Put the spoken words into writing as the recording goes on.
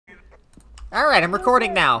Alright, I'm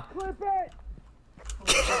recording now. Clip it!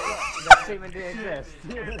 That statement didn't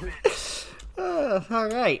exist.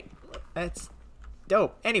 Alright. That's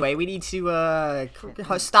dope. Anyway, we need to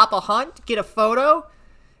stop a hunt, get a photo.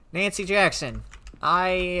 Nancy Jackson.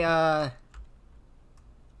 I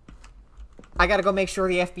gotta go make sure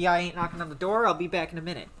the FBI ain't knocking on the door. I'll be back in a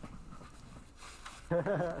minute.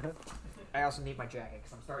 I also need my jacket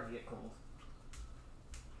because I'm starting to get cold.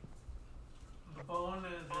 The bone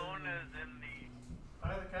is in the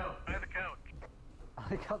by the couch. I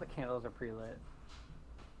like how the candles are pre-lit.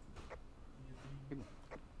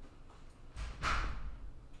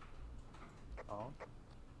 Oh.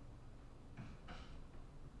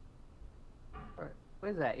 What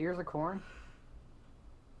is that? Ears of corn?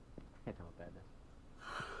 Can't tell what that is.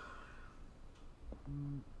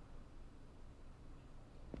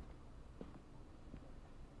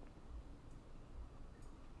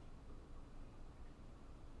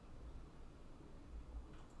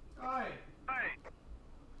 Hi.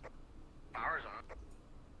 Power's on.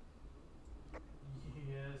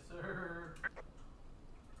 Yes, sir.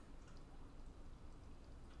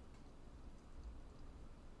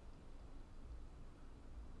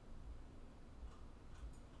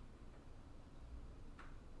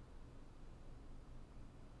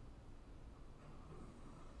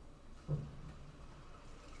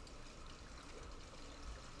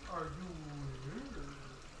 Are you here?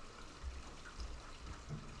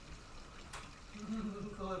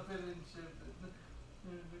 Clip it and ship it.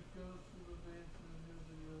 There's a ghost in the basement. Here's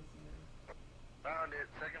the ghost in there. Found it,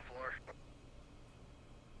 second floor.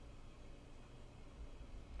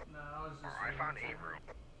 No, I was just. I found a room.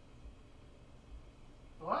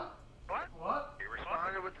 What? What? He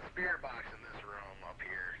responded with the spirit box in this room up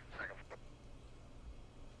here, second floor.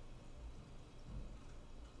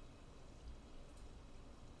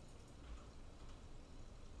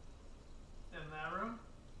 In that room?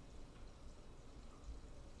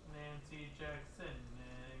 Nancy Jackson.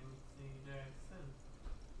 Nancy Jackson.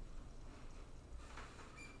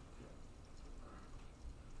 Nancy Jackson.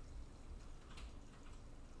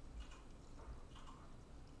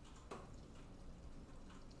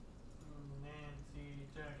 Nancy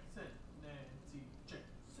Jackson. Nancy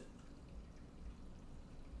Jackson.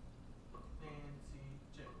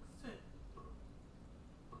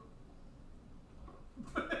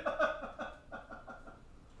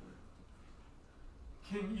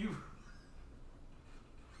 Can you?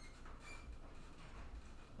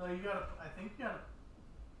 No, you gotta. I think you gotta.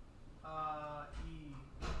 E.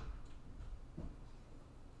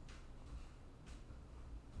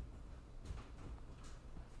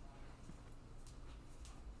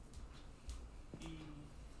 E.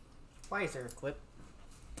 Why is there a clip?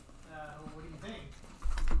 What do you think?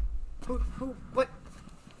 What?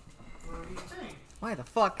 What do you think? Why the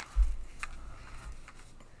fuck?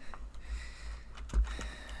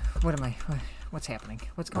 What am I? What's happening?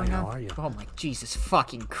 What's going on? How are you? Oh my Jesus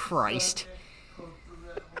fucking Christ! Go through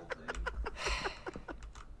that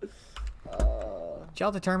whole thing. Did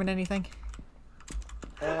y'all determine anything?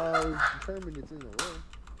 Determined it's in the room.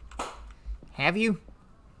 Have you?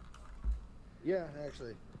 Yeah,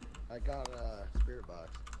 actually. I got a spirit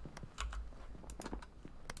box.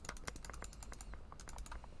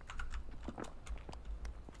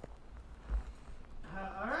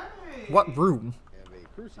 Alright. What room? And a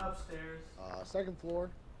crucifix. Upstairs. Second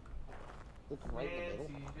floor. Looking right in the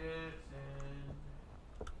Nancy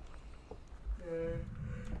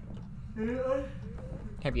middle. Jackson.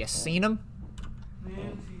 Have you seen him?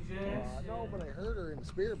 Nancy Jackson. No, but I heard her in the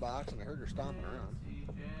spirit box and I heard her stomping around. Nancy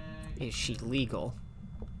Jackson. Is she legal?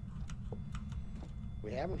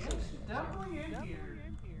 We haven't Yeah, seen she's her. definitely in here.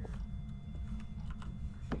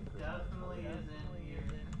 She definitely is in here.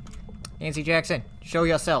 Nancy Jackson, show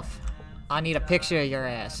yourself. I need a picture of your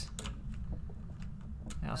ass.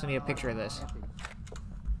 I also need a picture of this.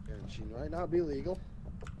 And she might not be legal.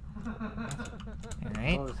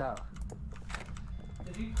 Alright. Close out.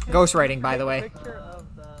 Did you take Ghostwriting, by the way. picture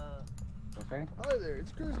of the? Okay. Hi there,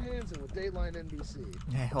 it's Chris Hansen with Dateline NBC.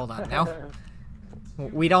 Hey, hold on now.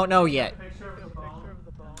 We don't know yet. Picture of the bone.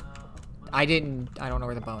 I don't know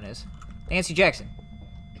where the bone is. Nancy Jackson.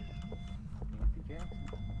 Nancy Jackson.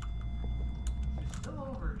 She's still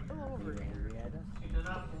over here. She did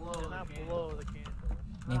not blow the candle.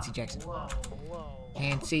 Nancy Jackson. Blow.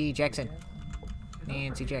 Nancy Jackson.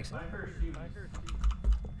 Nancy Jackson. By her shoes.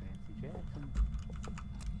 Nancy Jackson.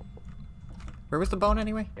 Where was the bone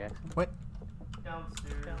anyway? Jackson. What?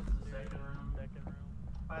 Downstairs, the second room.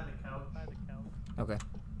 By the couch. Okay.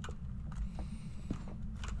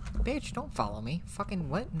 Bitch, don't follow me. Fucking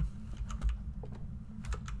what?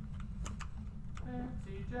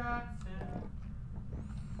 Nancy Jackson.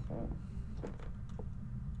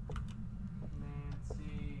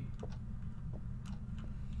 Nancy.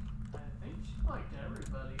 I think she liked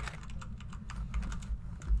everybody.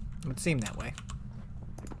 It would seem that way.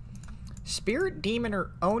 Spirit, demon,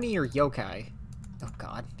 or Oni, or yokai? Oh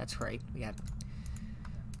god, that's right. We got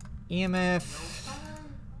EMF,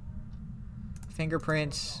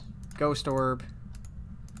 fingerprints, ghost orb,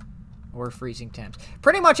 or freezing temps.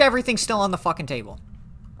 Pretty much everything's still on the fucking table.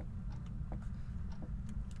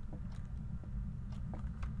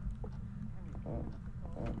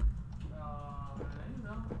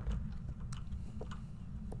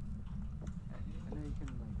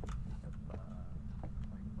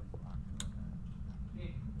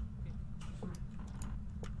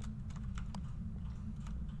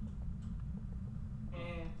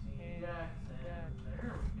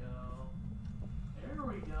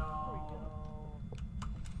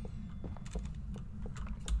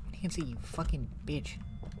 Nancy, you fucking bitch.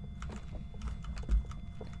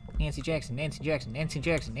 Nancy Jackson, Nancy Jackson, Nancy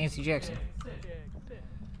Jackson, Nancy Jackson.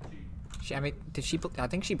 I mean, did she? I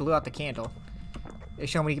think she blew out the candle.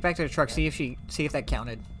 Sean, when you get back to the truck, see if that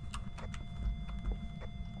counted.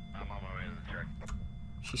 I'm on my way to the truck.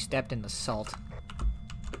 She stepped in the salt.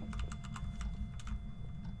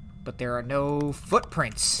 But there are no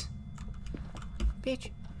footprints.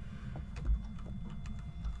 Bitch.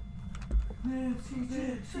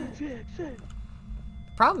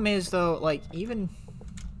 Problem is, though, like, even...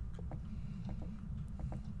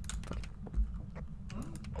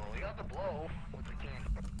 Well, we got the blow with the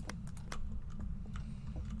candle.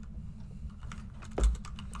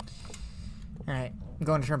 Alright, I'm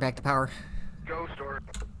going to turn back the power. Ghost orb.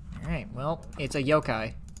 Alright, well, it's a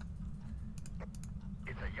yokai.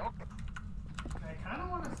 It's a yoke. I kind of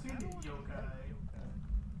want to see the yokai.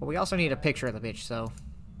 But we also need a picture of the bitch, so...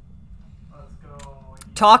 Let's go.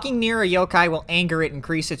 Talking near a yokai will anger it,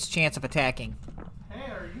 increase its chance of attacking.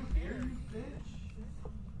 Hey, are you here, you bitch?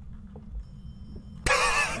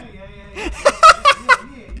 Hey.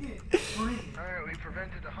 Bring it. Alright, we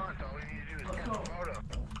prevented the hunt. All we need to do is get the photo.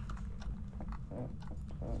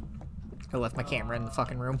 I left my camera in the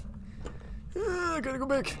fucking room. I gotta go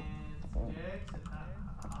back. Jackson,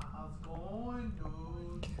 how's it going,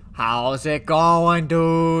 dude? How's it going,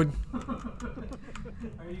 dude?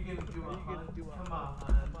 Are you gonna do a hunt? Come on,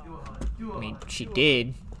 man. Do a hunt. Do a I mean, hunt. she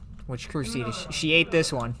did. Which cruise is she ate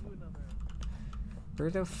this one. Where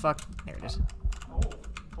the fuck? There it is.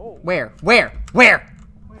 Oh. Where? Where? Where?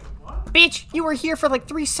 Wait, what? Bitch, you were here for like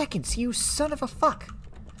 3 seconds, you son of a fuck.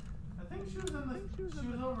 I think she was in the. She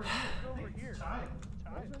was over here. I think it's child.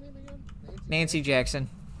 What's her name again? Nancy Jackson.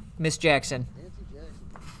 Miss Jackson. Nancy Jackson.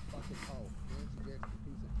 Fucking hoe. Nancy Jackson,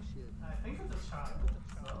 piece of shit. I think it's a child.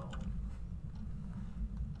 So.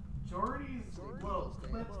 Jordy's little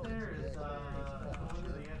clip there is going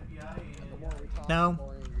to the FBI The more we talk, No. the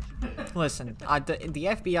more angry she gets. Listen, the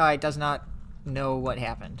FBI does not know what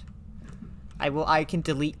happened. I can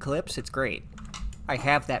delete clips, it's great. I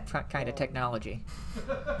have that kind of technology.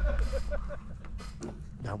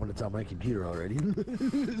 Now I'm gonna tell my computer already.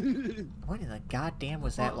 What in the goddamn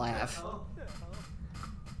was that laugh?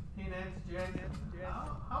 Hey, Nancy Jackson.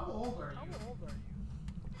 How old are you?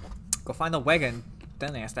 Go find the wagon,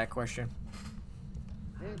 then ask that question.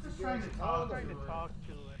 I'm just trying to talk to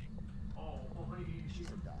it. Oh, She's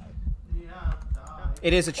a die. yeah, die.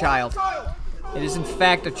 It is a child. It is in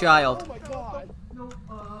fact a child. Oh my god. No,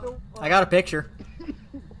 I got a picture.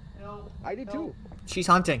 no. I did too. She's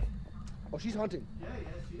hunting. Oh, she's hunting. Yeah,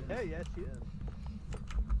 she is. Hey, yes, she is.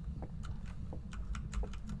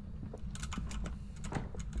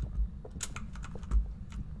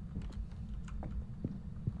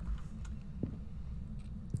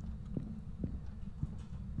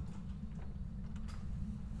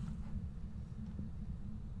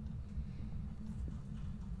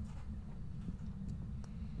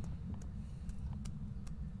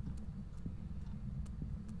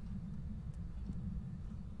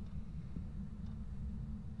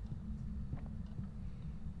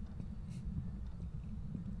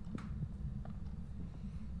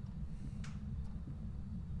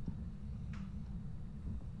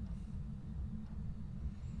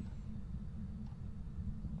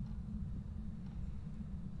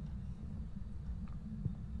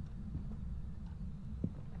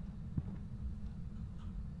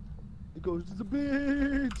 The ghost is a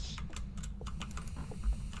bitch.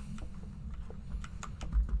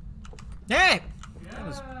 Hey!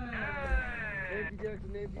 Nancy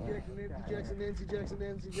Jackson, Nancy Jackson, Nancy Jackson, Nancy Jackson,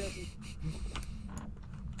 Nancy Jackson.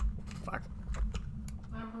 Fuck.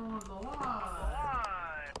 Everyone's alive.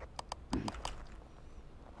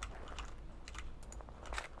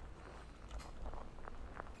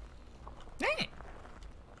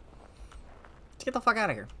 get the fuck out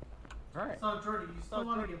of here. Alright. So, Jordy, you still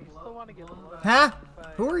want to get blown by... Huh?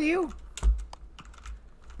 Who are you?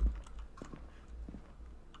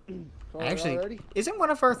 Actually, already? isn't one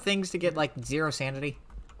of our things to get, like, 0 sanity?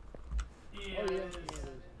 Yeah, Oh, yeah. it is.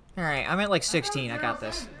 Alright, I'm at, like, 16. I got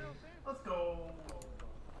this. Let's go.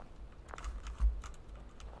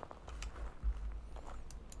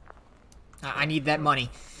 I need that money.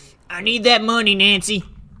 I need that money, Nancy.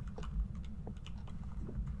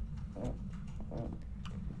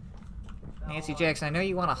 Nancy Jackson, I know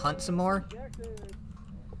you want to hunt some more.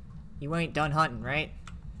 You ain't done hunting, right?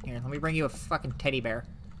 Here, let me bring you a fucking teddy bear.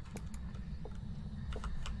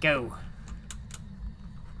 Go.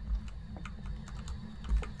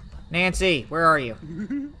 Nancy, where are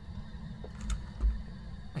you?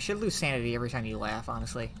 I should lose sanity every time you laugh,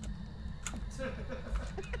 honestly.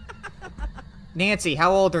 Nancy,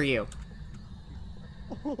 how old are you?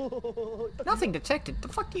 Nothing detected. The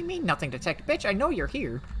fuck do you mean nothing detected? Bitch, I know you're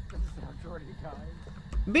here.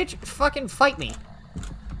 Bitch, fucking fight me.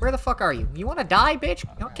 Where the fuck are you? You wanna die, bitch?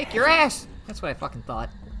 I'll kick your ass. That's what I fucking thought.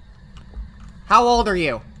 How old are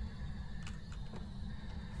you?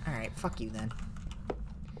 Alright, fuck you then.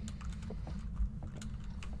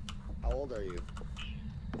 How old are you?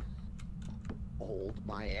 Old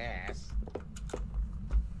my ass.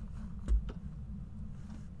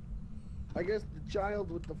 I guess the child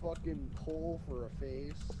with the fucking hole for a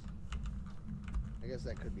face. I guess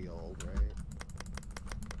that could be old, right?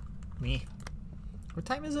 Me. What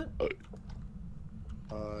time is it?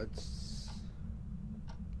 It's...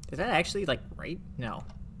 Is that actually, like, right? No.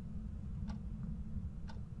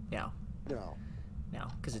 No. No, No,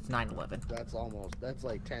 because it's 9/11. that's almost... That's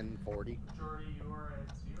like 10:40. Jordy, you are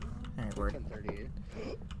at 0. Alright, word. 10:38.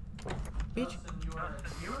 Bitch. Justin, you are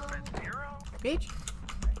at 0. Bitch.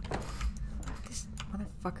 This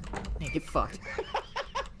motherfucker. Hey, get fucked.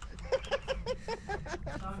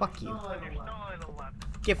 Fuck you.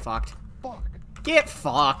 Get fucked. Fuck. Get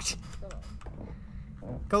fucked.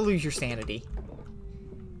 Go lose your sanity.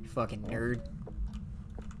 You fucking nerd.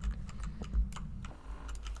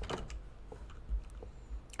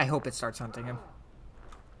 I hope it starts hunting him.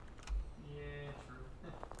 Yeah, true.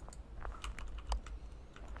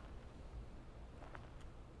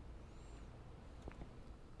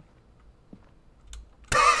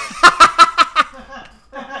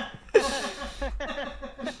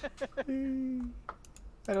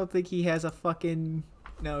 I don't think he has a fucking...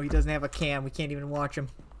 No, he doesn't have a cam. We can't even watch him.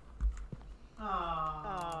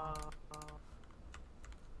 Aww.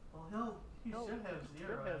 Well, he should have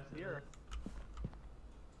 0 after this.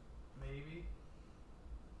 Maybe.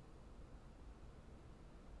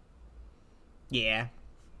 Yeah.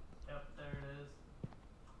 Yep, there it is.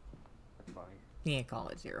 Funny. Yeah, call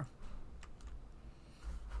it 0.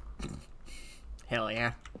 Hell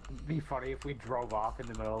yeah. It'd be funny if we drove off in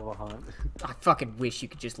the middle of a hunt. I fucking wish you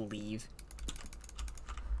could just leave.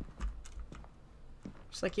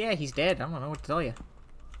 Just like, yeah, he's dead. I don't know what to tell you.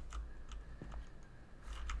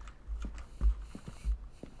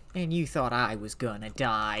 And you thought I was gonna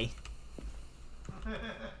die. Did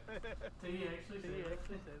he actually say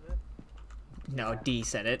that? No, D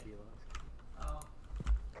said it. Oh.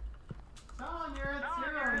 Tom, you're at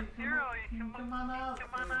 0. You can come on out.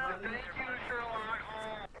 Thank you, Sherlock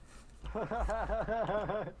Holmes.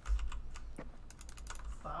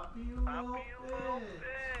 Stop you, little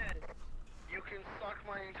bitch. You can suck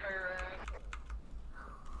my entire ass.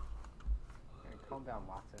 Hey, calm down,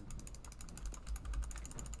 Watson.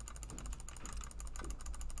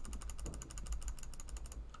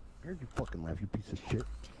 I heard you fucking laugh, you piece of shit.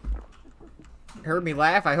 Heard me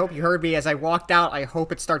laugh? I hope you heard me as I walked out. I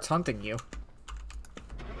hope it starts hunting you.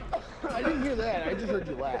 I didn't hear that. I just heard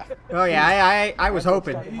you laugh. Oh yeah, I was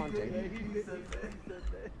hoping. Started hunting. He said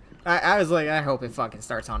that. I was like, I hope it fucking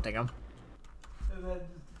starts hunting him. And then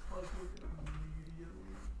just fucking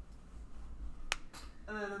immediately.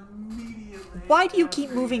 And then immediately. Why do you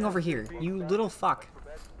keep moving over here, you little fuck?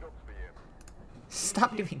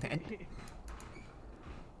 Stop doing that.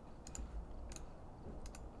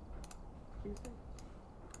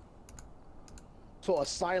 So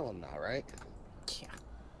asylum now, right?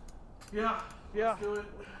 Yeah. Yeah. Let's do it.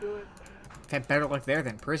 Let's do it. I've had better luck there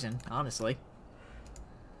than prison, honestly.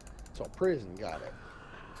 So prison, got it.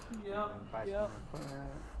 Yep. Yep.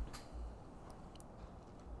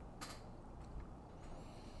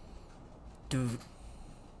 Dude.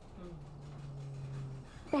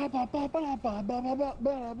 Ba ba ba ba ba ba ba ba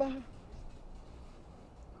ba ba.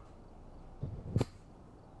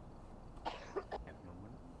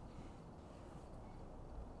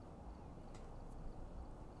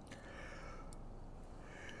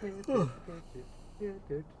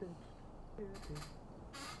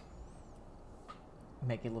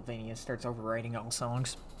 Megalovania starts overwriting all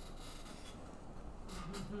songs.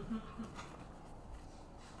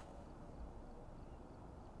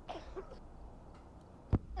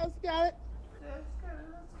 Let's get it.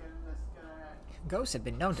 Ghosts have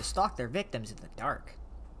been known to stalk their victims in the dark.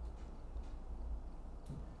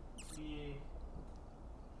 Yeah.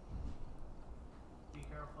 Be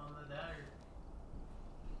careful on the dagger.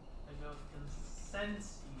 The ghost can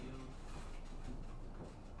sense you.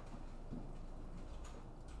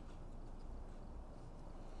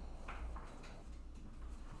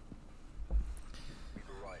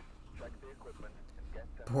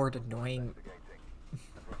 Bored, annoying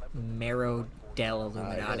Marrow Del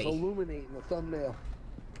Illuminati. Illuminate in the thumbnail.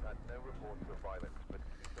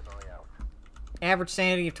 Average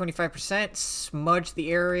sanity of 25%. Smudge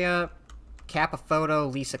the area. Cap a photo.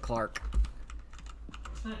 Lisa Clark.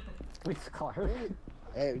 Lisa Clark.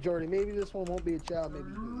 Hey, Jordy, maybe this one won't be a child. Maybe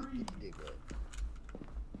you can dig it.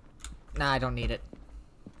 Nah, I don't need it.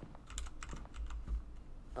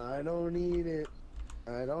 I don't need it.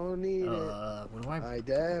 I don't need it. What do I... I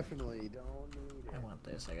definitely don't need it. I want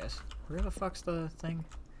this, I guess. Where the fuck's the thing?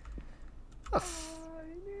 Oh,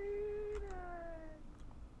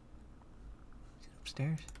 Is it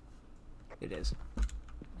upstairs? It is.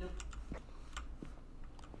 Yep.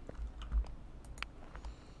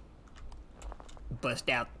 Bust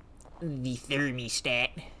out the thermostat.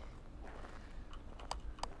 It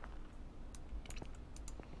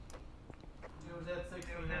was at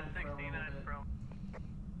 69 for a little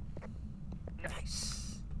bit.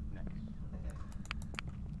 Nice.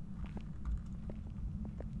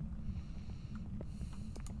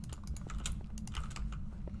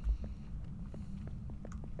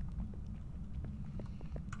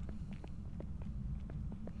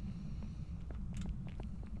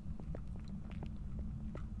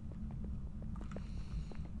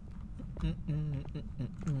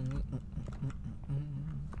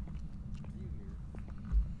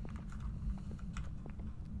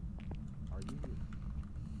 Are you here?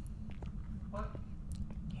 What?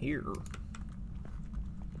 Here.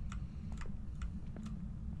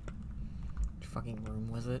 Which fucking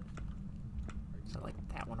room was it? Is it like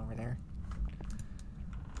that one over there?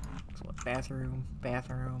 So what, bathroom,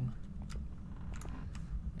 bathroom,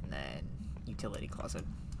 and then utility closet.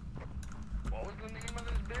 What was the name of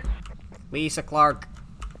this bitch? Lisa Clark.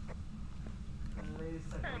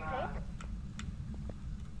 Lisa Clark.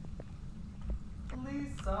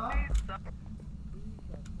 Lisa.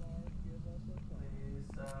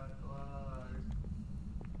 Lisa Clark.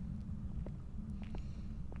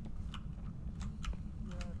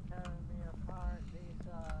 You're tearing me apart,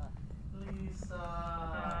 Lisa. Lisa.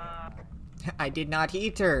 I did not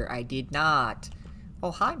eat her. I did not.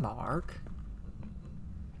 Oh, hi, Mark.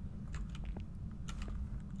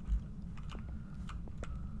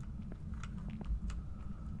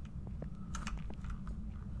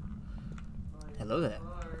 Hello there.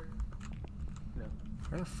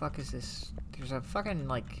 Where the fuck is this? There's a fucking,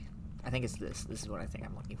 like... I think it's this. This is what I think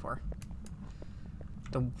I'm looking for.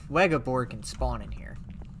 The Wega board can spawn in here.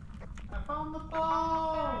 I found the phone!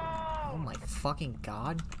 Oh my fucking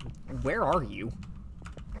god. Where are you?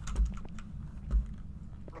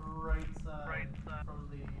 Right side from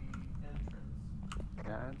the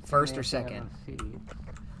entrance. First or second?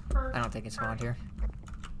 I don't think it spawned here.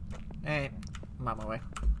 Hey, I'm on my way.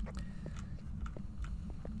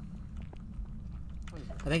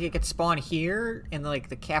 I think it could spawn here in like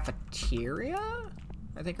the cafeteria.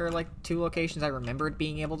 I think are like two locations I remember it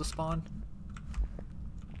being able to spawn.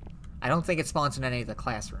 I don't think it spawns in any of the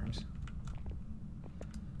classrooms. It's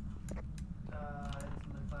in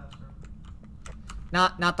the classroom.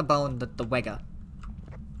 Not the bone, the Wega.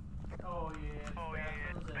 Oh yeah,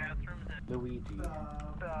 it's bathrooms and Luigi.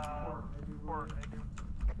 board.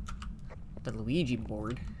 The Luigi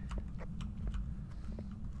board.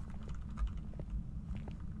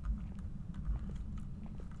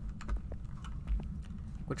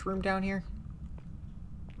 Which room down here?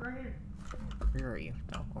 Right here. Where are you?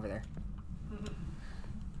 Oh, over there.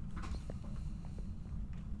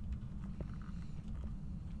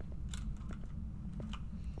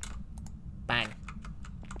 Bang.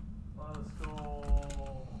 Let's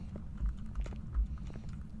go.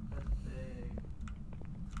 That's big.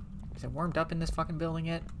 Is it warmed up in this fucking building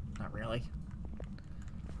yet? Not really.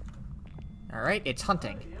 Alright, it's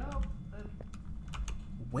hunting. Yep.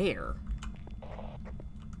 Where?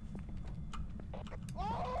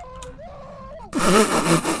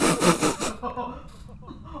 Oh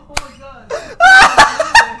my god!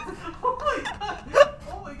 Oh my god!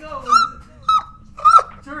 Oh my god! Was it...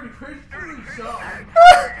 Jordy, where did you jump?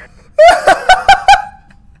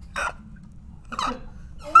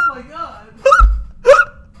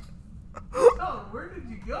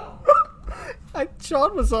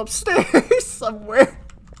 Sean was upstairs somewhere.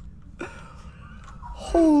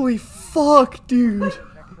 Holy fuck, dude. Next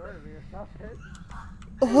door to me or something.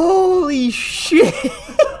 Holy shit.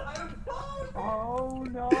 Oh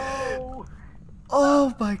no!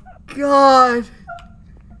 Oh my god.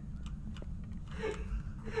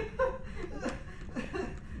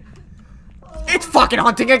 It's fucking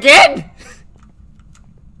hunting again!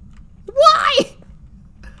 Why?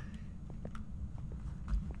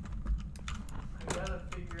 I gotta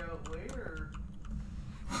figure out where.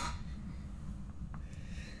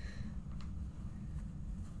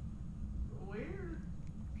 Where?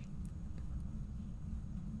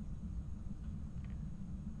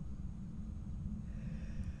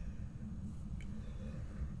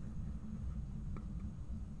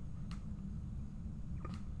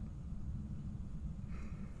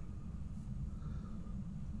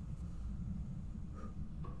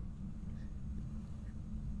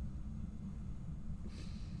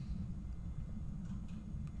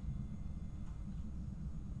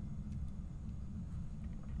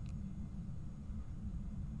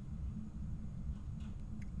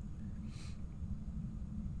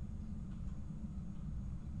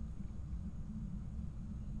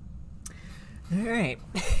 Alright.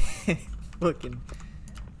 Looking.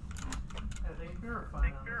 I think we were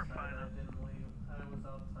fine on the side. I didn't leave. I was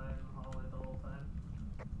outside in the hallway the whole time.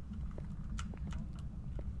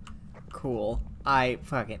 Cool. I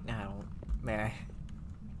don't. Meh.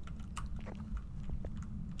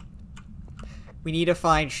 We need to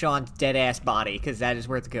find Sean's dead ass body, because that is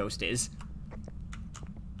where the ghost is.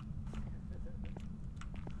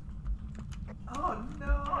 Oh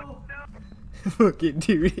no! Fucking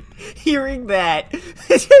dude. Hearing that,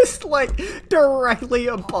 just like directly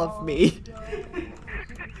above me.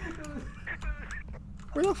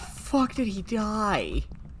 Where the fuck did he die?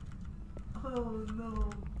 Oh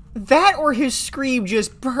no! That or his scream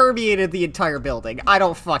just permeated the entire building. I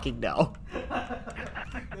don't fucking know.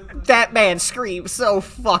 That man screamed so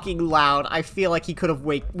fucking loud, I feel like he could have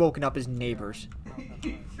woken up his neighbors.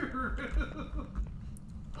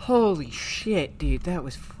 Holy shit, dude, that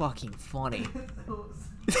was fucking funny.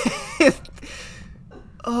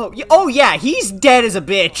 Oh yeah, he's dead as a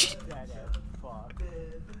bitch. That is fuck.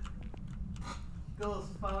 Ghost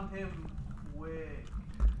found him quick.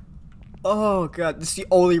 Oh god, this is the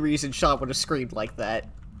only reason Sean would have screamed like that.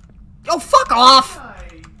 Oh, fuck off! I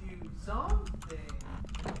do something.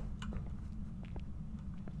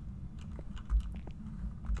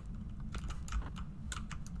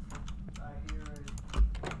 I hear it.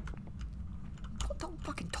 Don't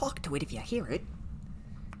fucking talk to it if you hear it.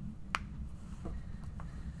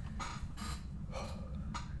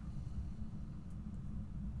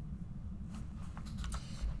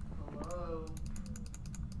 Hello.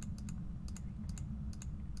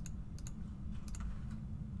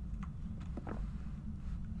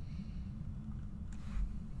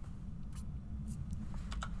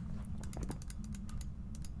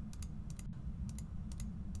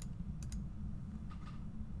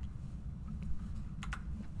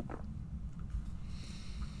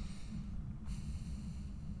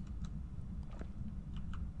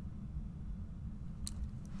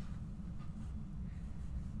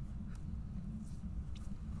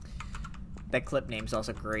 That clip name's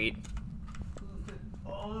also great.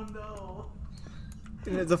 Oh no.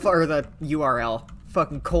 The URL,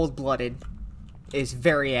 fucking cold-blooded, is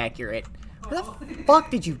very accurate. Where the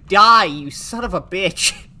fuck did you die, you son of a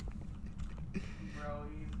bitch? Bro,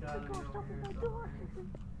 he's gotta be over here somewhere.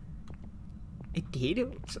 It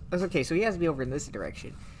did? Okay, so he has to be over in this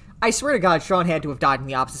direction. I swear to God, Sean had to have died on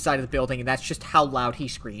the opposite side of the building, and that's just how loud he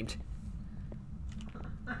screamed.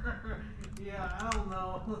 Yeah, I don't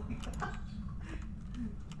know.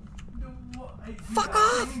 Fuck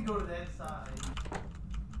off! I can go to that side.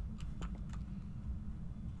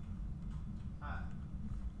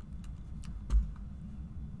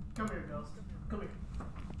 Come here, Ghost. Come here.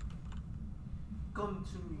 Come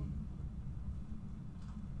to me.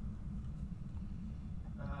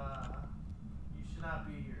 You should not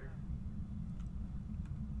be here.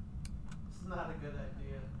 It's not a good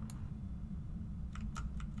idea.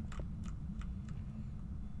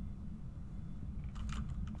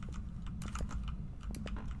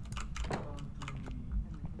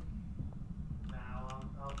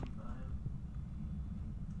 I'll be fine.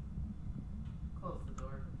 Close the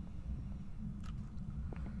door.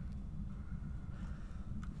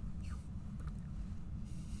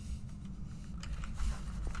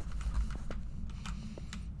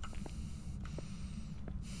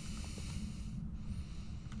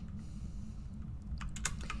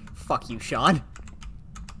 Fuck you, Sean.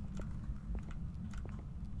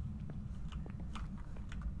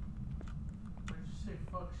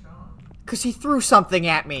 fuck Sean? Because he threw something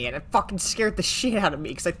at me, and it fucking scared the shit out of me,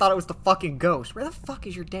 because I thought it was the fucking ghost. Where the fuck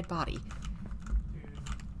is your dead body? Dude.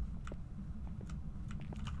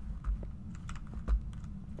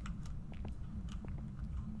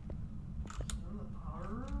 In the power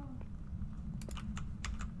room?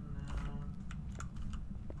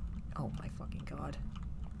 No. Oh my fucking god.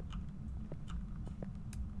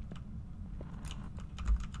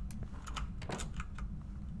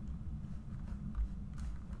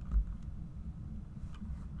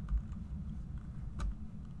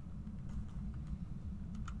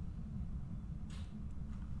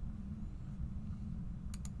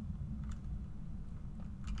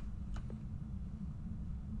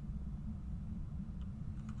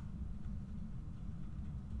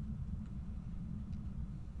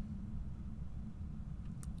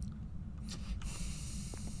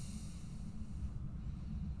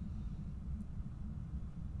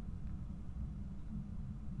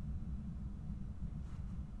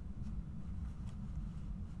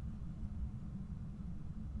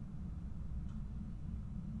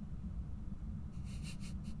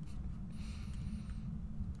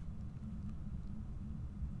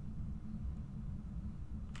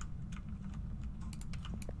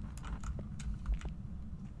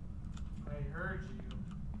 I heard you.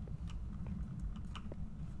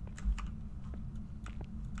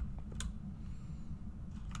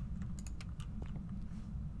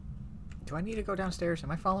 Do I need to go downstairs?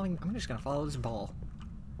 Am I following? I'm just gonna follow this ball.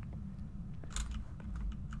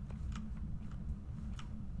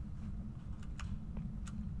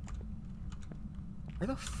 Where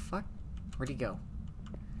the fuck? Where'd he go?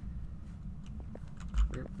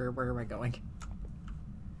 Where am I going?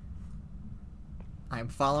 I am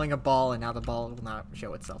following a ball, and now the ball will not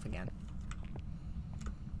show itself again.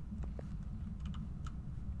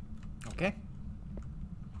 Okay. Okay.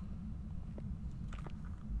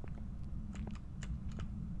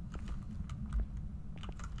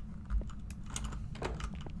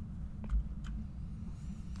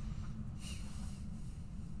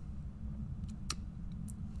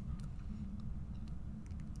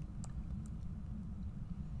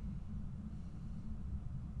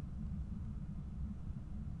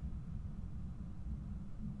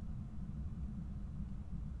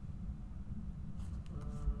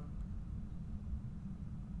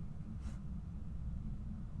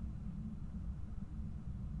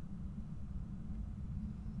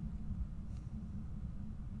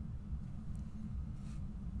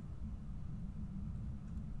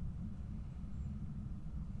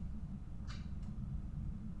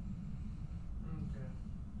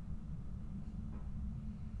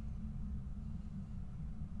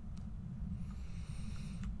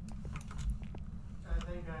 I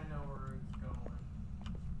think I know where it's going.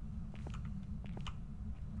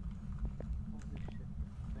 Holy shit,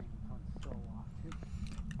 this thing comes so often.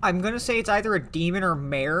 I'm gonna say it's either a demon or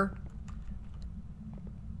mare.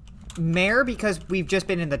 Mare because we've just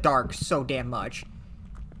been in the dark so damn much.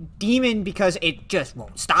 Demon because it just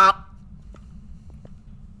won't stop.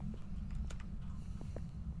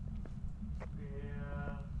 Yeah.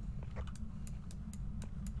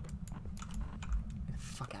 Get the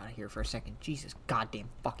fuck out of here for a second. Jesus goddamn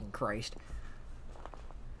fucking Christ.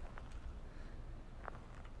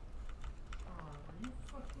 Oh, are you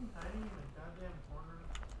fucking hiding in a goddamn corner?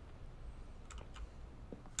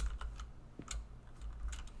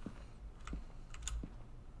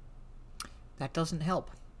 That doesn't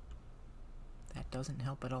help. That doesn't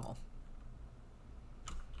help at all.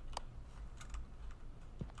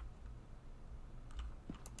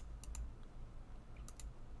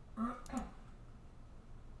 I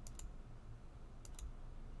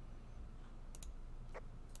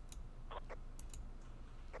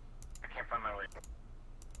can't find my way.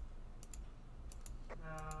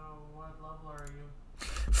 What level are you?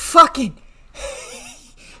 Fucking!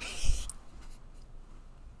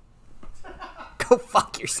 Go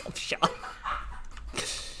fuck yourself, Sean.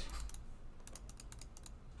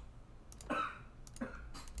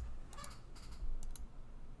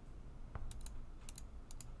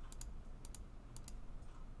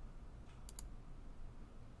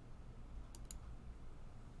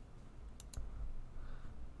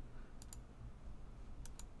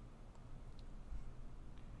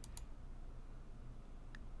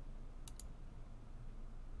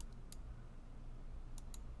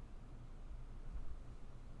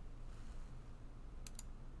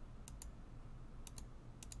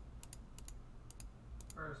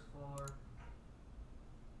 First floor.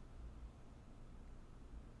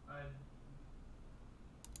 I.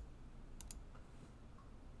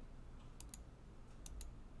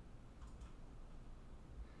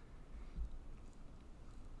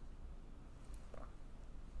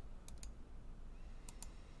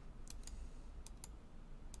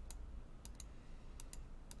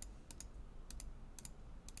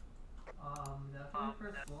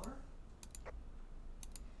 floor?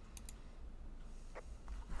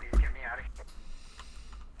 Please get me out of here.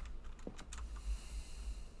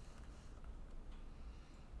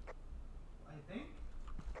 I think.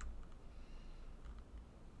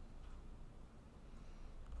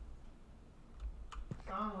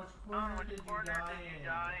 Sean, which corner did you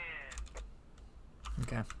die in?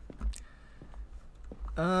 Okay.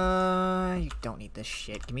 You don't need this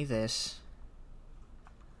shit. Give me this.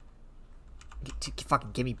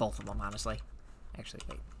 Fucking give me both of them, honestly. Actually,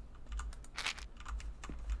 wait.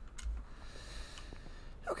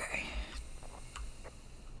 Okay.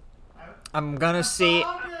 I'm gonna see.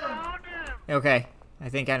 Okay, I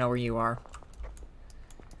think I know where you are.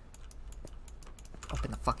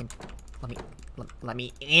 Open the fucking. Let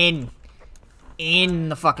me in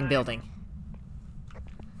the fucking building.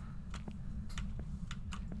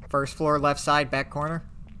 First floor, left side, back corner.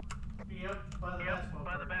 Yep, by the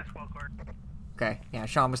basketball court. Okay, yeah,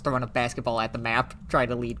 Sean was throwing a basketball at the map, trying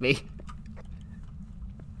to lead me.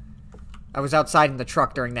 I was outside in the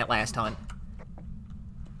truck during that last hunt.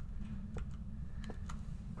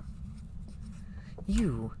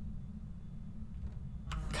 You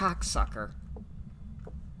cocksucker.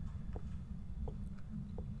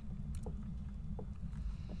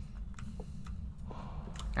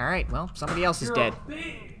 Alright, well, somebody else is dead. I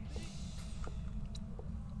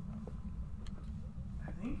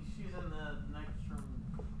think she's in the next room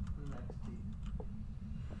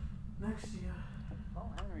next to you. Oh,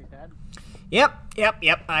 Henry's dead.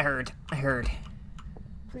 Yep, I heard.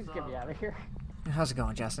 Please get me out of here. How's it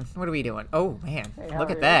going, Justin? What are we doing? Oh, man, Hey, how look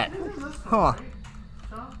are at you? that. This is this Huh. one, right?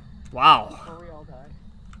 Sean? Wow. Before we all die.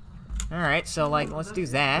 Alright, so, like, let's This do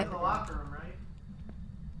is that. the locker room, right?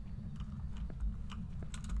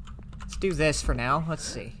 Let's do this for now. Let's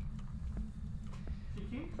see. She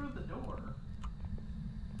came through the door.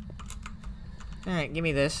 Alright, give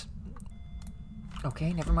me this.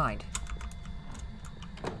 Okay, never mind.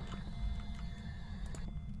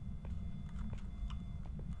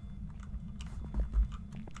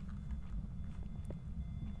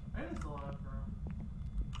 Right is the locker room.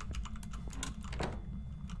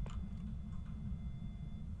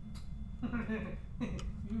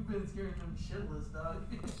 You've been scaring them shitless, dog.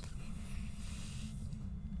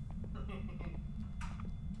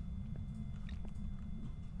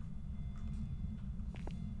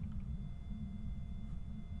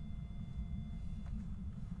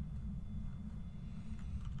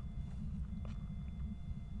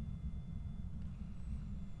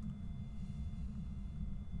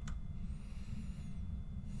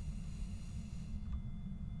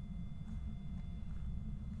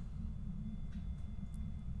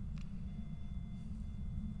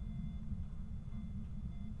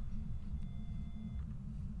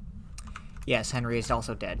 Yes, Henry is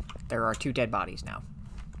also dead. There are 2 dead bodies now.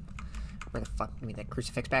 Where the fuck? Give me that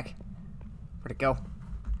crucifix back. Where'd it go?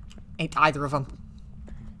 Ain't either of them.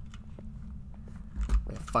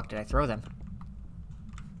 Where the fuck did I throw them?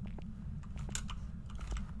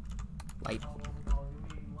 Light. Oh,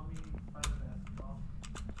 let me find the basketball.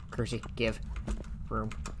 Cruci, give. Room.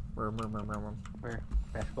 Room. Where?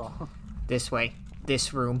 Basketball. This way.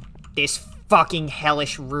 This room. This fucking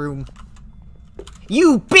hellish room.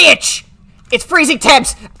 You bitch! It's freezing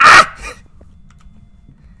temps! Ah!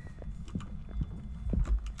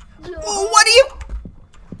 Oh, what are you?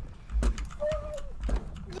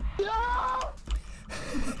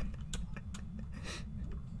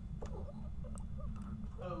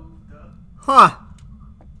 Oh, duh. Huh.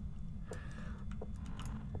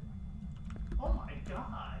 Oh my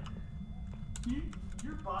god.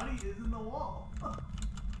 Your body is in the wall.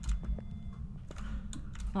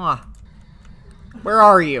 Huh. Where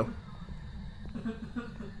are you?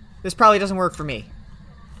 This probably doesn't work for me.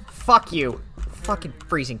 Fuck you. Fucking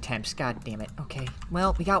freezing temps. God damn it. Okay.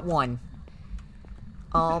 Well, we got one.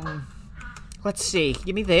 Let's see.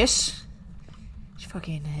 Give me this. Just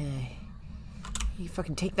fucking, you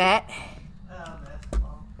fucking take that.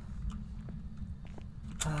 Basketball.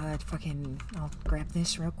 Fucking, I'll grab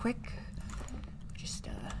this real quick. Just,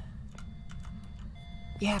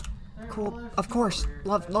 yeah, cool. Of course.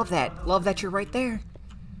 Love that. Love that you're right there.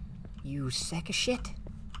 You sack of shit.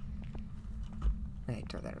 I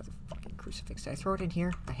throw that other fucking crucifix. Did I throw it in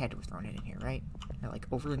here? I had to have thrown it in here, right? Like,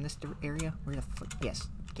 over in this area? Where the fuck? Yes.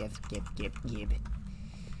 Give.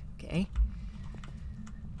 Okay.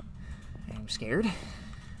 I'm scared,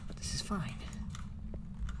 but this is fine.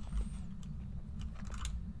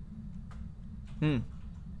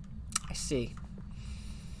 I see.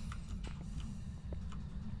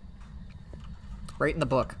 Right in the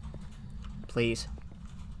book. Please.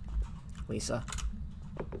 Lisa.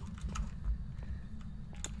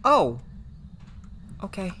 Oh!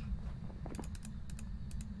 Okay.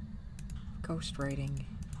 Ghost writing.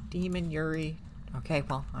 Demon Yuri. Okay,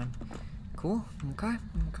 well, I'm... Cool. Okay,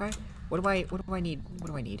 okay. What do I need? What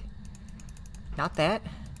do I need? Not that.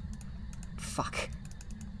 Fuck.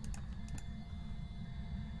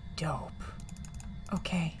 Dope.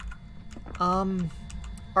 Okay.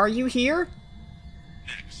 Are you here?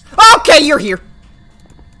 Okay, you're here!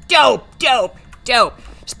 Dope, dope, dope.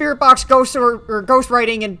 Spirit box, ghost or ghost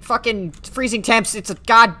writing and fucking freezing temps. It's a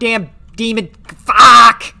goddamn demon.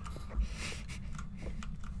 Fuck!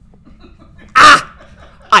 Ah!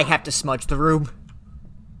 I have to smudge the room.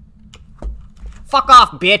 Fuck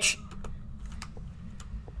off, bitch!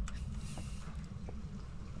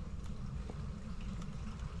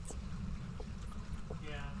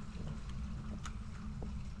 Yeah.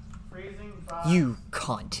 Freezing box. You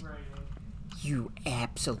cunt. Writing. You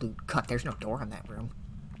absolute cunt. There's no door in that room.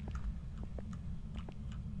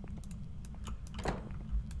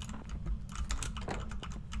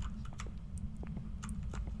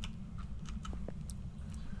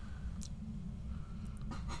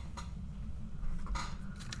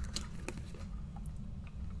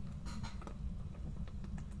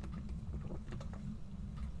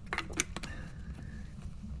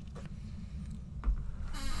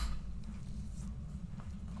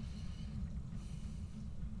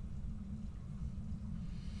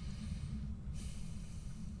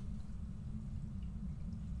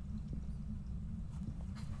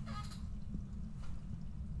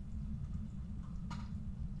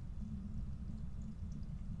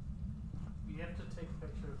 You have to take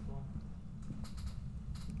pictures, Will.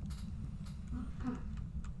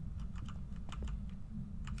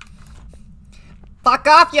 Fuck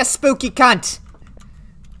off, you spooky cunt!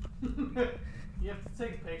 You have to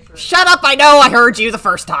take pictures. Shut up, I know I heard you the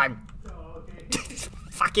first time. Oh, okay.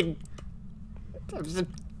 Fucking... I was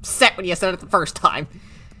upset when you said it the first time.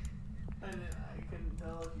 I couldn't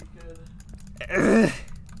tell if you could. Ugh.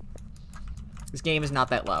 This game is not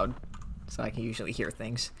that loud, so I can usually hear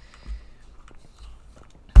things.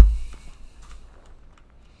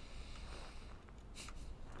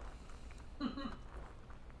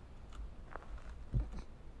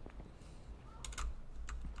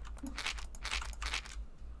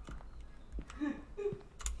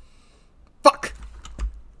 Fuck!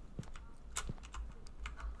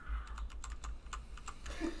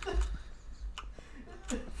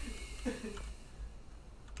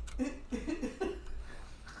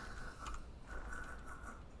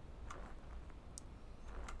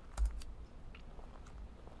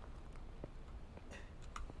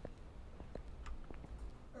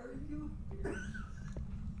 Are you here?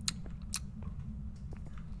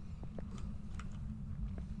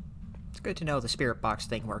 It's good to know the spirit box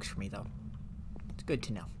thing works for me, though. It's good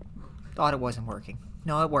to know. Thought it wasn't working.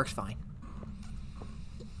 No, it works fine.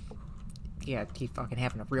 Yeah, he's fucking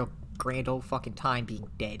having a real grand old fucking time being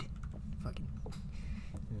dead. Fucking...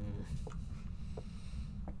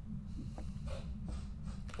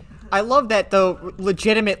 I love that, though,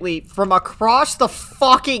 legitimately, from across the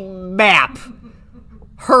fucking map,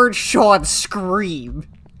 heard Sean scream.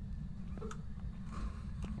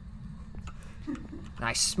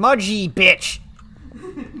 Nice smudgy bitch.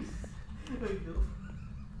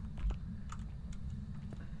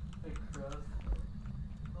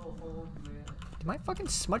 Did my fucking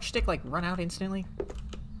smudge stick, like, run out instantly?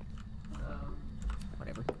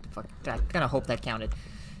 Whatever. Fuck. I kinda hope that counted.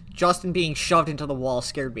 Justin being shoved into the wall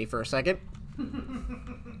scared me for a second.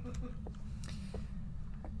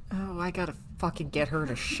 Oh, I gotta fucking get her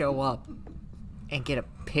to show up and get a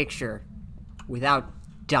picture without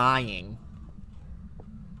dying.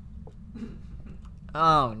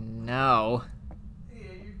 Oh no.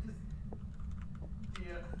 Yeah, you just...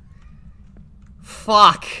 Yeah.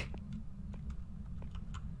 Fuck.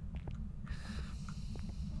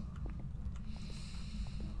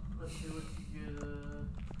 Let's see what you gonna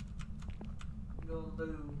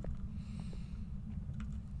do.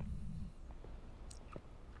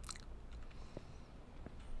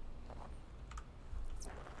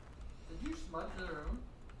 Did you smudge the room?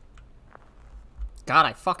 God,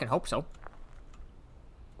 I fucking hope so.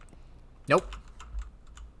 Nope.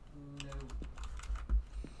 No.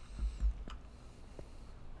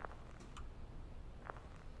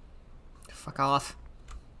 Fuck off.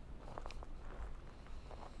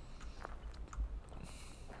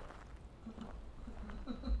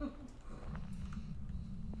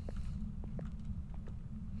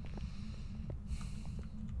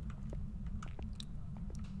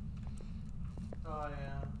 Oh,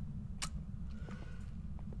 yeah.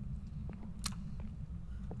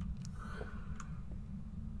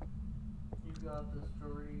 You got this,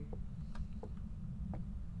 Jory.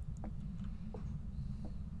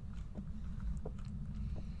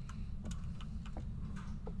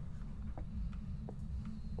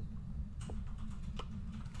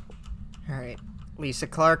 Lisa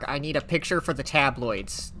Clark, I need a picture for the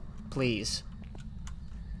tabloids. Please.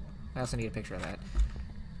 I also need a picture of that.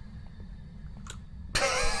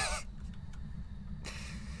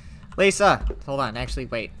 Lisa! Hold on, actually,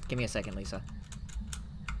 wait. Give me a second, Lisa.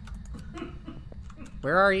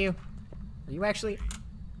 Where are you? Are you actually...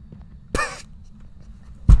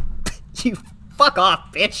 You fuck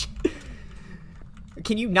off, bitch!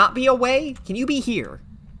 Can you not be away? Can you be here?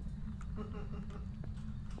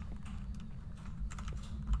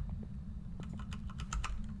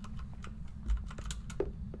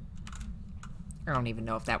 I don't even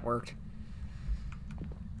know if that worked.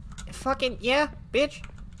 Fucking, yeah, bitch.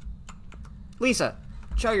 Lisa,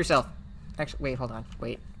 show yourself. Actually, wait, hold on.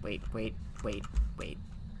 Wait.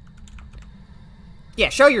 Yeah,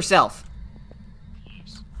 show yourself.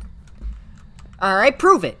 Alright,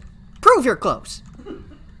 prove it. Prove you're close.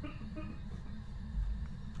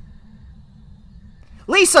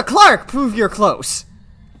 Lisa Clark, prove you're close.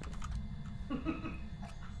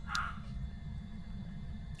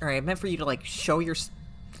 Alright, I meant for you to, like, show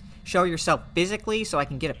yourself physically so I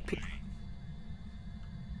can get a pic.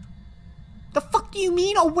 The fuck do you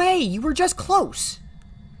mean away? You were just close.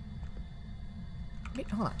 Wait,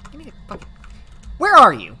 hold on. Give me the fucking... Where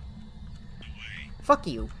are you? Fuck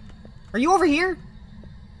you. Are you over here?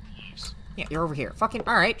 Yeah, you're over here. Fucking...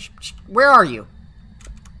 Alright. Where are you?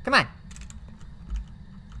 Come on.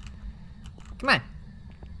 Come on.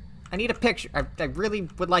 I need a picture. I really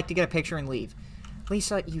would like to get a picture and leave.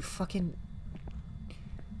 Lisa, you fucking...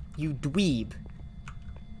 You dweeb. Did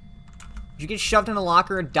you get shoved in a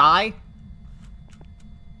locker and die?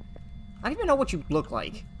 I don't even know what you look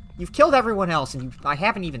like. You've killed everyone else, and I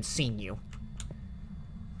haven't even seen you.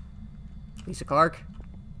 Lisa Clark?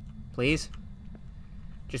 Please?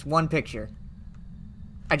 Just one picture.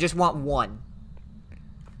 I just want one.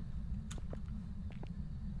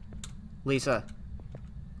 Lisa.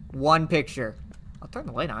 One picture. I'll turn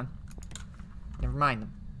the light on. Never mind.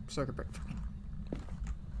 The circuit breaker.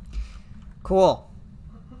 Cool.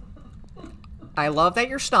 I love that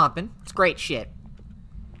you're stomping. It's great shit.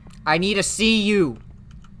 I need to see you,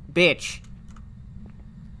 bitch.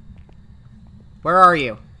 Where are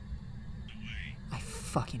you? I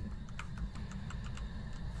fucking...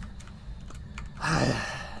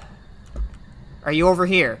 Are you over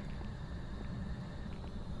here?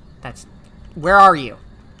 That's... Where are you?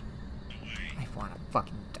 I wanna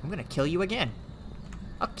fucking... I'm gonna kill you again.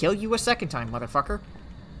 I'll kill you a second time, motherfucker.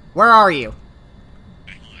 Where are you?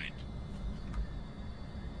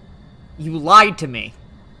 You lied to me.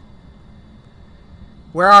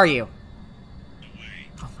 Where are you?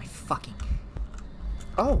 Oh my fucking...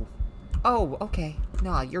 Oh. Oh, okay.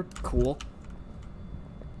 Nah, you're cool.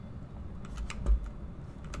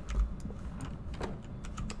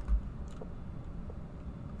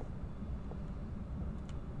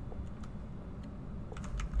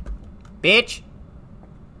 Bitch!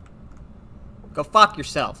 Go fuck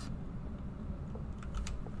yourself.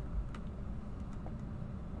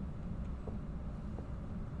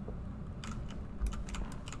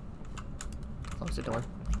 Close the door.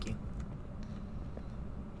 Thank you.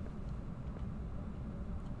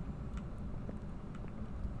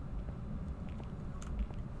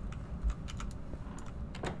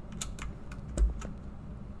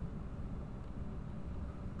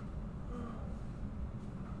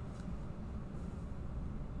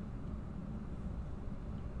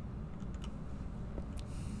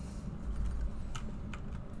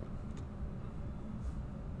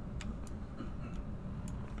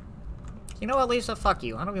 You know what, Lisa? Fuck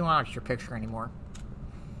you. I don't even want your picture anymore.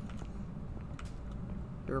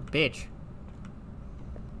 You're a bitch.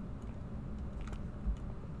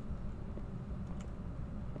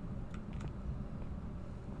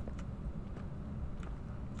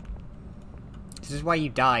 This is why you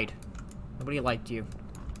died. Nobody liked you.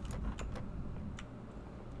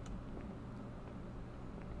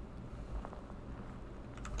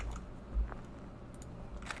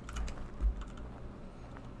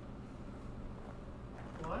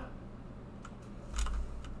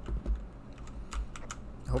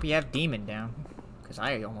 I hope you have demon down, because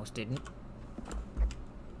I almost didn't.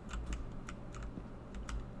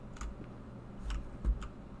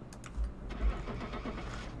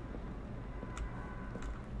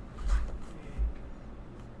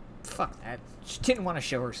 Fuck that. She didn't want to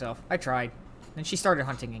show herself. I tried. Then she started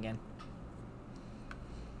hunting again.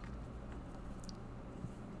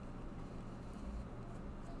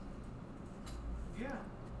 Yeah.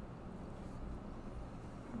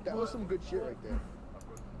 That was some good shit right there.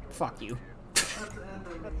 Fuck you. That's the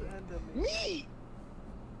end of me. Me!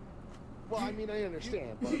 Well, I mean, I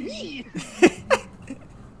understand, but me!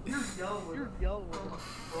 You're yelling with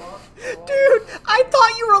Dude, I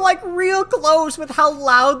thought you were like real close with how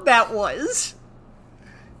loud that was.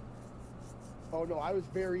 Oh no, I was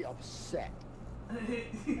very upset.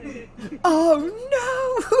 Oh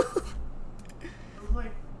no!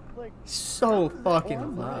 Like So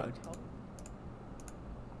fucking loud.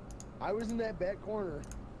 I was in that back corner.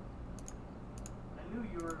 I knew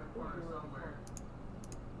you were in a corner somewhere.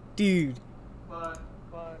 Dude. But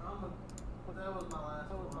that was my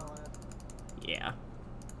last one. Yeah.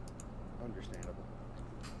 Understandable.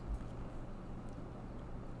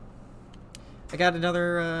 I got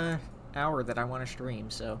another hour that I want to stream,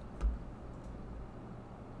 so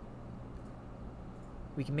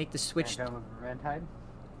we can make the switch. Done with Vermintide?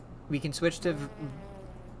 We can switch to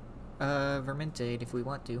Vermintide if we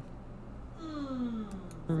want to.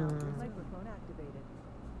 Microphone activated.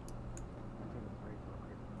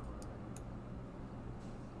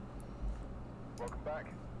 Welcome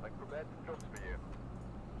back. Like prepared some jobs for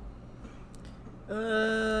you.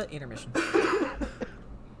 Intermission.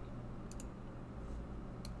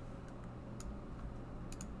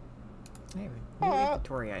 Anyway, new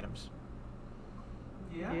inventory items.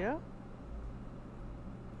 Yeah?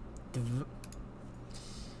 I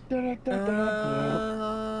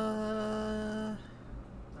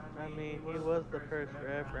mean, he was the first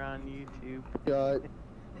rapper on YouTube. Got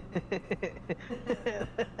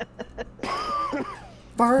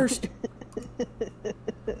First.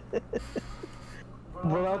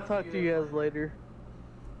 Well, I'll talk to you guys later.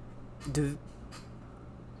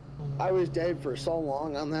 I was dead for so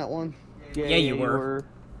long on that one. Yeah, you were.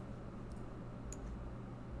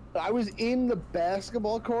 I was in the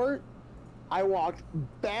basketball court. I walked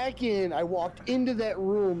back in. I walked into that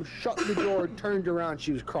room, shut the door, turned around.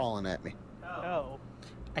 She was crawling at me. Oh.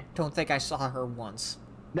 I don't think I saw her once.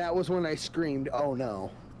 That was when I screamed, "Oh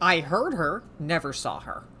no!" I heard her, never saw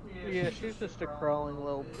her. Yeah, she's just a crawling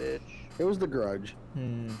little bitch. It was the Grudge.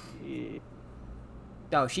 Yeah.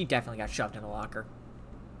 Oh, she definitely got shoved in a locker.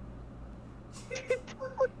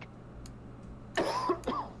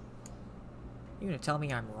 You gonna tell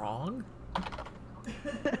me I'm wrong?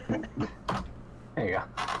 There you go.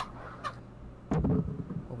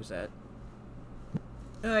 What was that?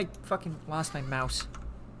 I fucking lost my mouse.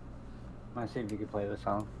 Wanna see if you can play this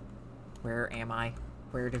song? Where am I?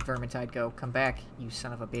 Where did Vermintide go? Come back, you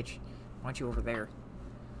son of a bitch. Why aren't you over there?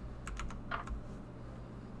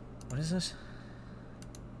 What is this?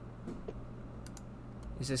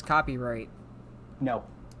 Is this copyright? No.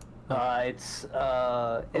 It's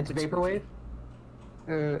Open vaporwave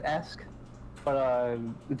esque, but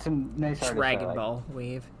it's a nice artist. Dragon I like. Ball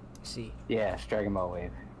wave. I see. Yeah, it's Dragon Ball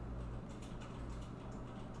Wave.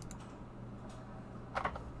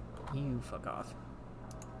 You fuck off.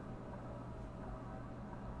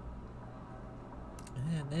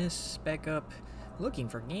 And this back up. Looking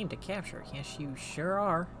for game to capture. Yes, you sure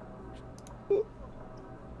are. I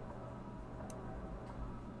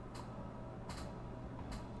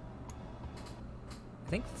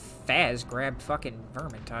think Phaz grabbed fucking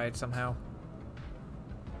Vermintide somehow.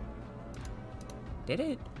 Did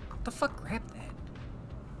it? What the fuck grabbed that?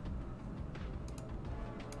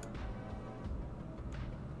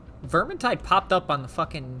 Vermintide popped up on the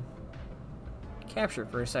fucking capture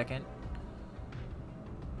for a second.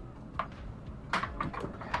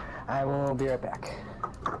 I will be right back.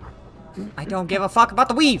 I don't give a fuck about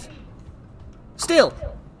the weave! Still!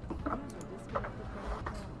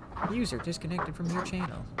 User disconnected from your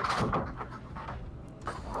channel.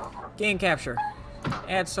 Game capture.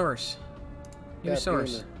 Add source. New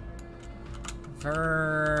source.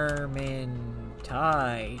 Vermintide.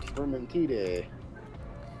 Vermintide.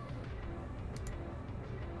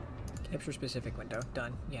 Capture specific window.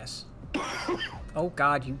 Done. Yes. Oh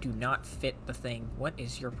god, you do not fit the thing. What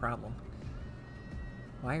is your problem?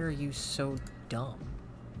 Why are you so dumb?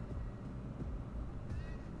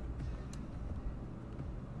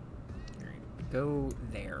 Alright, go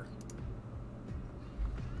there.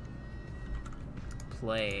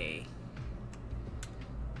 Play.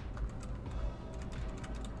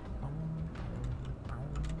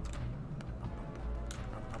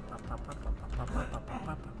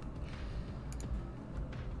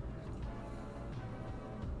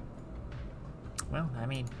 Well, I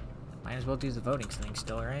mean, might as well do the voting thing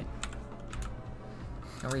still, right?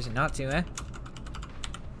 No reason not to, eh?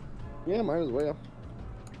 Yeah, might as well.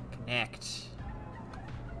 Connect.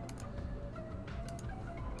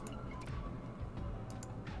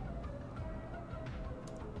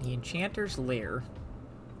 The Enchanter's Lair.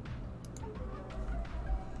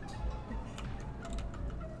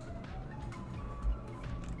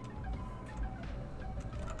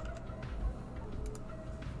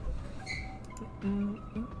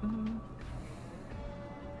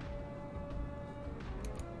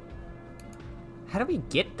 How do we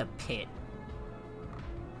get the pit?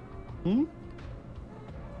 Hmm?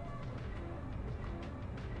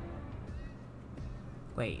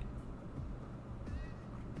 Wait.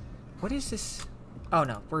 What is this? Oh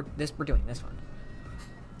no, we're doing this one.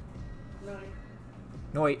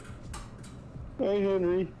 No wait. Hey,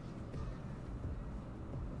 Henry.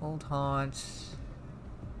 Old haunts.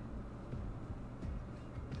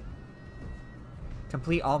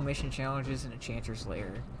 Complete all mission challenges in a Chanter's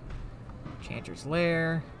Lair. Chanter's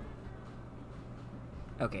Lair.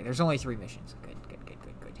 Okay, there's only 3 missions. Good, good, good,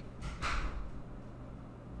 good, good.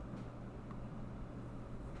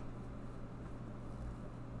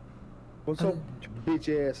 What's up,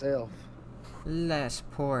 bitch ass elf? Les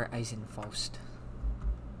poor Eisenfaust.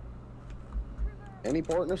 Any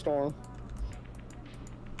port in a storm.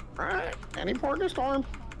 Alright, any port in a storm.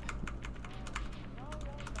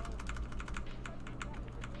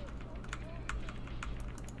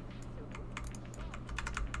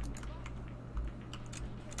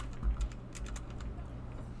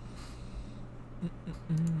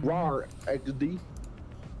 Rar XD.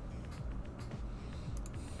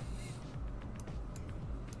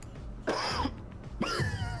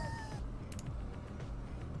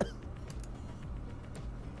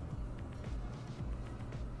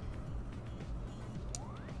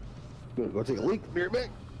 Gonna go take a leak. Be right back.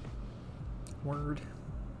 Word.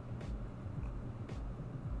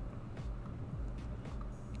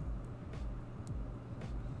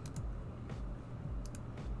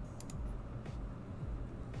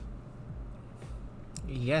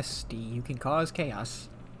 Yes, you can cause chaos.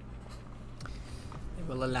 They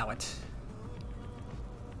will allow it.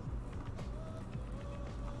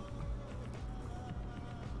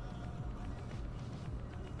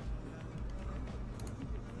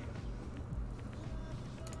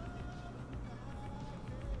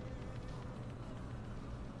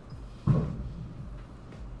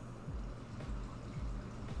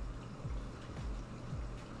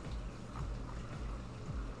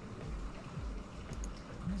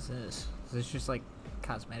 What is this? Is this just like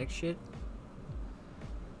cosmetic shit?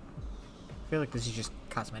 I feel like this is just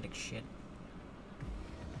cosmetic shit.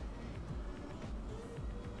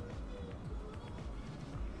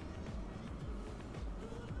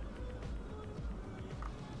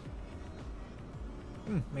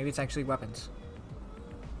 Maybe it's actually weapons.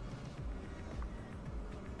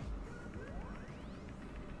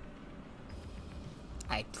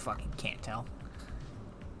 I fucking can't tell.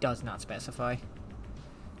 Does not specify.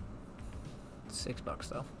 $6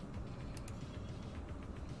 though.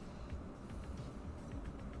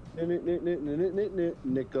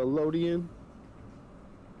 Nickelodeon.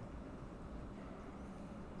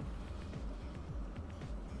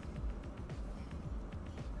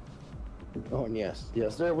 Oh, and yes,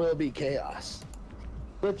 yes, there will be chaos.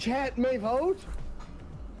 The chat may vote.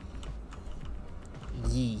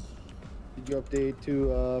 Yee. Did you update to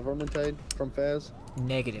Vermintide from Phaz?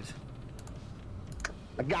 Negative.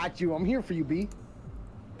 I got you. I'm here for you, B.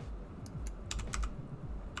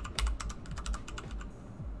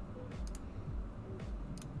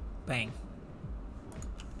 Bang.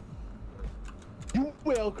 You're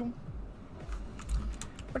welcome.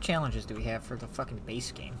 What challenges do we have for the fucking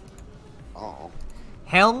base game? Oh.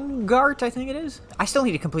 Helmgart, I think it is? I still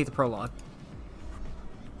need to complete the prologue.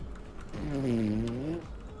 Can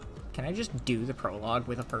I just do the prologue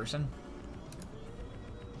with a person?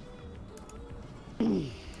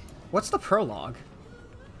 What's the prologue?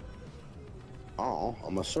 Oh,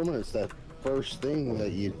 I'm assuming it's that first thing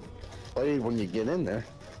that you play when you get in there.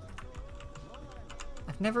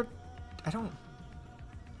 I've never... I don't...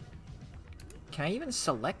 Can I even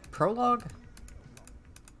select prologue?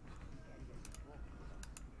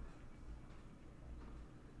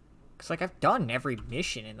 Because, like, I've done every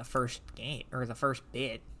mission in the first game, or the first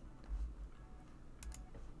bit.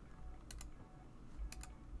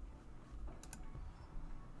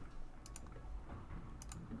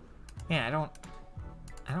 Yeah, I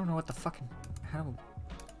don't know what the fucking... How...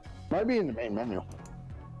 Might be in the main menu.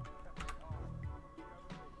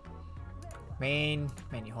 Main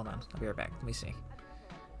menu, hold on. I'll be right back. Let me see.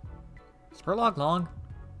 Is prologue long?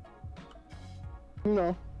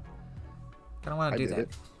 No. I don't want I to do did that.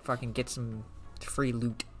 it. Fucking get some free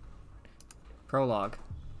loot. Prologue.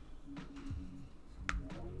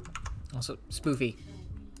 Also, spoofy.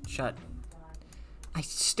 Shut. I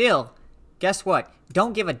still, guess what?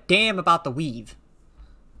 Don't give a damn about the weave.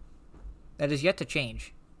 That is yet to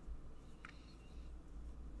change.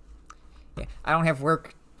 Yeah, I don't have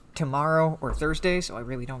work tomorrow or Thursday, so I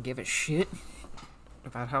really don't give a shit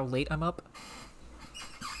about how late I'm up.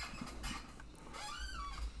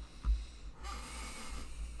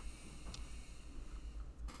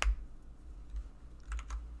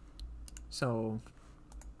 So,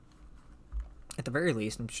 at the very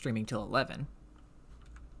least, I'm streaming till 11.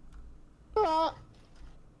 Because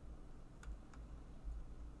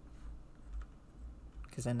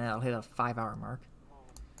then that'll hit a 5-hour mark.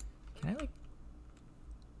 Can I, like...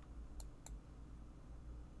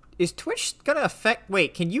 Is Twitch gonna affect...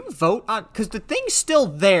 Wait, can you vote on... Because the thing's still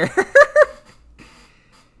there.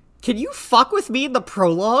 Can you fuck with me in the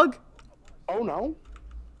prologue? Oh, no.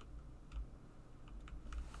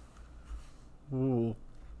 Ooh.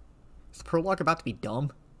 Is the prologue about to be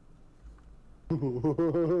dumb?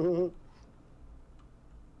 My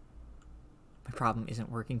problem isn't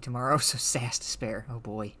working tomorrow, so sass to spare. Oh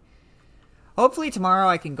boy. Hopefully tomorrow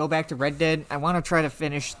I can go back to Red Dead. I want to try to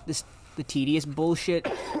finish the tedious bullshit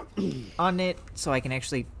on it so I can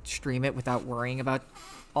actually stream it without worrying about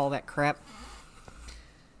all that crap.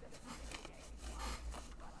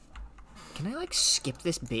 Can I, like, skip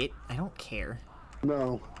this bit? I don't care.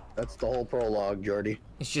 No, that's the whole prologue, Jordy.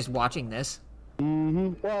 It's just watching this.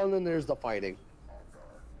 Mm-hmm. Well, and then there's the fighting.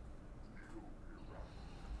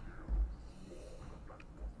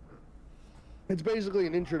 It's basically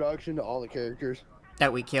an introduction to all the characters.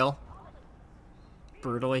 That we kill.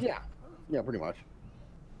 Brutally. Yeah. Yeah, pretty much.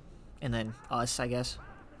 And then us, I guess.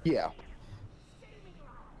 Yeah.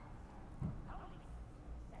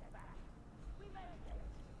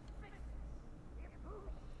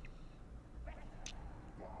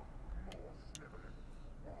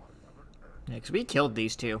 Yeah, because we killed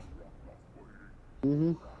these two.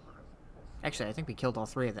 Mm-hmm. Actually, I think we killed all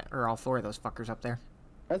three of them, or all four of those fuckers up there.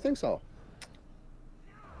 I think so.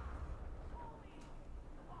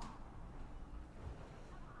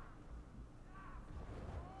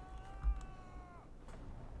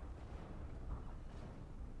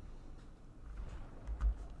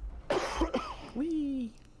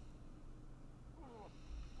 Whee!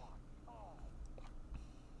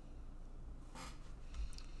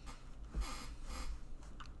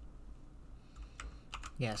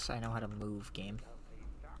 Yes, I know how to move, game.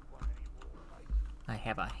 I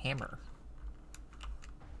have a hammer.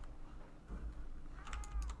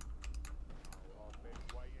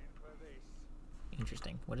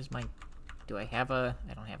 Interesting. What is my... Do I have a...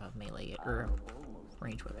 I don't have a melee yet, or a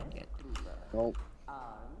range weapon yet. Nope.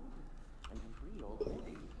 And free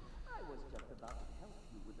already. I was just about to help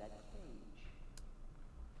you with that cage.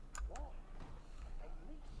 What?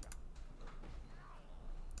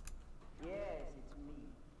 Yes, it's me.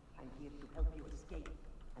 I'm here to help you escape.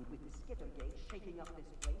 And with the skitter gate shaking up this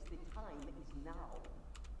place, the time is now.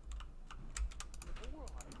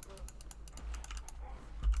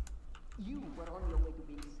 You were on your way to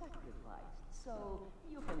being sacrificed, so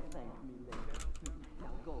you can thank me later.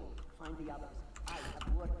 Now go, find the others. I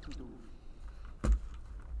have work to do.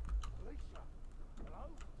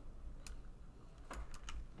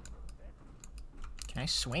 Can I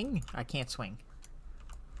swing? I can't swing.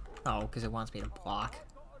 Oh, because it wants me to block.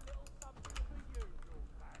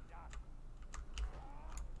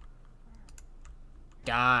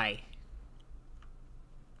 Die.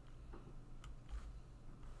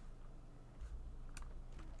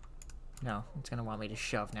 No, it's gonna want me to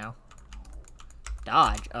shove now.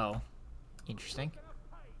 Dodge. Oh. Interesting.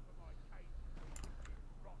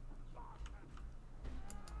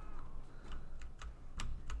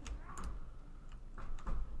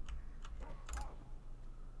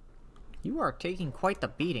 You are taking quite the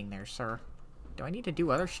beating there, sir. Do I need to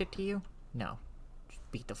do other shit to you? No.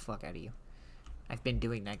 Just beat the fuck out of you. I've been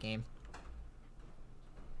doing that game.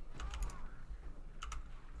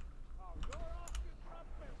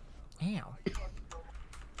 Ow.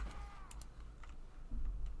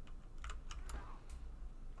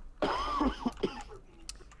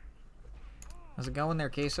 How's it going there,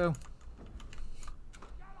 Queso?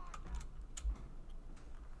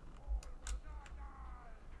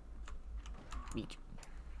 Beach.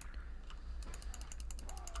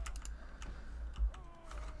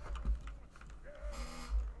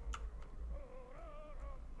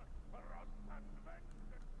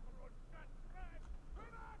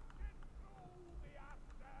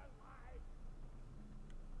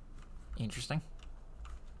 Interesting.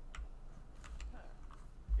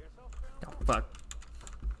 Oh, fuck.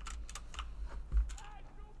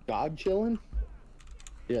 God chilling?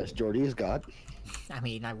 Yes, Jordy is God. I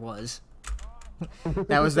mean, I was.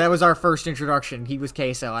 that was our first introduction. He was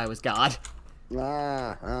Queso, I was God.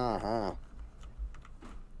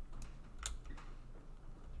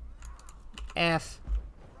 F.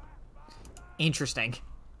 Interesting.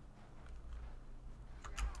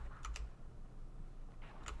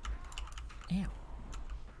 Ew.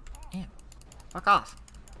 Ew. Fuck off.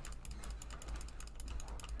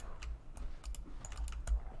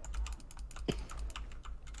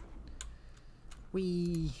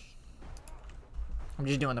 Whee! I'm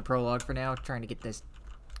just doing the prologue for now, trying to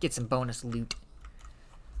get some bonus loot.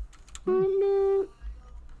 And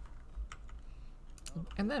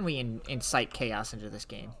then we incite chaos into this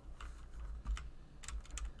game.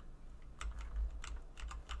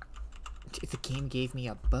 The game gave me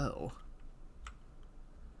a bow.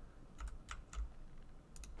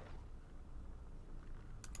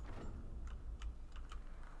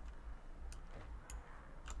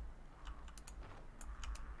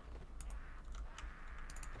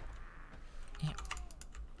 Yeah.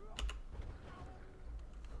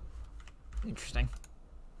 Interesting.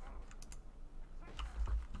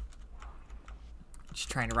 Just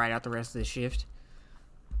trying to ride out the rest of the shift.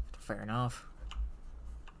 Fair enough.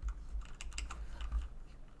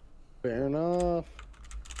 Fair enough.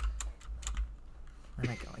 Where am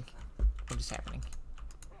I going? What is happening?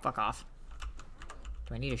 Fuck off.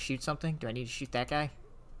 Do I need to shoot something? Do I need to shoot that guy?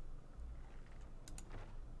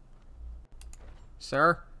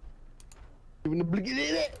 Sir?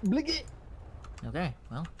 Blick. Okay,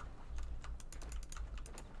 well.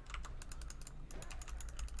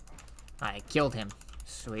 I killed him.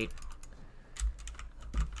 Sweet.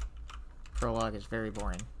 Prologue is very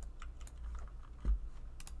boring.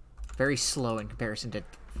 Very slow in comparison to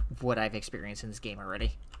what I've experienced in this game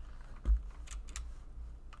already.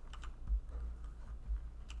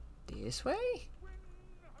 This way?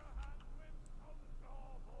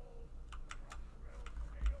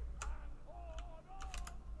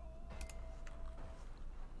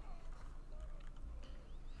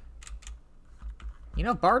 You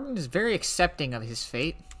know, Barton is very accepting of his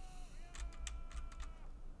fate.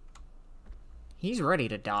 He's ready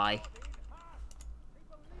to die.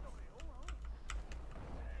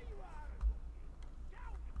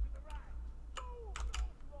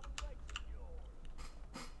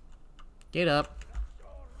 Get up.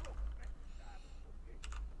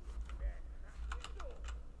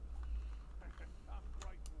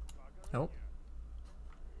 Nope.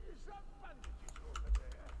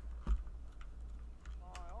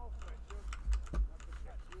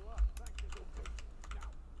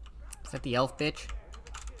 Is that the elf bitch?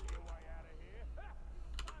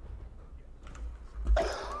 I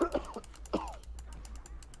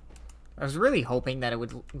was really hoping that it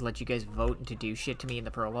would let you guys vote to do shit to me in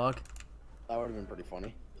the prologue. That would have been pretty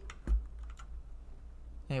funny.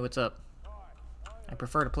 Hey, what's up? I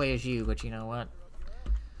prefer to play as you, but you know what?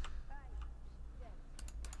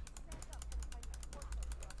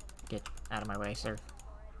 Get out of my way, sir.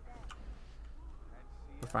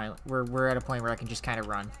 We're at a point where I can just kind of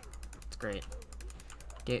run. It's great.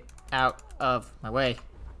 Get out of my way,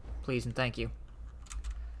 please and thank you.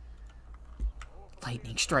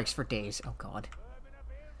 Lightning strikes for days. Oh god.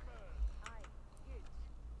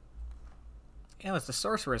 Yeah, it's the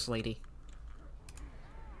sorceress lady.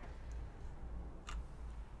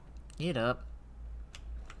 Get up.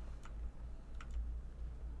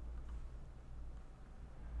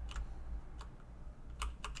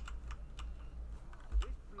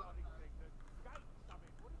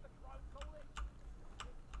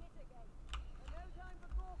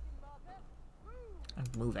 I'm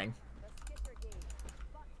moving.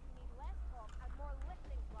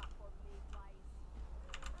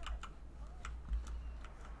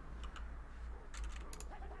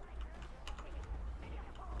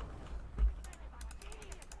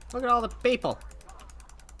 Look at all the people.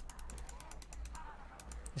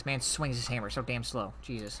 This man swings his hammer so damn slow.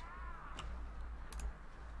 Jesus.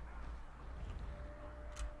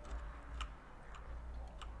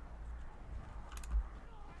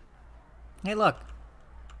 Hey, look.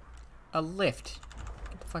 A lift.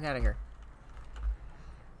 Get the fuck out of here.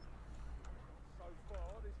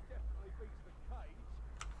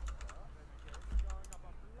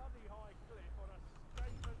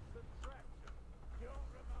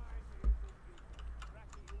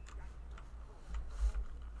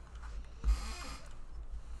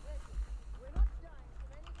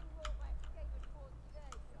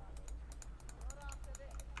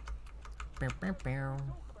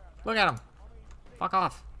 Look at him. Fuck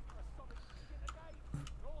off.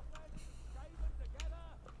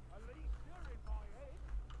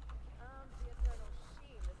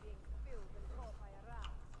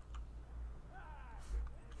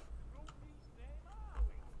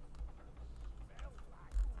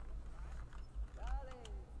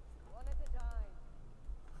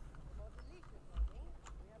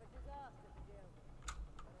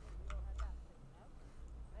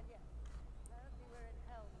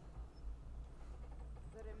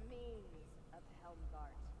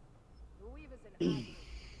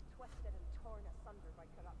 Twisted and torn asunder by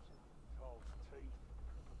corruption. Cold teeth.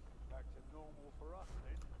 Back to normal for us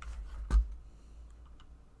then.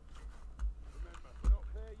 Remember, we're not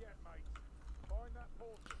there yet, mate. Find that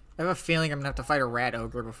portal. I have a feeling I'm gonna have to fight a rat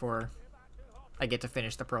ogre before I get to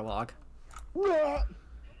finish the prologue.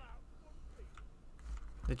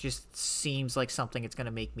 It just seems like something it's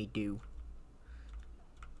gonna make me do.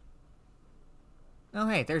 Oh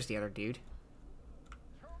hey, there's the other dude.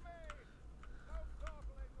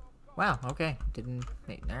 Wow, okay. Didn't...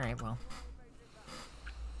 Alright, well.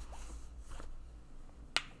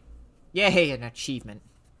 Yay, an achievement.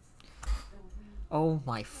 Oh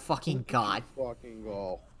my fucking god. Fucking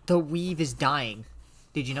go. The weave is dying.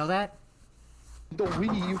 Did you know that? The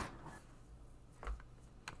weave.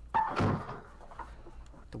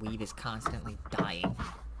 The weave is constantly dying.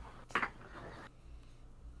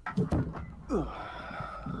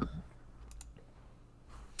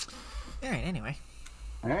 Alright, anyway.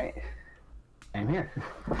 Alright. I'm here.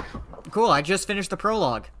 Cool, I just finished the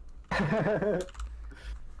prologue.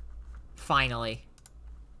 Finally.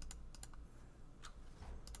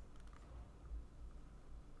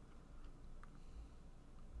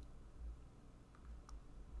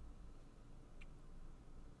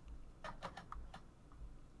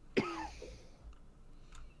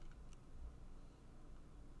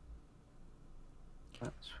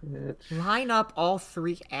 Line up all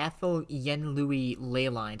 3 Athel Yen Louis ley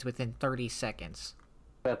lines within 30 seconds.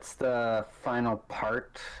 That's the final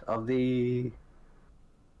part of the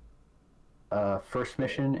first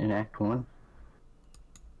mission in Act 1.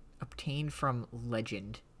 Obtained from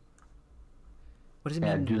Legend. What does it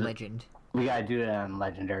mean, Legend? We gotta do it on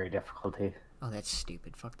Legendary difficulty. Oh, that's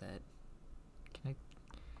stupid. Fuck that. Can I...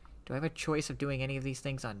 Do I have a choice of doing any of these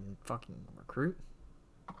things on fucking Recruit?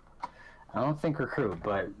 I don't think Recruit,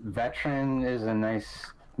 but Veteran is a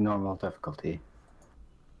nice normal difficulty.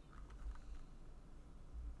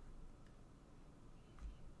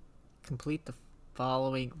 Complete the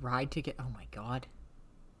following ride ticket. Oh my god.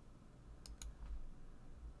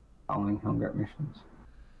 Following Hellgart missions.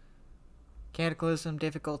 Cataclysm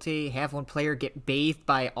difficulty. Have one player get bathed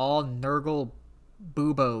by all Nurgle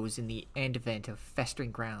boobos in the end event of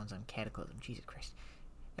Festering Grounds on Cataclysm. Jesus Christ.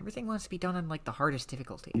 Everything wants to be done on, like, the hardest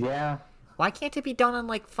difficulty. Yeah. Why can't it be done on,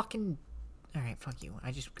 like, fucking... Alright, fuck you.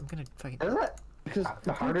 I'm gonna fucking... Is it? Because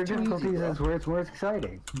the harder difficulties is where it's more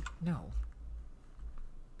exciting. No.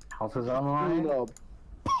 Health is on the line.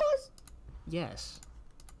 Yes.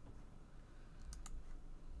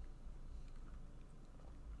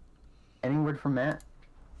 Any word from Matt?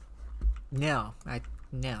 No.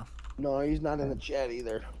 No. No, he's not in the chat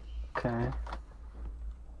either. Okay.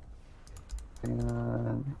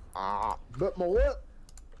 But my what?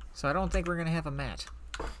 So I don't think we're gonna have a Matt.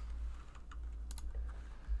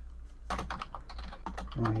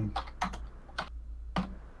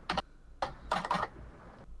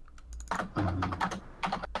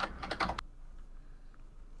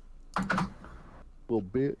 Little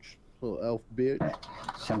bitch. Little elf bitch.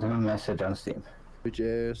 Send him a message on Steam.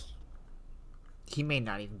 Bitch ass. He may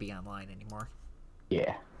not even be online anymore.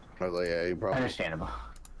 Yeah. I was like, yeah, you probably... Understandable.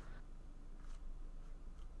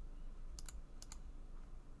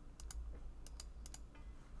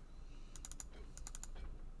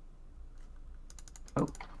 Oh,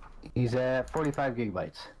 he's at 45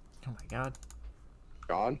 gigabytes. Oh my god.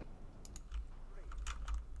 Gone?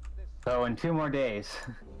 So in 2 more days.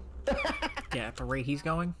 Yeah, at the rate he's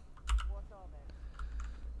going.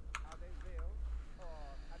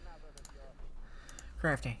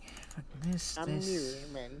 Crafting. This. You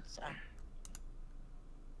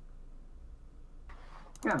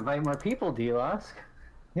gotta invite more people, do you ask?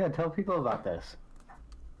 Yeah, tell people about this.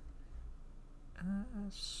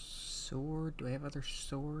 Sword. Do I have other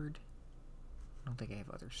sword? I don't think I have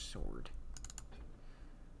other sword.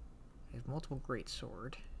 I have multiple great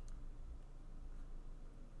sword.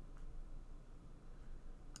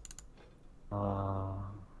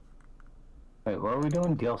 Wait, what are we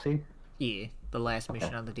doing? DLC? Yeah, the last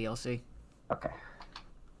mission on the DLC. Okay.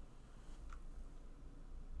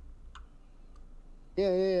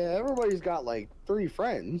 Yeah, everybody's got like 3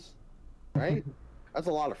 friends, right? That's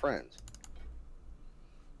a lot of friends.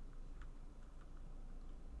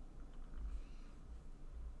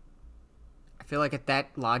 I feel like at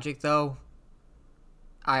that logic, though,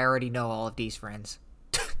 I already know all of these friends.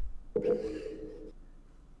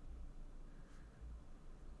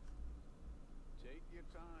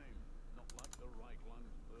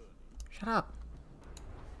 Shut up.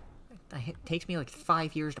 It takes me like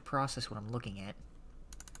 5 years to process what I'm looking at.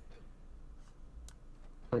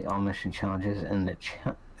 Play all mission challenges in the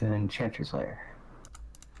Enchanter's Lair.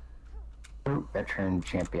 Veteran,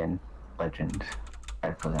 Champion, Legend.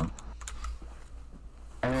 Right for them.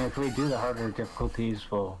 And if we do the harder difficulties,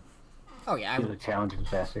 we'll Oh yeah, do the challenges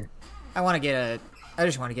faster. I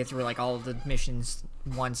just want to get through like all of the missions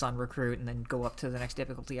once on recruit and then go up to the next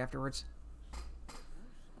difficulty afterwards.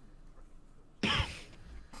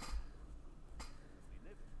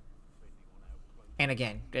 And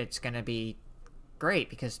again, it's gonna be great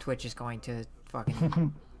because Twitch is going to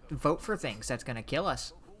fucking vote for things that's gonna kill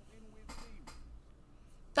us.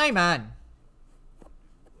 Hey man!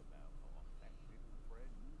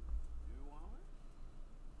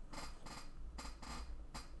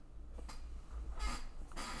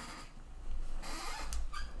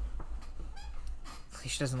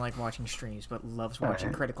 She doesn't like watching streams, but loves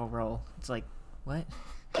watching Critical Role. It's like, what?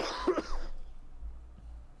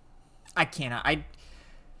 I cannot. I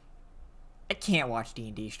can't watch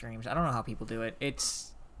D&D streams. I don't know how people do it.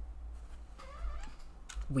 It's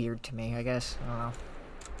weird to me, I guess. I don't know.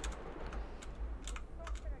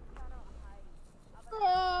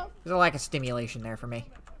 There's a lack of stimulation there for me.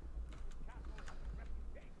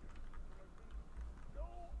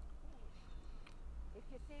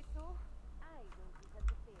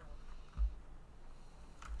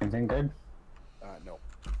 Anything good? No.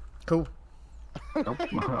 Cool. Nope.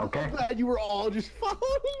 Okay. I'm glad you were all just following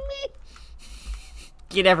me.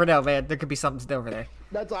 You never know, man. There could be something over there.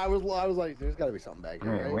 That's why I was like, there's got to be something back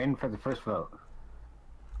here. Alright, Right? waiting for the first vote.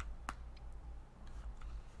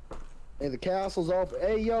 Hey, the castle's open.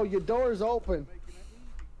 Hey, yo, your door's open.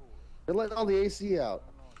 They're letting all the AC out.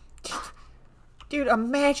 Dude,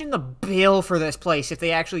 imagine the bill for this place if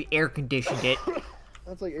they actually air conditioned it.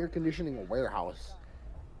 That's like air conditioning a warehouse.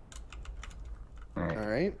 Alright. All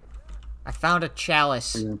right. I found a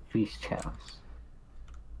chalice. Feast chalice.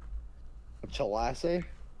 A chalice.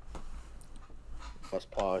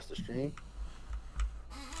 Must pause the stream.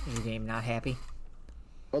 Your game not happy?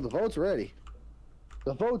 Oh, the vote's ready.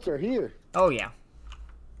 The votes are here. Oh, yeah.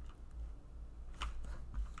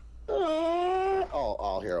 Oh,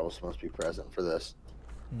 all heroes must be present for this.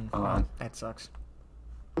 Hold on. That sucks.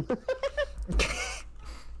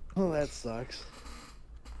 Oh, that sucks.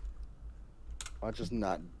 I'll just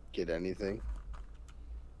not get anything.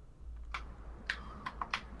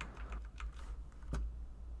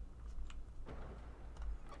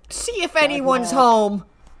 See if anyone's home.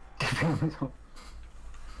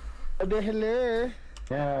 Hello.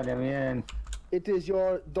 Yeah, Damien. It is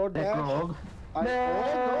your DoorDash. Gold.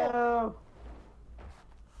 No.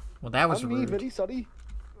 Well, that was I'm me, rude. very sorry.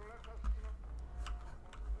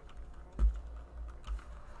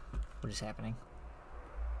 What is happening?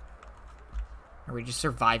 Are we just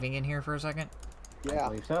surviving in here for a second? I Yeah.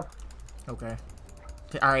 believe so. Okay.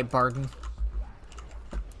 Alright, Barden.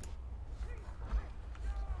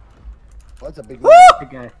 That's a big Woo! man. Big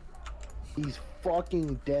guy. He's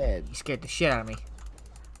fucking dead. You scared the shit out of me.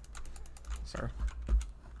 Sir.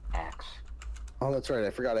 Axe. Oh, that's right. I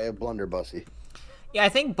forgot I have blunderbussy. Yeah, I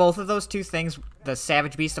think both of those two things, the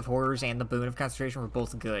Savage Beast of Horrors and the Boon of Concentration, were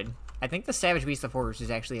both good. I think the Savage Beast of Horrors is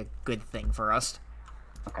actually a good thing for us.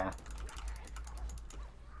 Okay.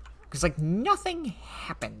 Because, like, nothing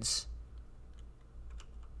happens.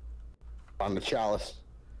 On the chalice.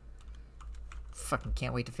 Fucking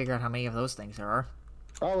can't wait to figure out how many of those things there are.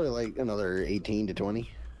 Probably like another 18 to 20.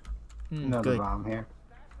 Another Good. bomb here.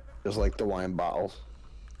 Just like the wine bottles.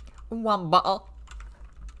 One bottle.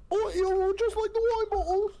 Oh, yo, just like the wine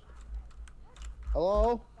bottles.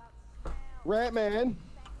 Hello? Ratman.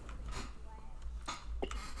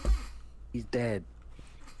 He's dead.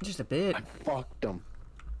 Just a bit. I fucked him.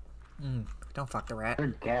 Don't fuck the rat.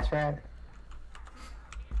 Third gas rat.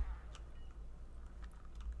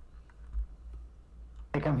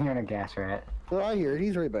 I think I'm hearing a gas rat. Oh, I hear it.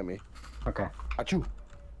 He's right by me. Okay. Achoo.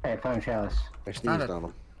 Hey, I found a chalice. I sneezed it. on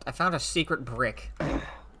him. I found a secret brick.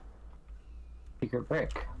 Secret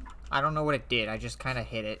brick. I don't know what it did. I just kind of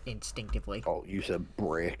hit it instinctively. Oh, you said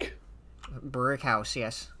brick. Brick house,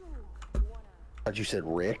 yes. Thought you said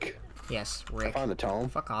Rick. Yes, I Rick. found a tome.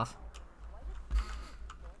 Fuck off.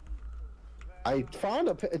 I found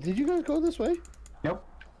a... Did you guys go this way? Nope.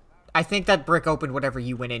 I think that brick opened whatever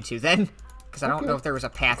you went into then. Because I don't Okay. know if there was a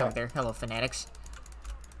path over there. Hello, fanatics.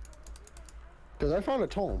 Because I found a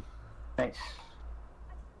tome. Nice.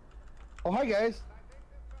 Oh, hi, guys.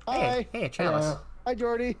 Hi. Hey, hey, a chalice. Hello. Hi,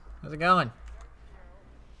 Jordy. How's it going?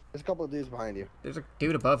 There's a couple of dudes behind you. There's a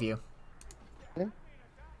dude above you.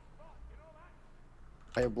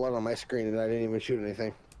 I have blood on my screen and I didn't even shoot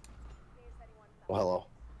anything. Well, hello.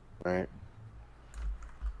 Alright.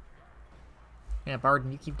 Yeah,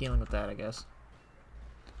 Barden, you keep dealing with that, I guess.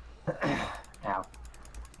 Ow.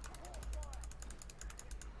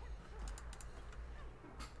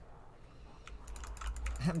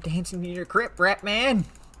 I'm dancing in your crypt, rat man.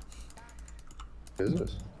 What is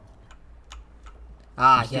this?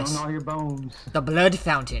 Ah, Stealing yes. all your bones. The blood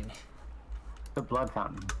fountain. The blood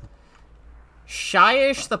fountain.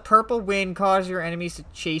 Shyish, the purple wind causes your enemies to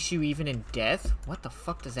chase you even in death? What the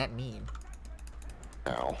fuck does that mean?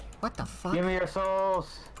 Ow. What the fuck? Give me your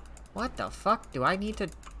souls. What the fuck? Do I need to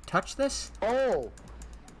touch this? Oh!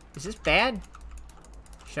 Is this bad?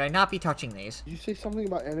 Should I not be touching these? Did you say something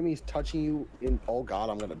about enemies touching you in... Oh god,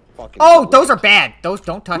 I'm gonna fucking... Oh, those are bad! Those,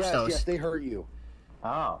 don't touch yes, those. Yes, they hurt you.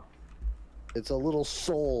 Oh. It's a little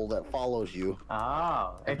soul that follows you.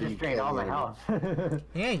 Oh. It After you just drained kill all the my enemy. health.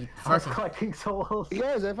 Yeah, you I was fucking... collecting souls. Hey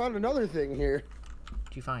guys, I found another thing here.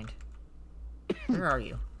 What'd you find? Where are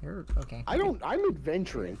you? You're... Okay. I don't... I'm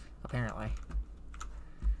adventuring. Apparently.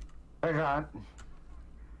 Hold on.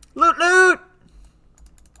 Loot, loot!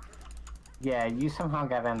 Yeah, you somehow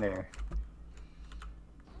got in there.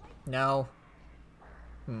 No.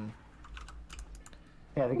 Hmm.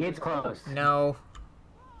 Yeah, the gate's closed. No.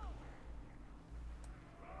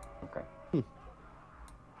 Okay.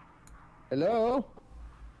 Hello?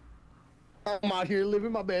 I'm out here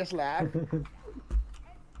living my best life.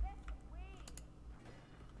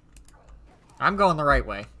 I'm going the right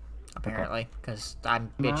way. Apparently. Because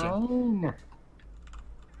I'm bitching. Mine.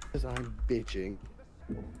 Because I'm bitching.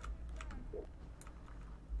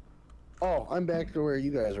 Oh, I'm back to where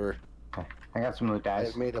you guys were. Okay. I got some loot dice.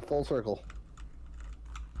 I've made a full circle.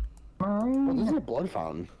 Oh, this is a blood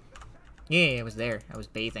fountain. Yeah, it was there. I was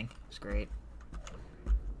bathing. It was great.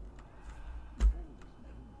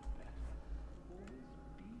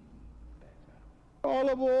 All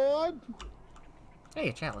aboard! Hey,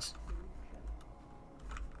 a chalice.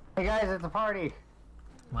 Hey guys, it's a party.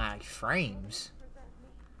 My frames.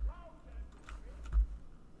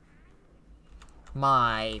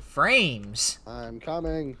 My frames. I'm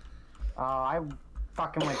coming. Oh, I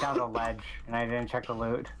fucking went down the ledge and I didn't check the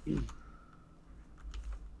loot.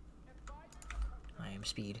 I am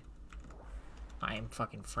speed. I am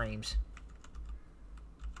fucking frames.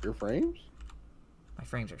 Your frames? My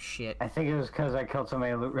frames are shit. I think it was because I killed so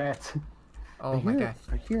many loot rats. Oh my god.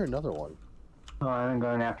 I hear another one. Oh, I'm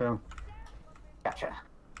going after him. Gotcha.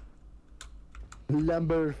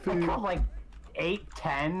 Lumber I food. killed like 8,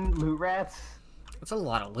 10 loot rats. That's a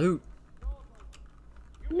lot of loot.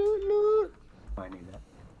 Loot, loot. Oh, I need that.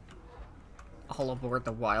 All aboard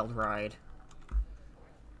the wild ride.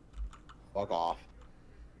 Fuck off.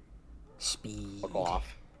 Speed. Fuck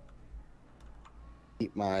off.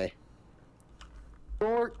 Keep my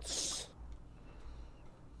shorts.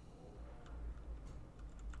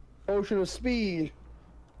 Ocean of speed.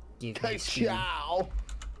 Give me speed. Ciao.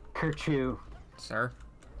 Kerchoo. Sir,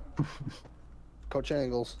 Coach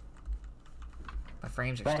Angles. my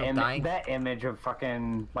frames are That, still dying. that image of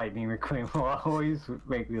fucking Lightning McQueen will always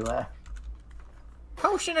make me laugh.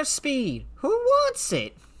 Potion of speed. Who wants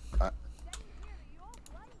it? Uh.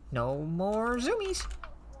 No more zoomies.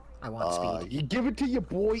 I want speed. You give it to your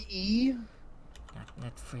boy E.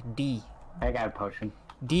 Not for D. I got a potion.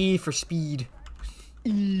 D for speed.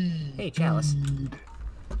 E. Hey, chalice.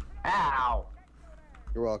 Ow!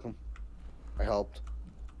 You're welcome. I helped.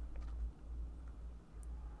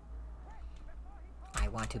 I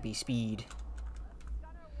want to be speed.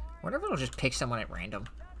 Wonder if it'll just pick someone at random.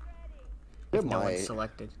 It If no might. one's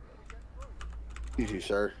selected. You too,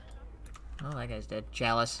 sir. Oh, that guy's dead.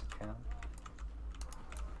 Chalice.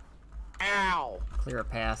 Ow! Clear a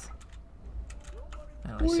path.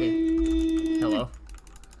 Oh, I see. Hello.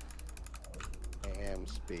 I am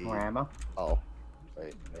speed. More ammo? Oh.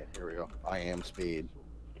 Wait, here we go. I am speed.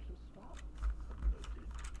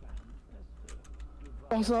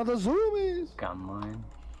 Oh, so the zoomies! Gun mine.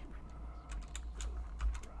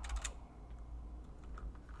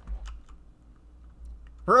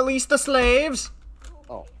 Release the slaves!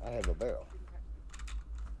 Oh, I have a barrel.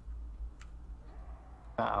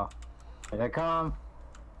 Uh-oh. Here they come.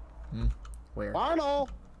 Where?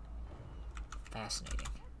 Arnold! Fascinating.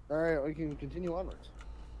 Alright, we can continue onwards.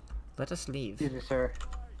 Let us leave. Excuse me, sir.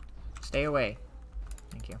 Stay away.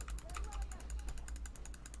 Thank you.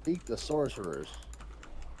 Seek the sorcerers.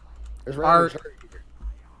 There's Art. raiders here.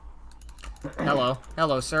 Hello.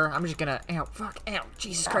 Hello, sir. I'm just gonna... Ow, fuck. Ow.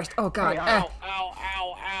 Jesus Christ. Oh, God. Hey, Ow, ow,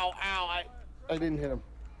 ow, ow, ow. I didn't hit him.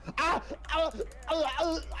 Ah! Ow, ow,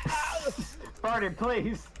 ow, ow. Barton,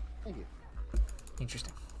 please. Thank you.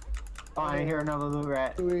 Interesting. Oh, I hear another loot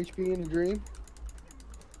rat. 2 HP in a dream.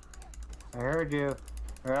 I heard you.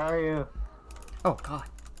 Where are you? Oh, God.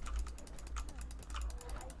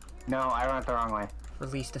 No, I went the wrong way.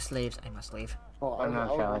 Release the slaves. I must leave. Oh, I I'm not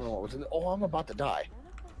don't jealous. know what was in. Oh, I'm about to die.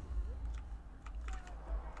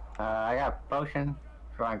 I got a potion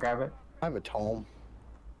Go on, grab it. I have a tome.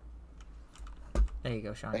 There you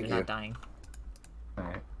go, Sean. Thank You're you. not dying.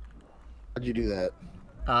 Alright. How'd you do that?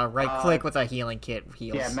 Right click with a healing kit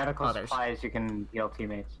heals Yeah, medical others. supplies, you can heal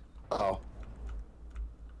teammates. Oh.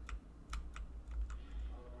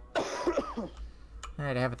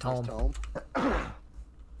 Alright, I have a tome. Tome.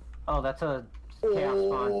 Oh, that's a chaos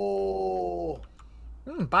spawn. Oh.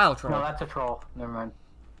 Bile troll. No, that's a troll. Never mind.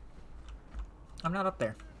 I'm not up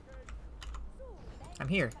there. I'm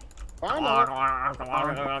here. I know.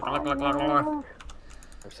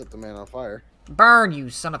 I set the man on fire. Burn, you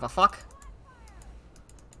son of a fuck.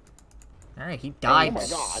 Alright, he died my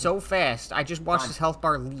God. so fast. I just watched his health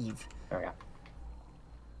bar leave. There we go.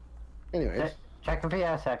 Anyways. Check if he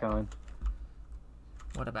has a second one.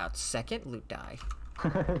 What about second loot die?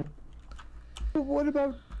 What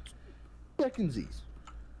about secondsies?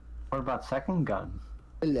 What about second gun?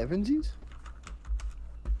 11sies?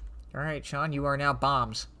 Alright, Sean, you are now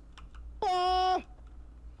bombs. Ah!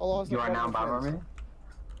 I lost You my are now fucking bomber friends. me?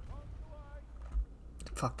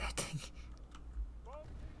 Fuck that thing.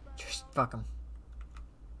 Just fuck him.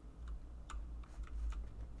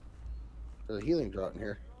 There's a healing draught in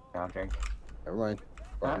here. No, drink. Never mind.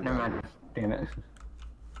 Never mind. Damn it.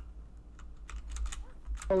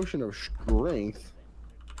 Potion of strength.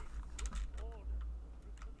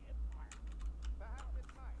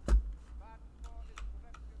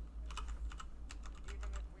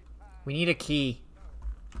 We need a key.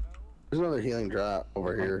 There's another healing draught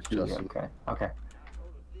over here, Justin. Okay. Okay.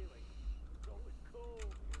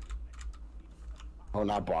 Oh,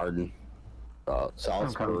 not Barden. I'm covered with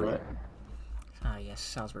Salisbury. it. Ah, yes,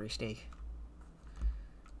 Salisbury steak.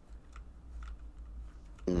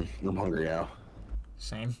 I'm hungry now.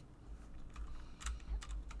 Same.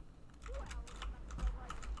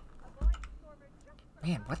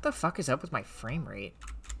 Man, what the fuck is up with my frame rate?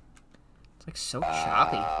 It's like so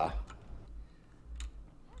choppy.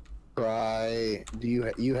 Try. Do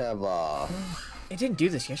you have It didn't do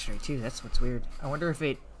this yesterday too. That's what's weird. I wonder if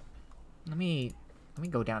it. Let me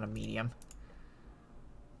go down to medium.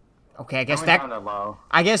 Okay, I guess I went that. down to low.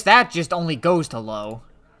 I guess that just only goes to low.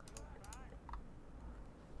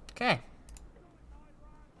 Okay.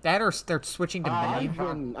 That or they're switching to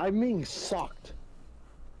medium. I'm being sucked.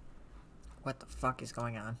 What the fuck is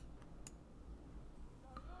going on?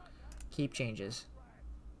 Keep changes.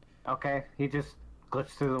 Okay, he just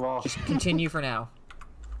glitched through the wall. Just continue for now.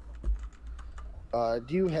 Do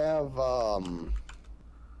you have the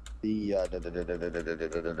Is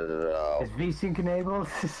VSync enabled?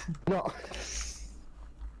 no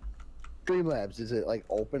Streamlabs? Is it like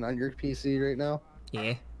open on your PC right now?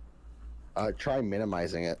 Yeah. Try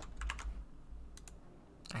minimizing it.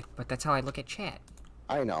 But that's how I look at chat.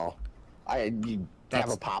 I know. You have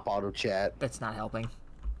a pop out of chat. That's not helping.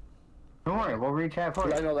 Don't worry, we'll rechat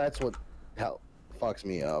for I you. know that's what fucks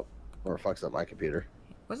me up, or fucks up my computer.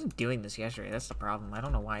 It wasn't doing this yesterday. That's the problem. I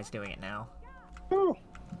don't know why it's doing it now. Oh,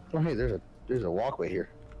 hey, there's a walkway here.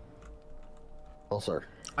 Oh, sir.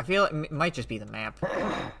 I feel it might just be the map.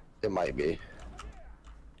 It might be.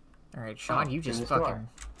 All right, Sean, you just fucking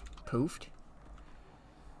poofed.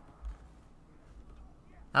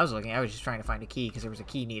 I was just trying to find a key because there was a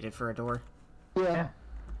key needed for a door. Yeah.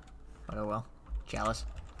 Oh well, jealous.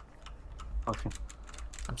 Potion.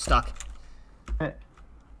 I'm stuck. Yes.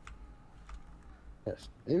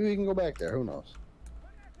 Maybe we can go back there. Who knows?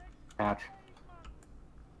 Ouch.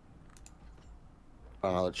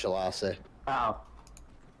 Another Chalasse. Ow.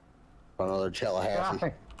 Another Tallahassee.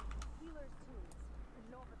 Nothing.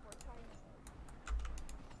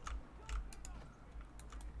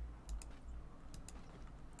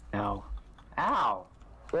 No. Ow.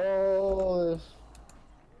 Oh,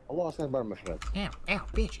 I lost that by my friend. Ow, ow,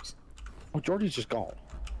 bitches. Oh, Jordy's just gone.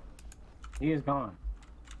 He is gone.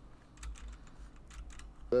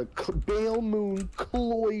 The Bale Moon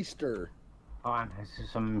Cloister. Hold on, this is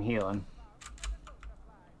some healing.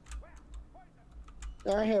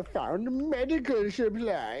 I have found medical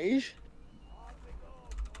supplies.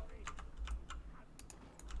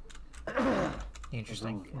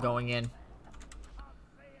 Interesting. Going in.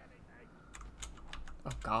 Oh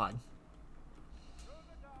God.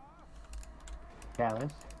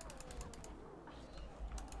 Chalice.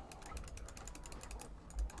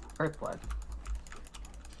 Earthblood.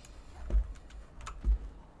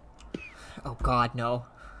 Oh God, no.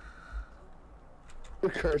 The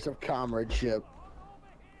curse of comradeship.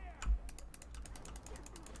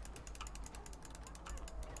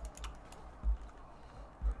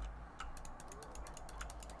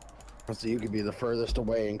 So you could be the furthest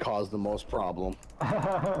away and cause the most problem.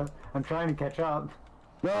 I'm trying to catch up.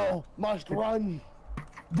 No, must run.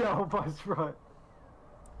 No, bus run.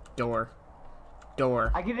 Door.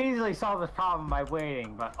 Door. I could easily solve this problem by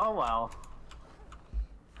waiting, but oh well.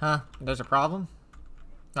 Huh? There's a problem?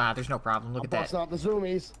 Ah, there's no problem. Look at that. Busting out the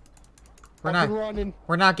zoomies. We're Up not and running.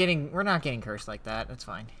 we're not getting cursed like that. That's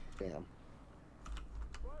fine. Damn.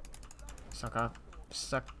 Suck up.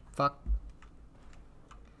 Suck fuck.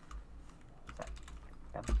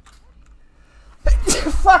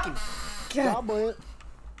 Fucking God. Goblet.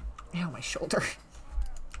 Ow, my shoulder.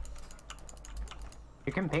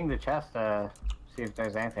 You can ping the chest to see if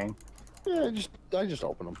there's anything. Yeah, I just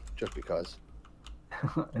open them just because.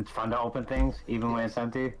 It's fun to open things, even when it's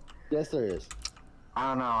empty. Yes, there is. I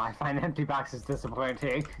don't know, I find empty boxes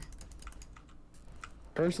disappointing.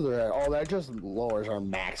 Turns to the right. Oh, that just lowers our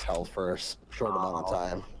max health for a short amount of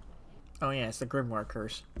time. Oh yeah, it's the Grimoire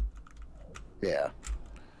curse. Yeah.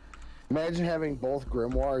 Imagine having both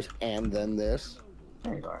grimoires and then this.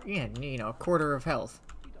 There you go. Yeah, you know, a quarter of health.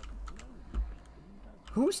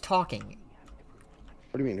 Who's talking?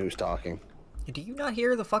 What do you mean, who's talking? Do you not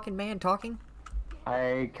hear the fucking man talking?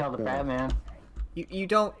 I killed a fat man. You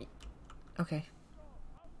don't... Okay.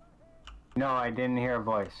 No, I didn't hear a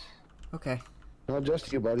voice. Okay. Not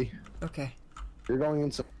just you, buddy. Okay. You're going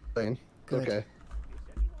insane. Good. Okay.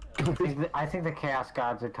 I think the Chaos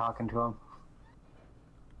Gods are talking to him.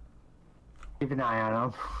 Keep an eye on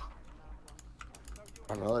him.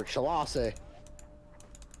 Another Chalase.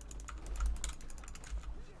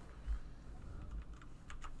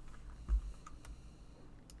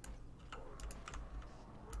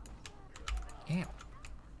 Damn.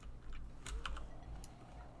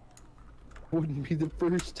 Wouldn't be the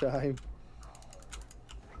first time.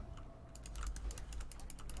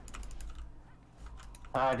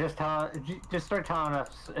 Just start telling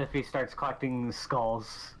us if he starts collecting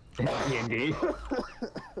skulls in D&D.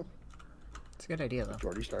 It's a good idea, though.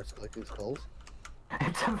 Jordy starts collecting skulls.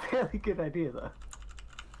 It's a fairly good idea, though.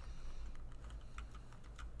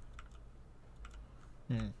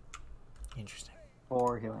 Hmm. Interesting.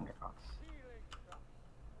 4 healing drops.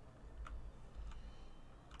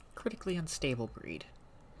 Critically unstable breed.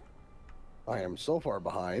 I am so far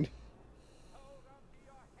behind.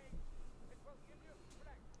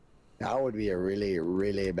 Now would be a really,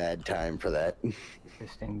 really bad time for that.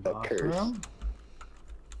 Interesting That boss curse. room.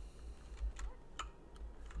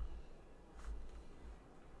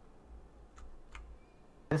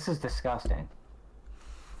 This is disgusting.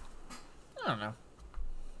 I don't know.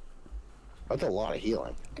 That's a lot of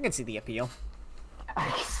healing. I can see the appeal.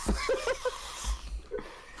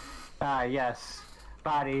 Yes.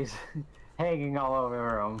 Bodies hanging all over the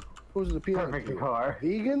room. Who's the appealing Perfect to? decor.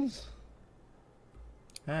 Vegans?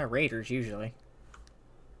 Raiders, usually.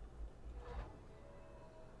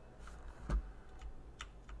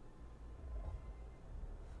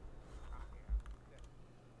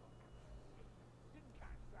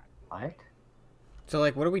 What? So,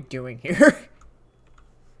 like, what are we doing here?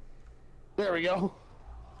 There we go.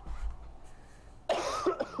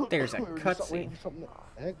 There's a We were just waiting cutscene. for something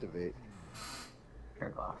to activate. Air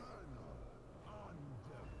glass.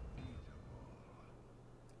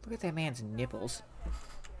 Look at that man's nipples.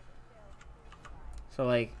 So,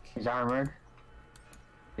 like, He's armored.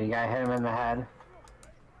 You gotta hit him in the head.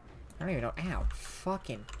 I don't even know. Ow.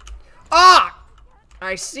 Fucking. Ah!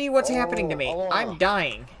 I see what's happening to me. Oh. I'm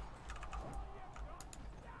dying.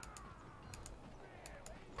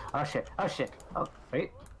 Oh shit. Oh shit. Oh,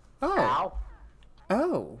 wait. Oh. Ow.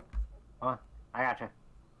 Oh. Come on. I gotcha.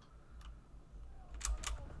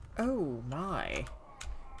 Oh my.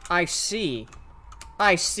 I see.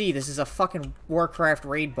 I see. This is a fucking Warcraft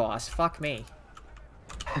raid boss. Fuck me.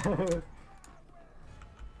 Do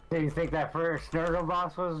you think that first Nurgle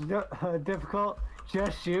boss was difficult?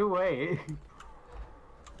 Just you wait.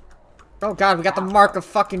 Oh god, we got the mark of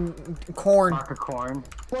fucking corn. Mark of corn.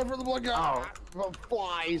 Blood for the blood god. Oh.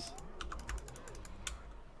 Flies.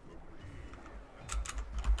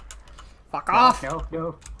 Fuck off. No,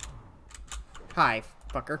 no. Hi,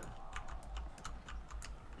 fucker.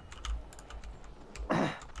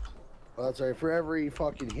 Well, that's right. For every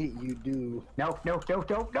fucking hit you do, No, no, no,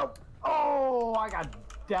 no, no. Oh, I got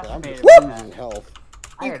I'm decimated. just by losing that. health.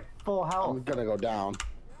 I had full I'm health. gonna go down.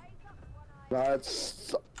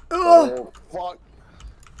 That's. Ugh. Oh, fuck.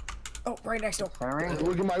 Oh, right next door. Sorry.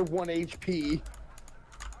 Look at my 1 HP.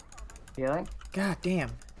 Healing? God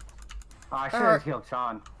damn. Oh, I should have healed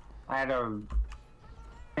Sean. I had a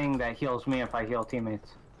thing that heals me if I heal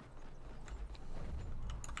teammates.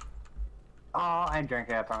 Oh, I drank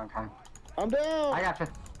it at the wrong time. I'm down. I gotcha.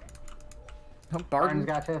 Oh, Barden's Barden.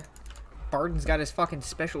 gotcha. Barden's got his fucking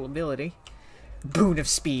special ability. Boon of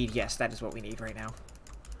speed. Yes, that is what we need right now.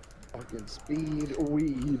 Fucking speed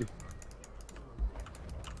weed.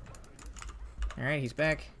 Alright, he's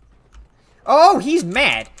back. Oh, he's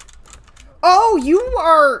mad! Oh, you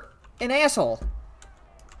are an asshole.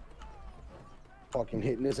 Fucking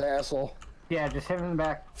hitting his asshole. Yeah, just hit him in the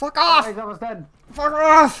back. Fuck Oh, off! he's almost dead. Fuck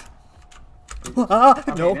off!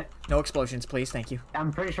 No. it. No explosions, please, thank you.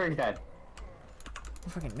 I'm pretty sure he's dead.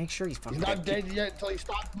 Fucking make sure he's fucking He's not dead yet until he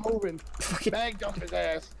stops moving. Fucking Mag dump his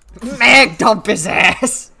ass. mag dump his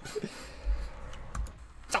ass!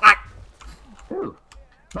 Ooh.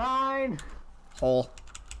 Mine! Hole.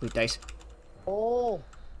 Loot dice. Oh.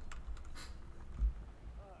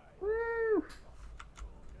 Woo!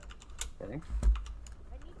 Okay.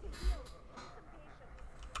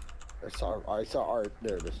 I saw art.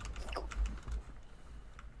 There it is.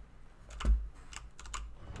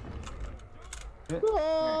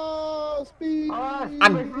 Oh, speed!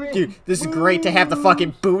 Dude, this is great to have the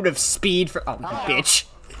fucking boon of speed for- oh, bitch.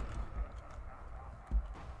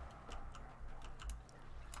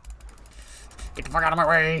 Get the fuck out of my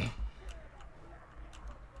way!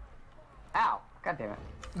 Ow! God damn it.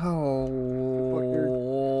 Oh.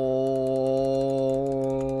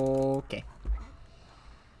 Okay.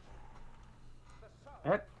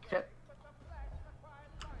 Shit.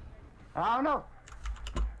 Oh no!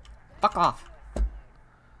 Fuck off.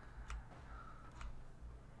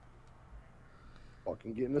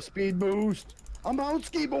 Fucking getting a speed boost. I'm out,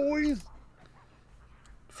 ski boys.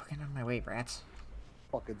 Fucking out of my way, brats.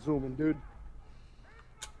 Fucking zooming, dude.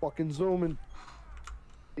 Fucking zooming.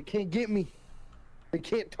 They can't get me. They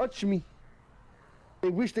can't touch me. They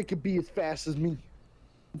wish they could be as fast as me.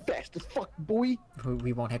 Fast as fuck, boy.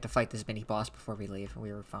 We won't have to fight this mini boss before we leave.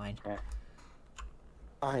 We were fine.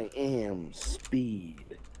 I am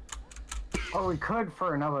speed. Oh, we could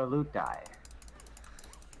for another loot die.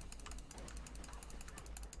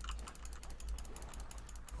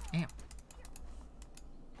 Damn.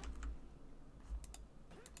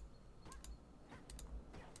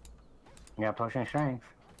 You got potion of strength.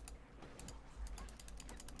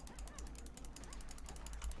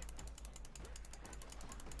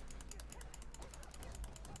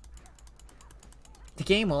 The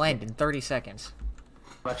game will end in 30 seconds.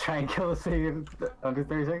 Let's try and kill this thing in under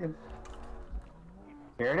 30 seconds.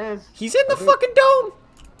 Here it is. He's in the fucking dome!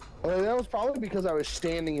 Well, that was probably because I was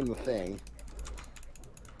standing in the thing.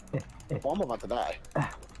 Well, I'm about to die.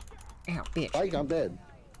 Ow, bitch. Like, I'm dead.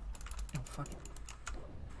 Oh, fuck it.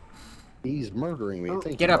 He's murdering me.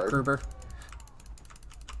 Thank Get you, up, Bart. Gruber.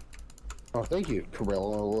 Oh, thank you,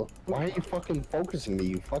 Corella. Why are you fucking focusing me,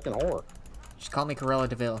 you fucking whore? Just call me Corella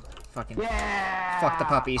DeVille. Fucking Yeah! fuck the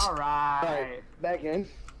puppies. Alright. Alright, back in.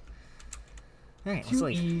 Alright, let's Too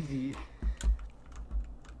leave. easy.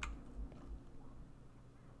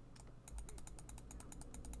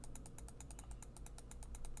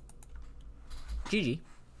 GG.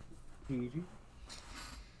 GG.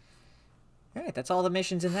 Alright, that's all the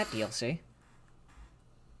missions in that DLC.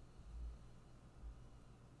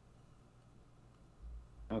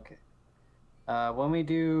 Okay. When we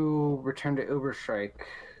do Return to Uberstrike,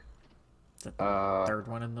 Is that the third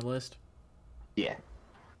one in the list? yeah.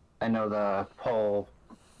 I know the whole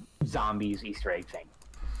zombies Easter egg thing.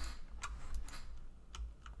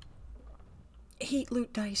 8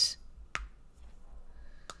 loot dice.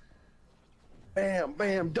 Bam,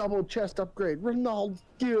 bam, double chest upgrade. Ronald's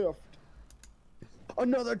gift.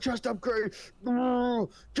 Another chest upgrade.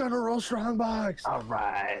 General Strongbox.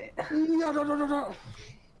 Alright. Yeah, no, no, no, no.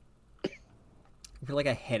 You're like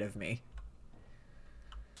ahead of me.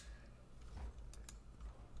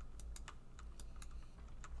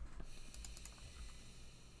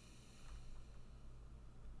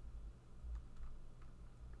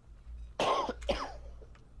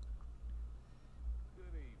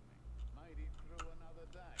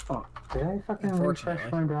 Oh, did I fucking refresh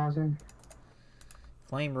Unfortunately. my browser?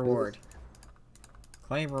 Claim reward.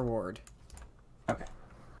 Claim reward. Okay.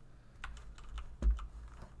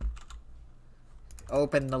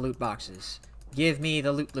 Open the loot boxes. Give me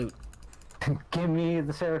the loot. Give me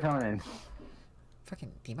the serotonin.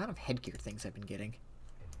 Fucking the amount of headgear things I've been getting.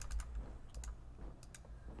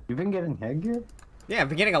 You've been getting headgear? Yeah, I've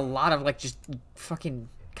been getting a lot of like just fucking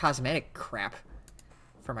cosmetic crap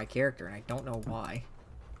for my character, and I don't know why.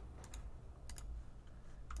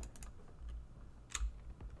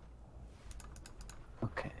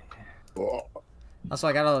 Okay. Oh. Also,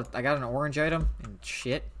 I got an orange item and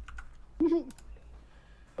shit.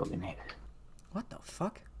 Eliminate. What the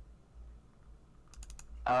fuck?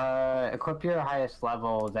 Equip your highest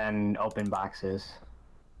level, then open boxes.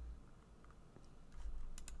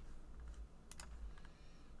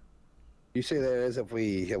 You say that as if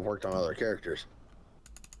we have worked on other characters.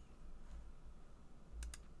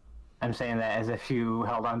 I'm saying that as if you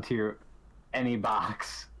held on to your any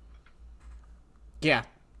box. Yeah.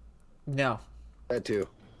 No. That too.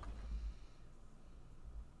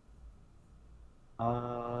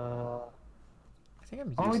 I think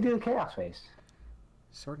I'm Only using do the chaos face.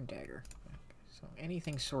 sword and dagger. So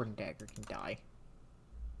anything sword and dagger can die.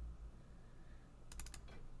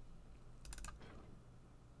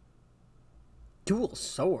 Dual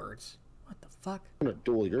swords? What the fuck? I'm gonna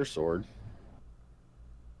duel your sword.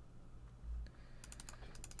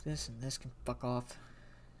 This and this can fuck off.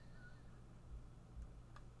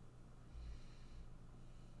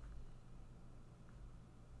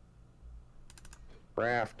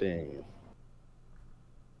 Crafting.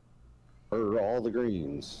 Or all the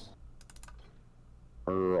greens.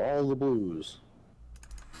 Or all the blues.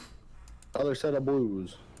 Other set of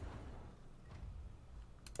blues.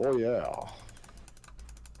 Oh yeah.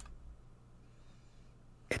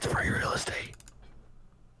 It's free real estate.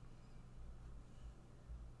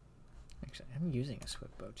 Actually, I'm using a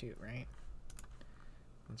swift bow too, right?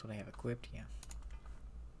 That's what I have equipped, yeah.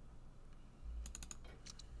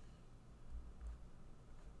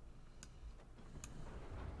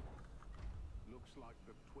 Looks like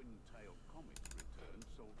the twin-tailed comet's return,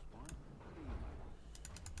 Saltzpyre.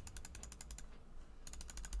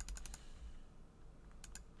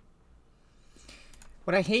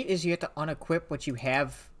 What I hate is you have to unequip what you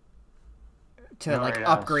have to In like order to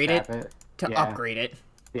upgrade it. scrap it. To Yeah. upgrade it.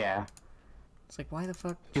 Yeah. It's like, why the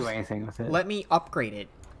fuck? Do anything with it. Let me upgrade it.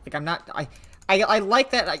 Like, I'm not. I like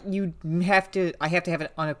that you have to. I have to have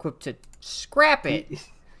it unequipped to scrap it.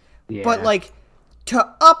 Yeah. But like,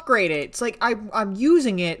 to upgrade it, it's like I'm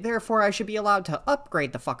using it. Therefore, I should be allowed to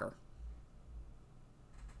upgrade the fucker.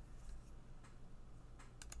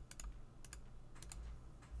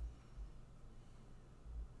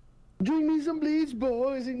 Drink me some bleach,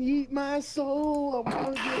 boys, and eat my soul. I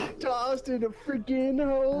wanna get tossed in a freaking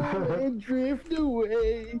hole and drift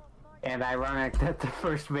away. And ironic that the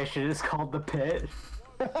first mission is called the pit.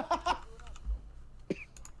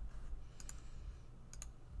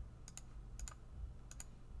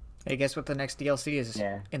 Hey, guess what the next DLC is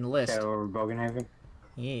Yeah. in the list? So we're Bogenhaven.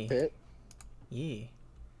 Yeah. Pit. Yeah.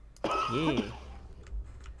 Yeah.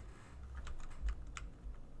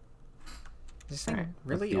 Is this thing Alright,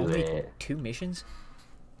 really let's do only it. 2 missions?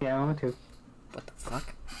 Yeah, only 2. What the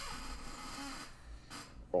fuck?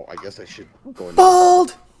 Oh, I guess I should go in.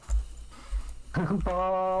 Bald!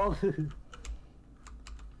 Bald.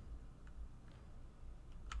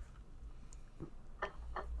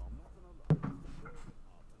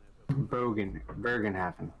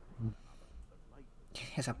 Bergenhafen.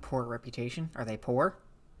 Has a poor reputation. Are they poor?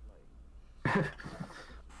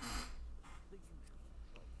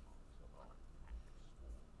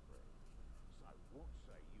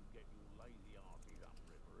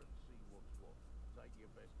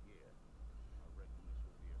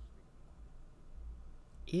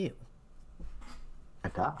 Ew. A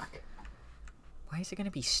dock. Why is it gonna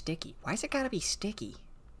be sticky? Why is it gotta be sticky?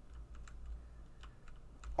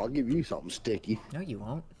 I'll give you something sticky. No, you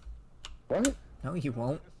won't. What? No, you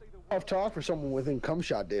won't. Tough talk for someone within cum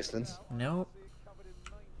shot distance. Nope.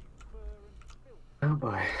 Oh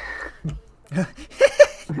boy.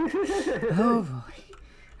 Oh boy.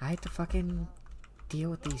 I had to fucking deal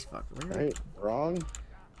with these fuckers. Right? Wrong?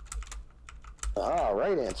 Ah,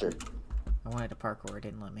 right answer. I wanted to parkour, it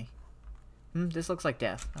didn't let me. This looks like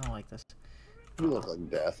death. I don't like this. You look like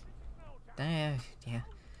death. Yeah.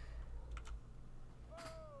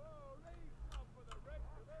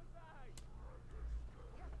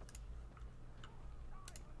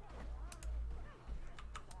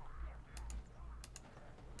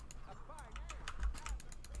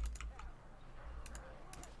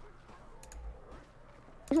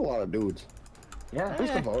 There's a lot of dudes. Yeah. Who's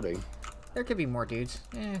the voting? There could be more dudes.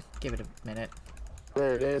 Give it a minute.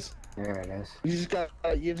 There it is. There it is.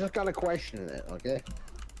 You just gotta question it, okay?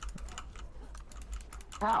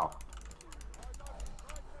 How?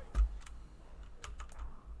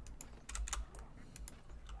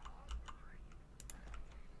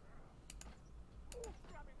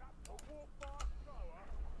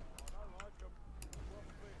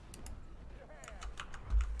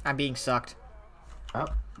 I'm being sucked. Oh.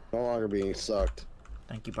 No longer being sucked.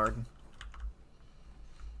 Thank you, Barton.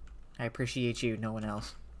 I appreciate you, no one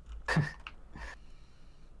else.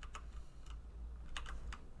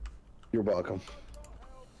 You're welcome.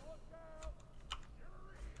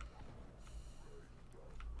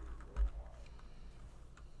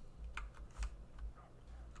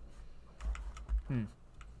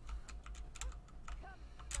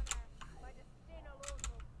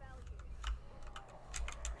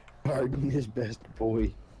 Pardon his best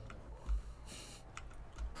boy.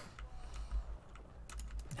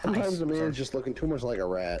 Sometimes Nice, a man's sir. just looking too much like a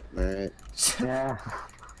rat, alright? Yeah.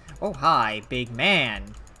 Oh, hi, big man.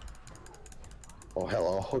 Oh,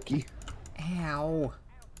 hello, hooky. Ow.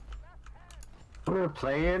 We're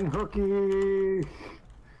playing hooky.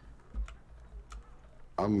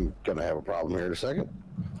 I'm gonna have a problem here in a second.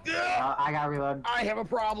 I got reload. I have a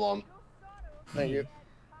problem! Thank you.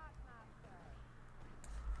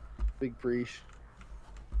 Big preach.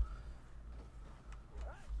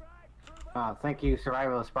 Thank you,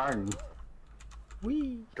 Survival Spartan.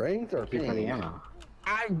 Wee. Strength or Thank you for the pain? ammo.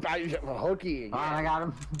 I have a hooky again. Oh, I got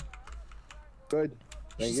him. Good.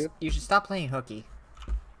 Thank you. You should stop playing hooky.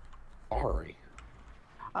 Sorry.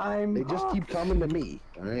 I'm. They just keep coming to me,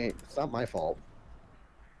 alright? It's not my fault.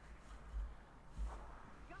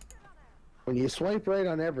 When you swipe right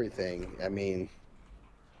on everything, I mean,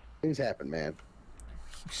 things happen, man.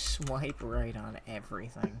 Swipe right on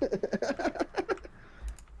everything.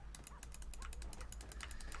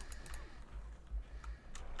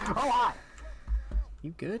 Oh, hi.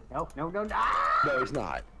 You good? No, no, no, ah! No, he's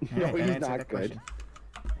not. No, Alright, that he's answered not that good. question.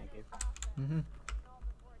 Thank you.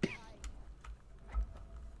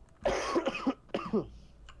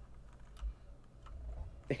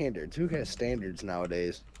 Standards. Who has standards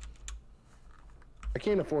nowadays? I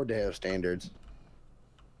can't afford to have standards.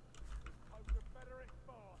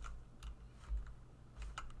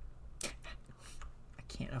 I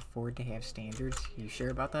can't afford to have standards. You sure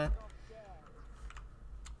about that?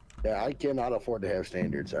 Yeah, I cannot afford to have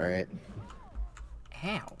standards, alright?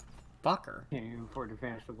 How? Fucker. Can't even afford to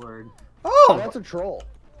finish the word. Oh, Oh! that's a troll.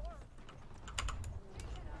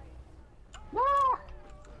 Ah!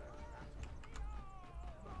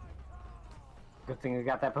 Good thing we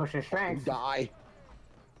got that potion of strength. Die.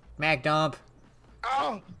 Mag dump.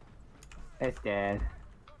 Oh! It's dead.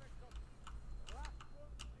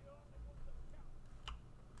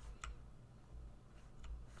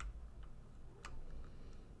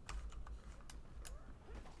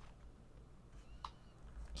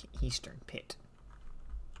 Eastern Pit.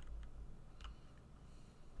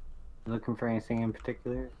 Looking for anything in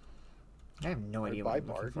particular? I have no idea what I'm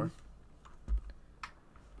looking for.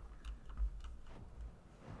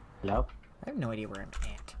 Hello? I have no idea where I'm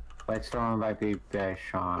at. White Storm by B. He's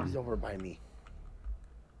Sean. over by me.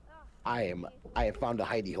 I have found a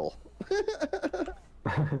hidey hole.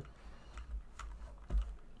 I'm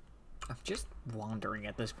just wandering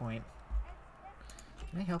at this point.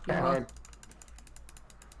 Can I help you out?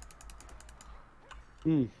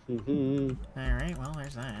 Alright, well,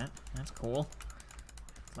 there's that. That's cool.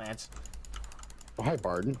 Lads. Oh, hi,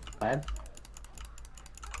 Barden. Lad?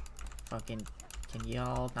 Fucking... Can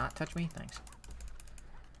y'all not touch me? Thanks.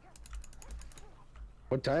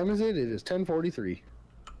 What time is it? It is 10:43.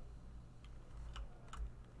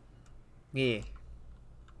 Yeah.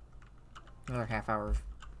 Another half hour of...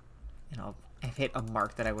 You know, I've hit a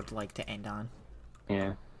mark that I would like to end on.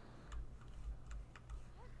 Yeah.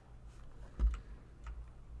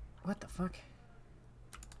 What the fuck?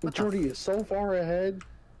 But Jordy is so far ahead.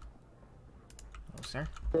 Oh, sir.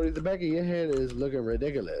 Jordy, the back of your head is looking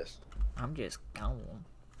ridiculous. I'm just gone. What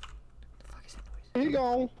the fuck is that noise? Here you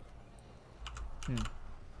go.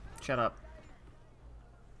 Shut up.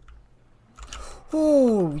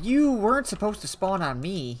 Oh, you weren't supposed to spawn on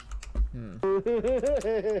me. You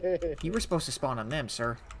were supposed to spawn on them,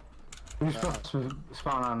 sir. You're supposed to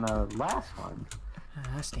spawn on the last one.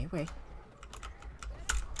 Stay away.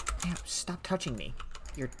 Damn, stop touching me.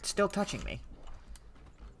 You're still touching me.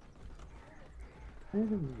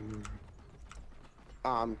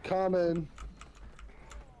 I'm coming.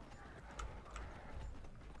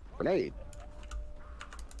 Grenade.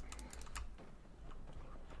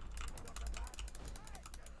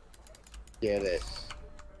 Get it.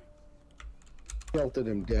 Belted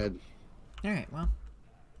him dead. Alright, well.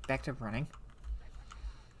 Back to running.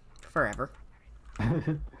 Forever.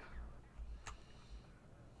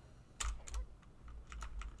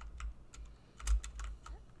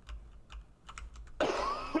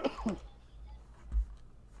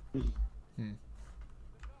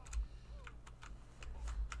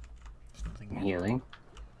 There's nothing here. Healing.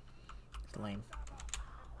 It's lame.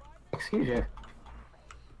 Excuse you.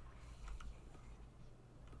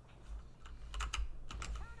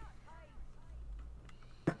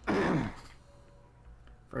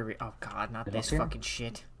 For every... Oh god, not Is this that here? fucking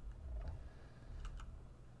shit.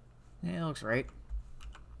 Yeah, it looks right.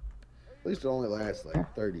 At least it only lasts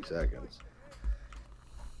like 30 seconds.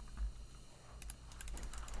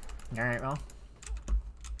 Alright, well.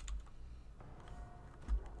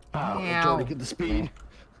 Oh, Ow. Jordy, get the speed.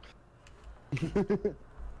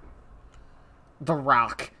 The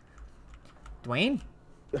Rock. Dwayne?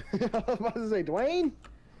 I was about to say, Dwayne?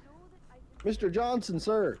 Mr. Johnson,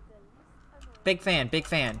 sir. Big fan, big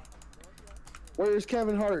fan. Where's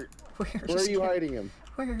Kevin Hart? Where are you hiding him?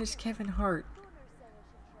 Where is Kevin Hart?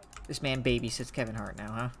 This man babysits Kevin Hart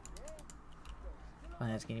now, huh? Oh,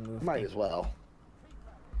 that's getting moved. Might as well.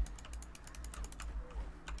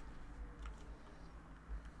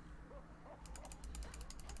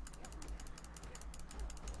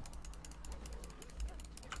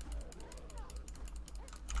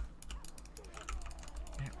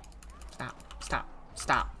 Stop.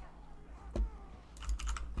 Stop. Can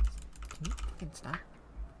you fucking stop?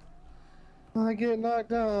 I get knocked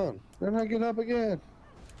down. Then I get up again.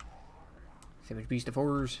 Savage Beast of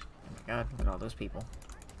Horrors. Oh my god, look at all those people.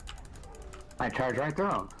 I charge right through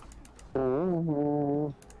them.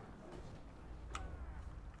 Oh.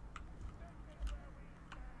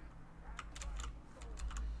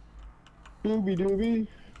 Doobie doobie.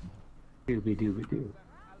 Doobie doobie doo.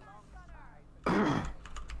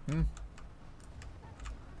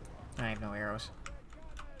 I have no arrows.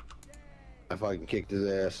 I fucking kicked his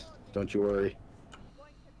ass. Don't you worry.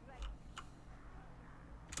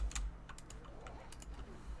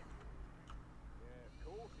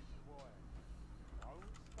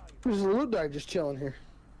 There's a little guy just chilling here.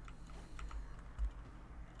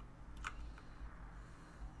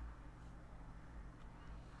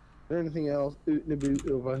 Is there anything else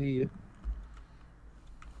over here?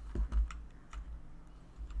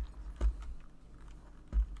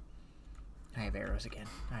 I have arrows again.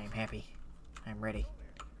 I am happy. I am ready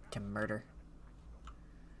to murder.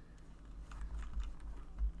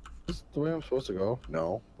 Is this the way I'm supposed to go?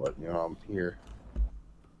 No, but you know, I'm here.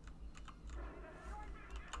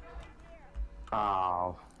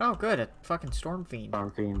 Oh. Oh, good. A fucking storm fiend.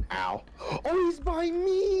 Storm fiend. Ow. Oh, he's by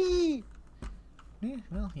me! Yeah,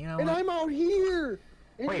 well, you know And what? I'm out here!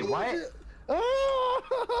 And Wait, he's what? Oh!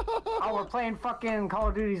 Oh, we're playing fucking Call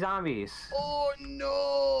of Duty Zombies. Oh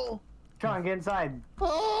no! Sean, get inside.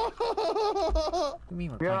 Oh! What do you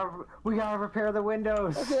mean we're playing? We gotta repair the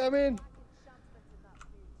windows. Okay, I'm in.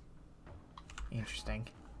 Interesting.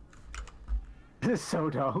 This is so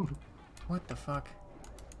dumb. What the fuck?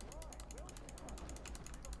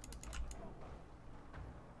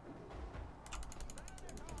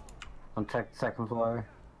 On second floor.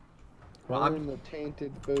 Well, I'm the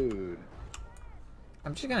tainted food.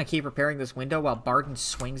 I'm just gonna keep repairing this window while Barton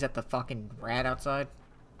swings at the fucking rat outside.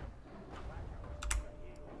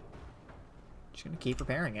 Just gonna keep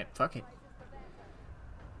repairing it. Fuck it.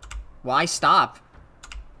 Why stop?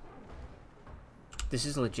 This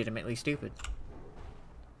is legitimately stupid.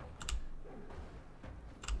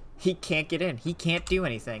 He can't get in. He can't do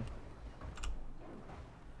anything.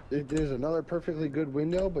 There's another perfectly good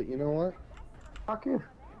window, but you know what? Fuck you.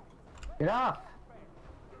 Get off.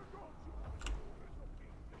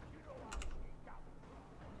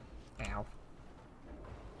 Ow.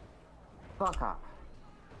 Fuck off.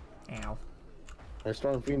 Ow. Our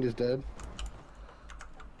storm fiend is dead.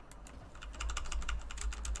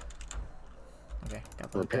 Okay,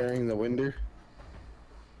 got the look. Repairing the window.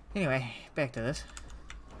 Anyway, back to this.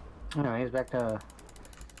 Anyway, he's back to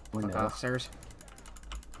Fuck window. off, sirs.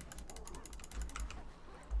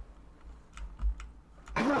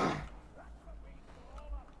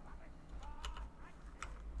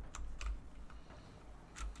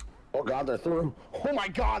 Oh god, they're through him. Oh my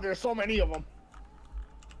god, there's so many of them.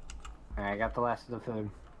 Alright, I got the last of the food.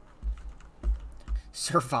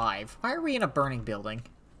 Survive. Why are we in a burning building?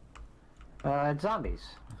 It's zombies.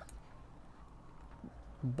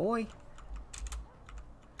 Boy.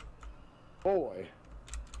 Boy.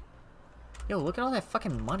 Yo, look at all that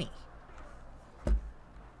fucking money. Can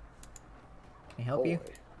I help you?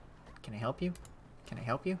 Boy. Can I help you? Can I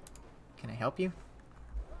help you? Can I help you?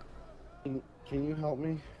 Can you help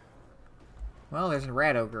me? Well, there's a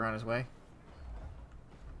rat ogre on his way.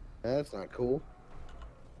 That's not cool.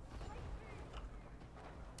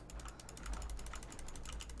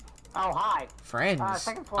 Oh, hi. Friends.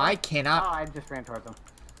 Second floor. I cannot. Oh, I just ran towards them.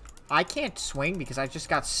 I can't swing because I just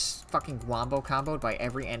got fucking wombo comboed by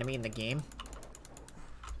every enemy in the game.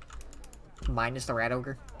 Minus the rat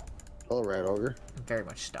ogre. Hello, rat ogre. I'm very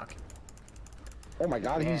much stuck. Oh my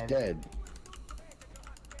god, he's Dead. dead.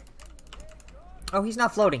 Oh, he's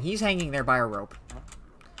not floating. He's hanging there by a rope.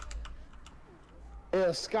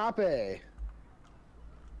 Escape.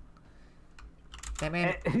 That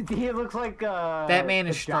man. He looks like That man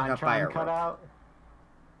is the strung up by a JonTron cutout.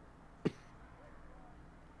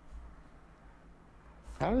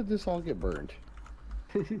 How did this all get burned?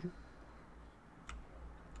 What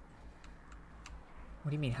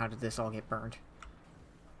do you mean, how did this all get burned?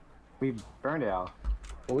 We burned it all.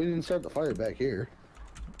 Well, we didn't start the fire back here.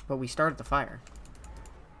 But we started the fire.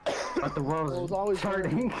 But the Well, it's world's always turning.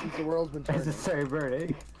 burning since the world's been As turning. it started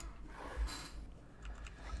burning.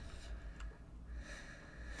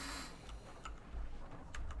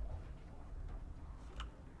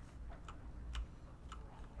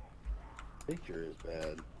 Picture is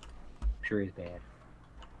bad. Sure is bad.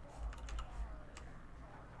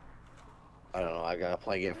 I don't know. I gotta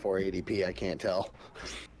play it 480p. I can't tell.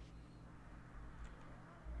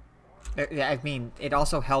 I mean, it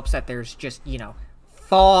also helps that there's just, you know,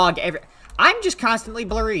 fog I'm just constantly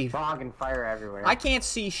blurry. Fog and fire everywhere. I can't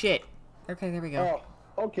see shit. Okay, there we go.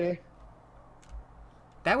 Oh, okay.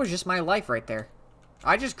 That was just my life right there.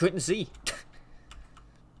 I just couldn't see.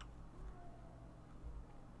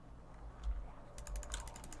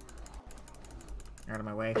 Out of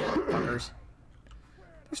my way, fuckers.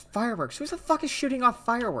 There's fireworks. Who the fuck is shooting off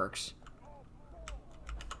fireworks?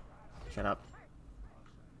 Shut up.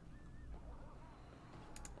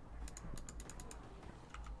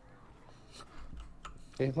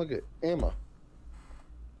 Hey, look at ammo.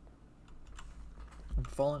 I'm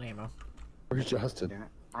full on ammo. Where's Justin?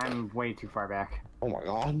 I'm way too far back. Oh my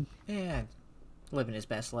god. Yeah, living his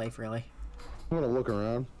best life, really. I'm gonna look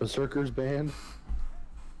around. Berserker's band.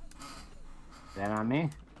 Is that on me?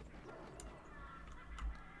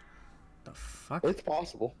 The fuck? It's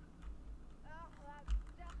possible.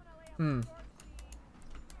 Hmm.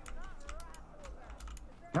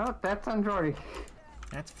 No, that's on Jordy.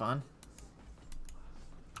 That's fun.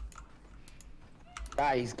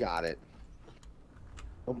 Ah, he's got it.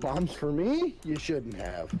 No bombs for me? You shouldn't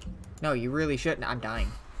have. No, you really shouldn't. I'm dying.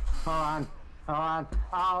 Hold on. Hold on.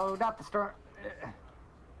 Oh, not the storm.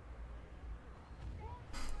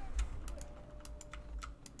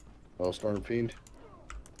 Oh, Storm Fiend.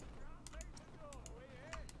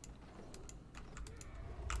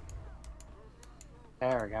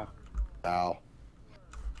 There we go. Ow.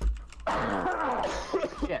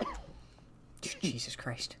 Shit. Jesus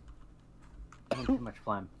Christ. Too much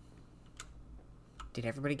phlegm. Did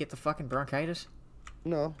everybody get the fucking bronchitis?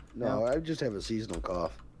 No, No. I just have a seasonal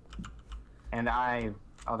cough. And I...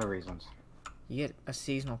 other reasons. You get a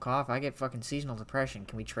seasonal cough, I get fucking seasonal depression.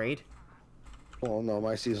 Can we trade? Well, no,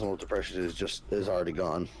 my seasonal depression is already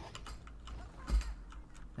gone.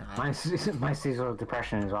 Nah, My seasonal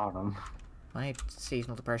depression is autumn. my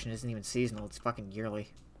seasonal depression isn't even seasonal, it's fucking yearly.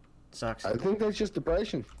 It sucks. I think that's just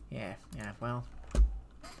depression. Yeah, well.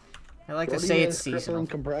 I like to Jordy say has it's seasonal. crippling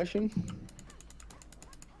compression.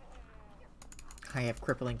 I have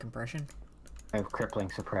crippling compression. I have crippling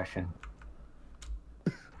suppression.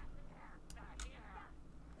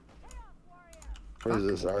 Where is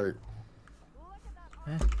this art?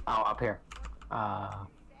 Oh, up here. On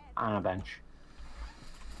a bench.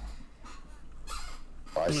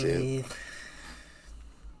 Oh, I see it.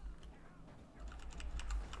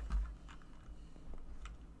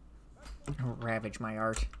 Don't ravage my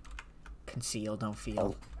art. Conceal, don't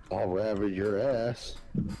feel. I'll ravage your ass.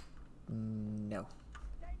 No.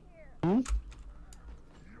 Hmm?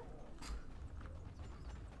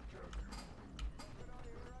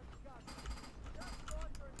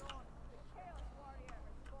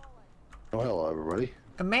 Oh, hello, everybody.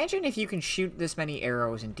 Imagine if you can shoot this many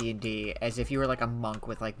arrows in D&D as if you were like a monk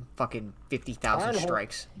with like fucking 50,000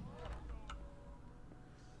 strikes.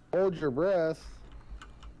 Hold your breath.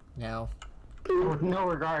 No. With no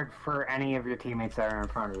regard for any of your teammates that are in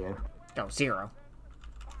front of you. No, 0.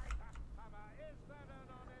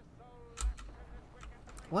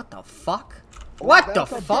 What the fuck? What the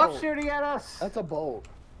that's a fuck? boat. Shooting at us! That's a boat.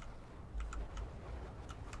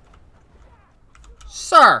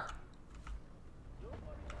 Sir!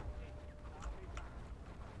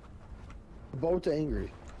 The boat's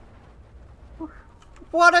angry.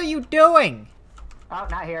 What are you doing? Oh,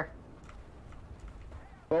 not here.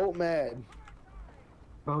 Boat mad.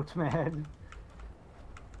 Boat's mad.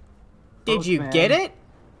 Did you get it?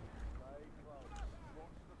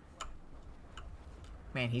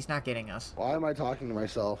 Man, he's not getting us. Why am I talking to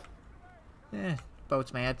myself?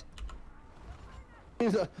 Boat's mad.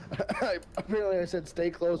 Apparently I said stay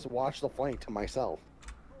close and watch the flank to myself.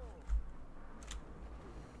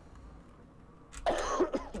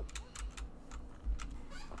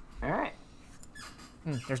 Alright.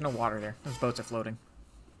 There's no water there. Those boats are floating.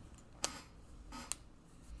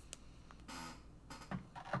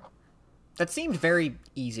 That seemed very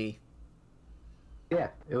easy. Yeah,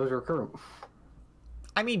 it was recruit.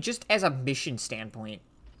 I mean, just as a mission standpoint.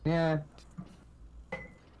 Yeah.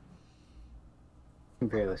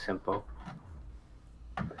 Fairly simple.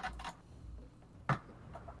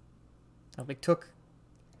 It took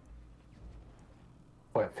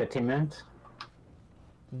What, 15 minutes?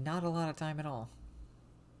 not a lot of time at all.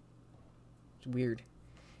 It's weird.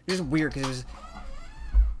 It was weird because it was...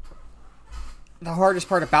 The hardest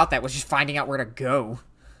part about that was just finding out where to go.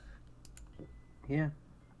 Yeah.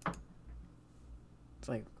 It's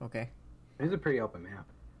like, okay. It is a pretty open map.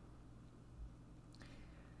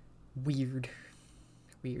 Weird.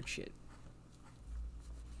 Weird shit.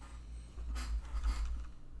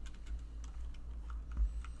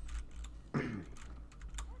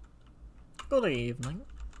 Good evening.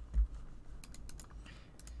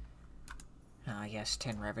 Ah, yes,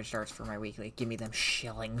 10 ravage darts for my weekly. Give me them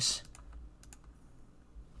shillings.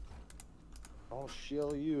 I'll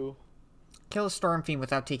shill you. Kill a storm fiend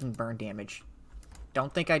without taking burn damage.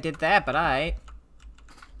 Don't think I did that, but I.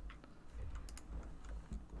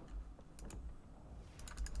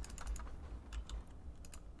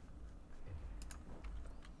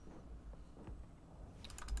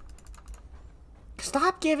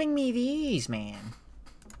 Stop giving me these, man.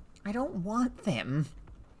 I don't want them.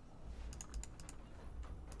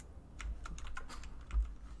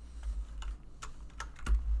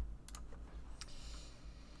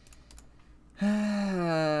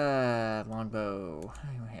 Longbow.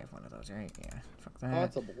 I don't have one of those, right? Yeah. Fuck that. Oh,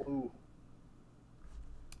 that's a blue.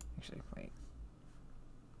 Actually, wait.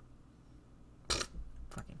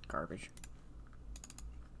 Fucking garbage.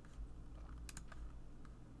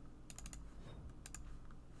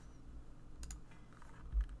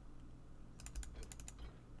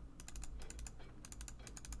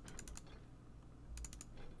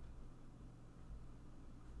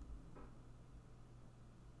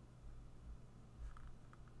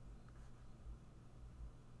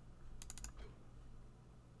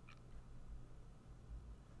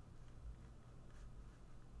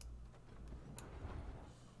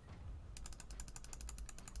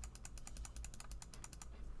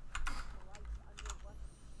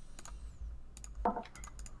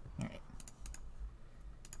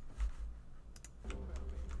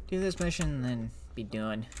 Do this mission and then be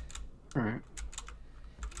done. Alright.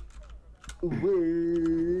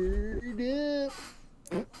 Word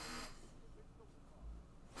up.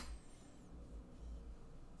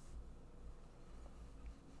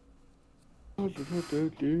 We're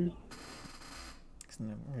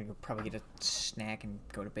gonna probably get a snack and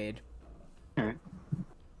go to bed. Alright.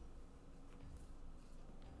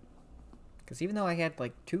 Because even though I had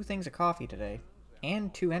like 2 things of coffee today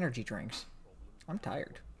and 2 energy drinks, I'm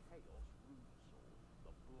tired.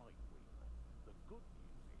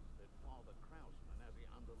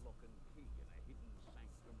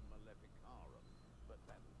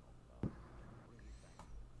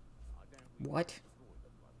 What?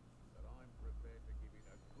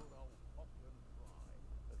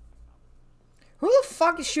 Who the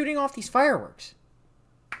fuck is shooting off these fireworks?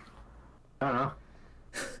 I don't know.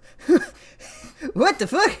 What the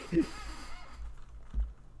fuck?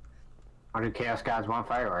 Why do Chaos Gods want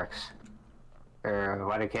fireworks? Or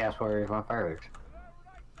why do Chaos Warriors want fireworks?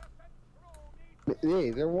 Hey,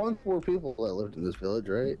 there were 4 people that lived in this village,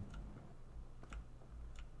 right?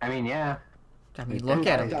 I mean, yeah. I mean, look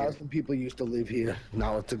at 1,000 him. people used to live here.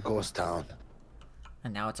 Now it's a ghost town.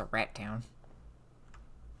 And now it's a rat town.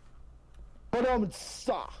 But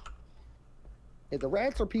saw. Hey, the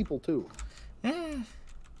rats are people too. Eh.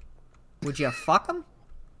 Would you fuck them?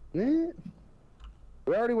 Eh.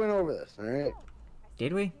 We already went over this, alright?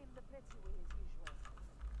 Did we?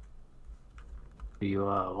 Do you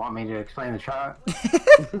want me to explain the chart?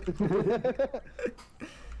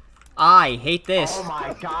 I hate this. Oh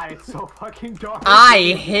my god, it's so fucking dark.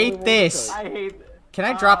 I hate this. I hate. Can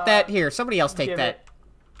I drop that? Here, somebody else take give that. it.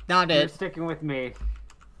 Not You're it. sticking with me.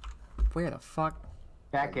 Where the fuck?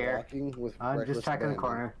 Back here. Walking with I'm reckless just checking the abandon.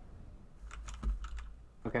 corner.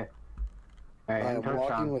 Okay. Alright, I am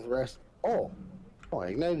walking with rest. Oh, I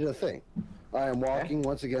ignited a thing. I am walking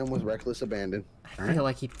once again with reckless abandon. I feel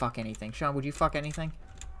like he'd fuck anything. Sean, would you fuck anything?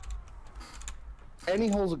 Any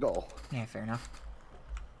hole's a goal. Yeah, fair enough.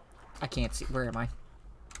 I can't see. Where am I?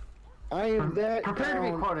 I am that Prepare to be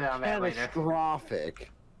down quoted on that later. catastrophic.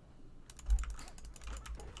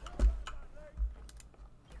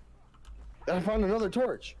 I found another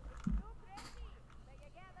torch.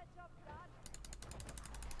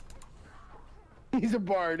 He's a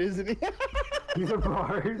bard, isn't he? He's a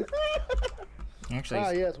bard. Actually, Ah,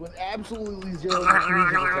 yes, with absolutely zero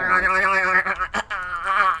machines of attack.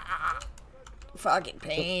 fucking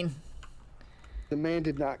pain. The man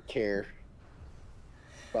did not care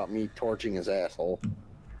about me torching his asshole.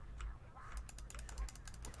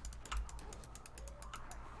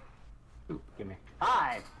 Ooh, give me.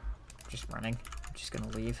 Hi! Just running. I'm just gonna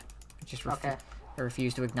leave. I just Okay. I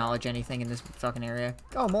refuse to acknowledge anything in this fucking area.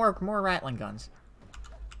 Oh, more rattling guns.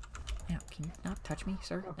 Now, can you not touch me,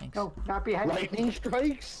 sir? Thanks. No, not behind me. Lightning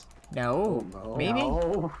strikes? No. no. Maybe?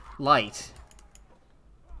 No. Light.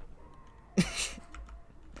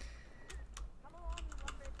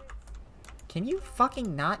 Can you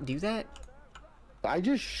fucking not do that? I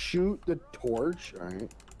just shoot the torch,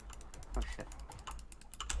 alright? Oh shit.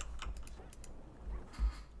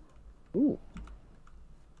 Ooh.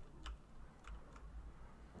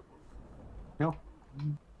 No.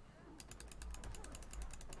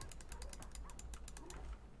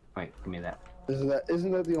 Wait, give me that. Isn't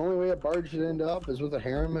that the only way a bard should end up? Is with a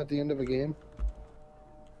harem at the end of a game?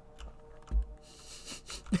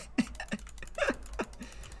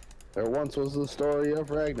 There once was the story of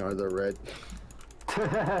Ragnar the Red.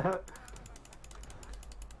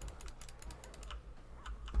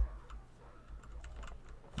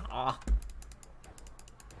 Aw.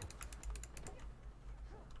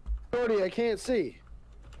 Jordy, I can't see.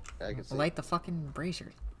 I can see. Light the fucking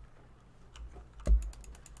brazier.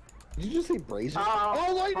 Did you just say brazier? Oh,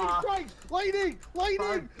 Oh, lightning fuck. strikes! Lightning! Lightning!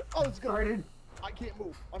 Bard. Oh, it's gonna Barded. I can't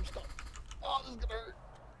move. I'm stuck. Oh, this is gonna hurt.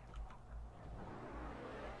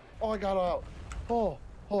 Oh, I got out. Oh.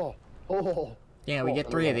 Yeah, we Oh, get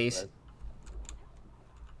 3 of these.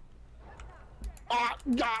 Ah,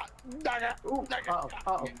 got. Ooh, oh.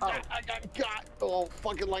 Oh,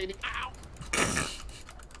 fucking lightning. Ow.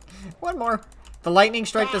 One more. The lightning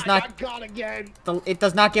strike does I not. got got again. It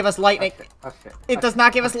does not give us lightning. Oh shit. It does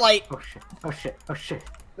not give us light. Oh shit. Oh shit. Oh shit.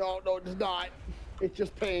 No, it does not. It's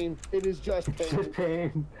just pain. It is just It's pain. just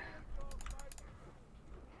pain.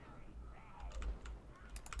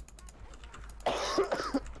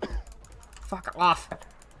 Fuck off.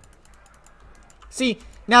 See,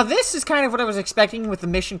 now this is kind of what I was expecting with the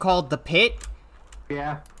mission called The Pit.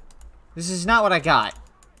 Yeah. This is not what I got.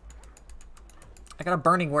 I got a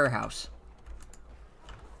burning warehouse.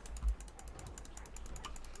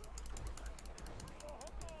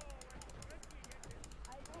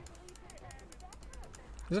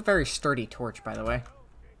 This is a very sturdy torch, by the way.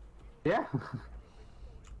 Yeah.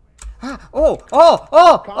 Ah,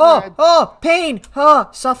 oh, pain,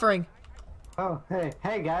 suffering. Oh,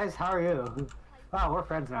 hey guys, how are you? Oh, we're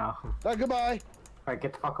friends now. Goodbye. Alright,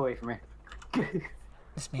 get the fuck away from me.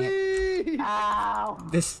 This man, Ow!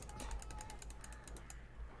 this.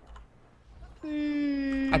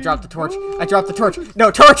 I dropped the torch. I dropped the torch.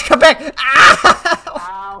 No, torch, come back. Ow!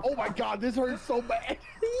 Ow! Oh my god, this hurts so bad.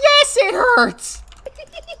 Yes, it hurts.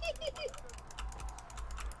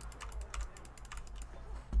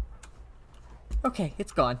 Okay,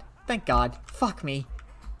 it's gone. Thank God. Fuck me.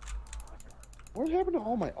 What happened to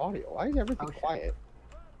all my audio? Why is everything Oh, shit. quiet?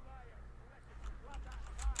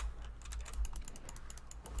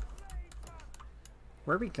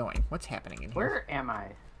 Where are we going? What's happening in here? Where am I?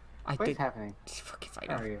 What is happening? Fucking fight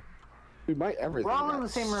How out. are you? Dude, my everything. We're all in got the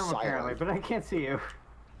same room silent. apparently, but I can't see you.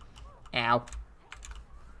 Ow.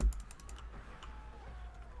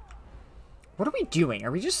 What are we doing?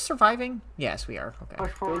 Are we just surviving? Yes, we are. Okay.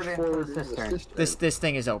 Push forward Push into forward the in the cistern. cistern. This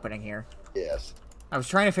thing is opening here. Yes. I was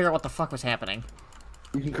trying to figure out what the fuck was happening.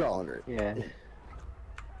 You can crawl under it. Yeah.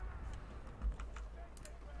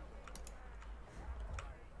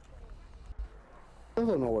 I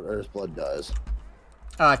don't know what Earth's Blood does.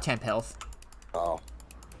 Temp health. Oh.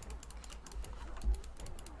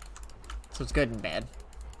 So it's good and bad.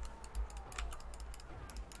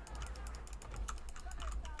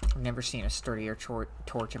 I've never seen a sturdier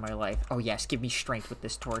torch in my life. Oh yes, give me strength with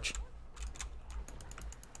this torch.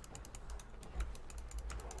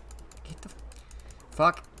 Get the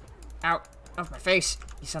fuck out of my face,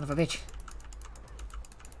 you son of a bitch.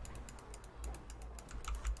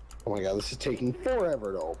 Oh my god, this is taking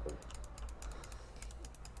forever to open.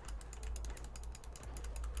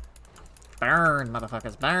 Burn,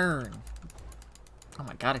 motherfuckers, burn. Oh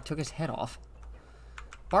my god, it took his head off.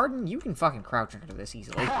 Barden, you can fucking crouch under this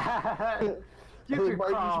easily. You I think could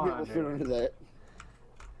Martin crawl should be able to fit under. under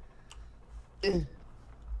that.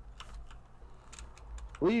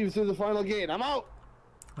 Leave through the final gate. I'm out.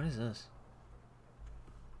 What is this?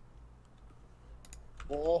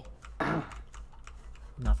 Oh.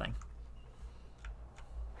 Nothing.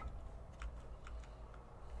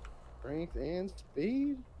 Strength and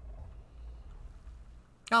speed.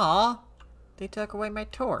 Aw, they took away my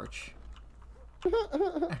torch.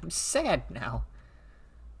 I'm sad now.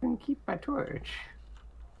 And keep my torch.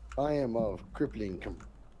 I am of crippling.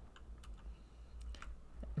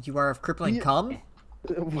 You are of crippling Yeah. cum?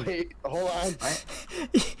 Wait, hold on. What?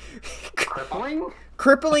 Crippling?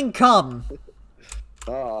 Crippling cum.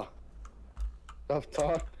 Tough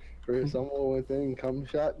talk for someone within cum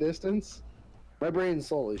shot distance. My brain's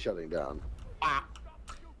slowly shutting down.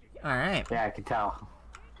 Alright. Yeah, I can tell.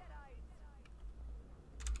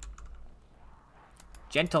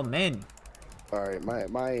 Gentlemen. Alright,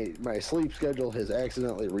 my sleep schedule has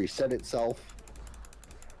accidentally reset itself.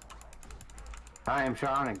 I am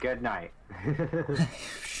Sean, and good night.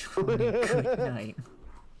 Good night.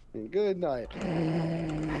 Good night.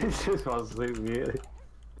 Just fall asleep immediately.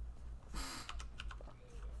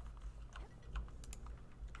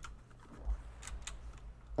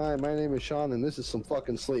 Hi, my name is Sean, and this is some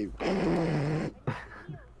fucking sleep.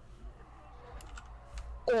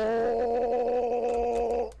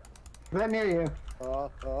 Oh! Is that near you?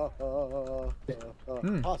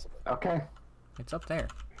 Possible. Okay. It's up there.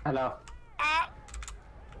 Hello. I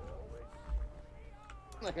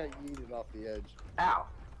got yeeted off the edge. Ow.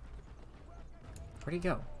 Where'd he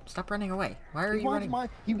go? Stop running away. Why are He you wants running?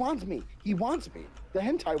 He wants me. He wants me. The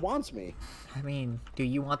hentai wants me. I mean, do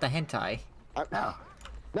you want the hentai? No.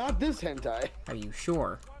 Not this hentai. Are you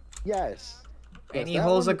sure? Yes. Any that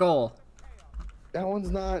hole's a one- goal. That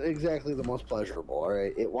one's not exactly the most pleasurable,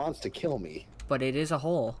 alright? It wants to kill me. But it is a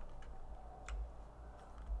hole.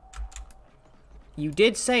 You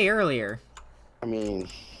did say earlier. I mean...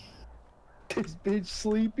 This bitch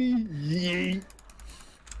sleepy? Yeet.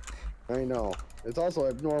 I know. It's also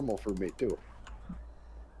abnormal for me, too.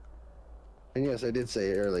 And yes, I did say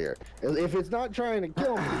it earlier. If it's not trying to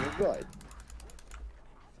kill me, you're good.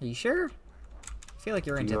 Are you sure? I feel like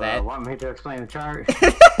you're into You that. want me to explain the chart?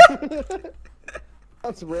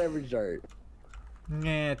 That's ravaged art.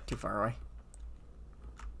 Nah, too far away.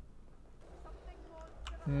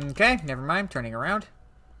 Okay, never mind. Turning around.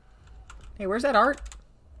 Hey, where's that art?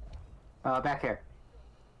 Back here.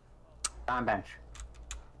 On bench.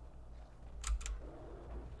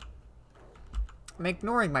 I'm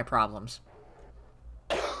ignoring my problems.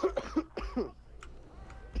 Oh,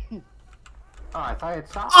 I thought it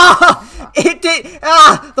stopped. Ah! It did!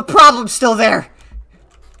 Ah! The problem's still there!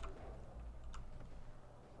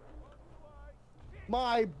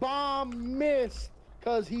 My bomb missed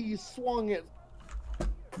because he swung it.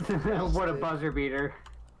 What a buzzer beater.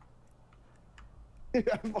 I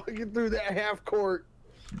fucking threw that half court.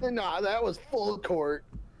 Nah, that was full court.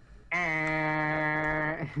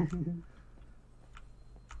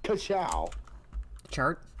 Ka-chow.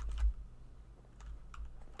 Chart?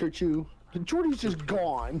 Ka-choo. Jordy's just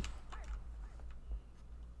gone.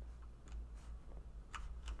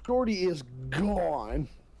 Jordy is gone.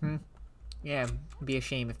 Yeah, it'd be a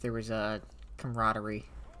shame if there was a camaraderie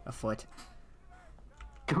afoot.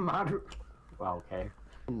 Camaraderie. Well, okay.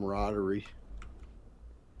 Camaraderie.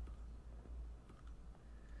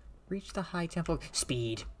 Reach the high tempo.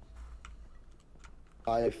 Speed.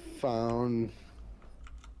 I found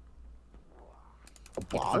a Get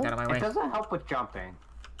the fuck bottle. out of my It way. doesn't help with jumping,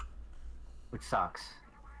 which sucks.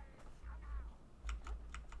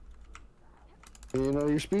 You know,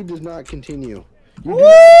 your speed does not continue. You do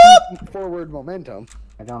not keep forward momentum.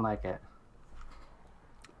 I don't like it.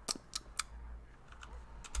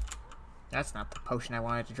 That's not the potion I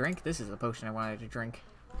wanted to drink. This is the potion I wanted to drink.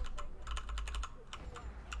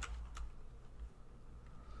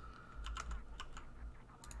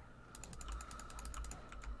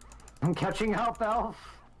 I'm catching up, Elf.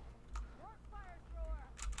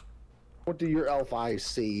 What do your elf eyes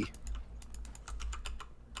see?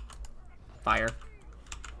 Fire.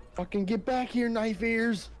 Fucking get back here, knife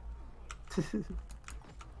ears.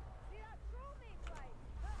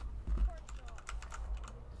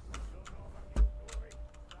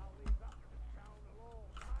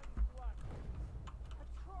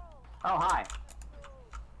 Oh, hi.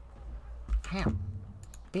 How?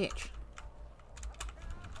 Bitch.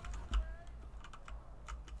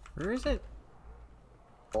 Where is it?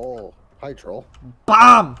 Oh, hi, troll.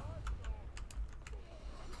 Bomb!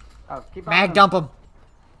 Oh, keep Mag on. dump him.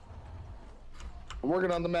 I'm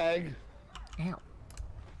working on the mag. Ow.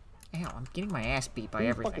 Ow, I'm getting my ass beat by You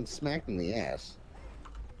everything. fucking smacked in the ass.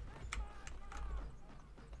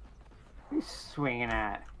 He's swinging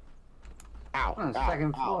at. Ow. On the ow,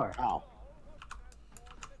 second ow, floor. Ow.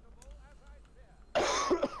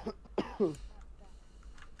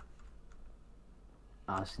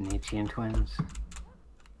 Oh, Snitchian twins. The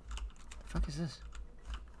fuck is this?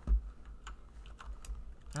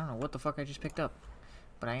 I don't know what the fuck I just picked up,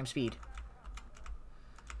 but I am speed.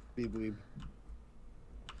 Beeb weeb.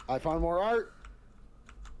 I found more art.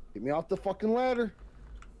 Get me off the fucking ladder.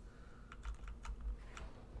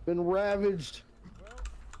 Been ravaged.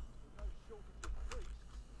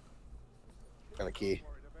 Got a key.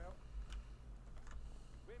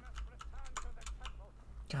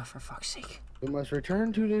 God, for fuck's sake. We must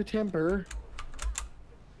return to the temper.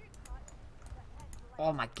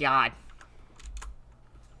 Oh my god.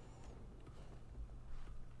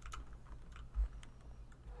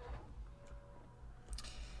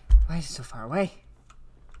 Why is it so far away?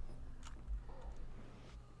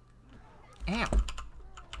 Ow.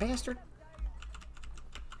 Bastard.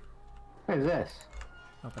 What is this?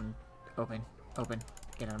 Open. Open. Open.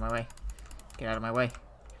 Get out of my way. Get out of my way.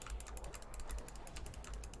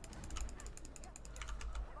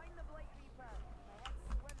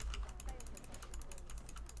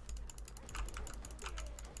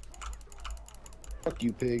 Fuck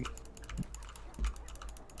you, pig.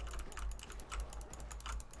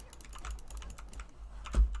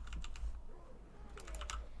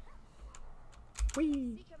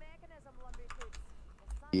 Whee!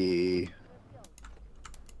 Yeah.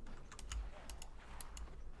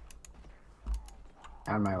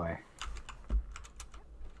 Out of my way.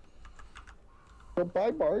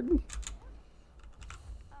 Goodbye, Barton.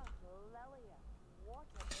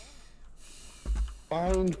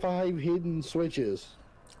 Find 5 hidden switches.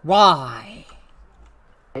 Why?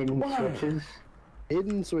 Hidden switches.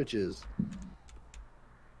 Hidden switches.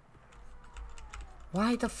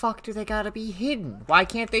 Why the fuck do they gotta be hidden? Why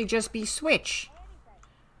can't they just be switch?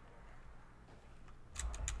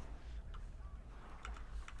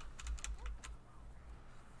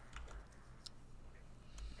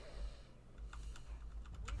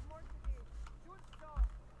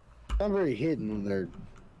 Not very hidden when they're...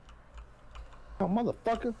 Oh,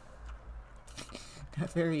 motherfucker.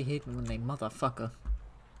 Not very hidden when they motherfucker.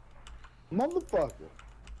 Motherfucker.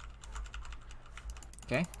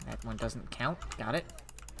 Okay, that one doesn't count. Got it.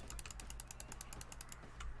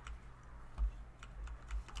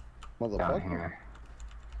 Down Motherfucker. here.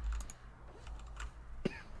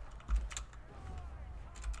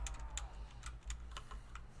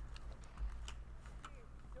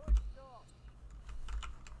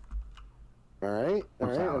 Alright,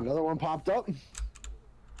 What's alright, out? another one popped up.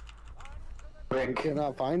 Brick.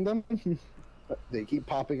 Cannot find them. They keep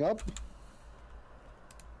popping up.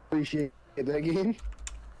 Appreciate that game.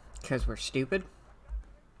 Because we're stupid.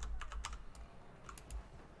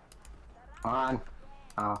 Come on.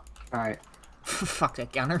 Oh, alright. Fuck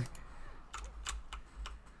that gunner.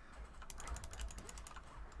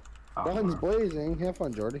 Oh, Guns blazing. Have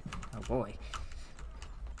fun, Jordy. Oh boy.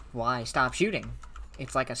 Why stop shooting?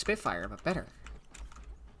 It's like a Spitfire, but better.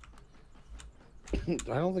 I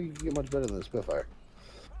don't think you can get much better than the Spitfire.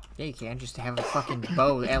 Yeah, you can. Just have a fucking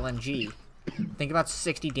bow LMG. Think about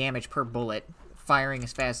 60 damage per bullet, firing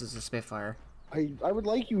as fast as a Spitfire. I would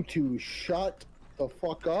like you to shut the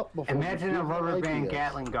fuck up before Imagine you a give me rubber band ideas.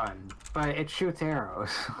 Gatling gun, but it shoots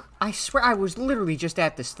arrows. I swear I was literally just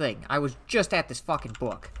at this thing. I was just at this fucking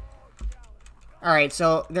book. Alright,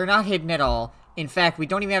 so they're not hidden at all. In fact, we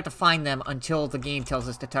don't even have to find them until the game tells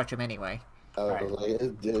us to touch them anyway. Like,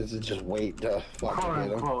 it's just wait to Quote fucking get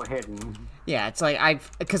them. unquote hidden. Yeah, it's like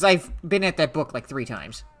because I've been at that book like 3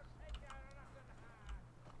 times.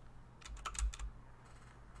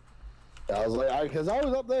 I was like, because I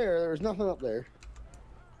was up there was nothing up there.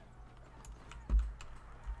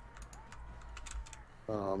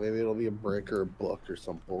 Oh, maybe it'll be a brick or a book or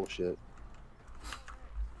some bullshit.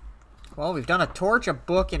 Well, we've done a torch, a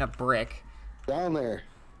book, and a brick. Down there.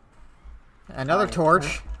 Another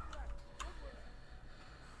torch.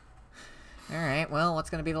 Alright, well, what's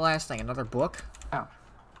gonna be the last thing? Another book? Oh.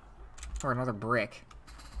 Or another brick?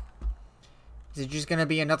 Is it just gonna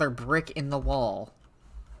be another brick in the wall?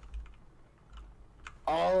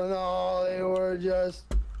 All in all, they were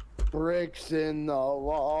just bricks in the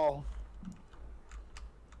wall.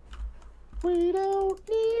 We don't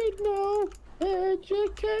need no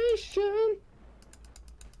education.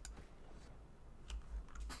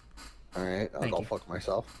 Alright, I'll Thank go you. fuck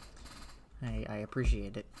myself. I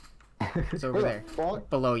appreciate it. It's over Where the there. fuck?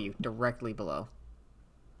 Below you. Directly below.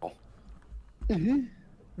 Fine.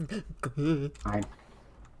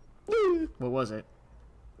 What was it?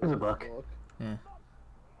 There's a book. Yeah.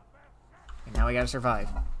 And now we gotta survive.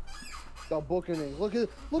 The book and ink. Look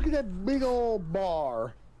at that big old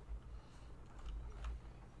bar.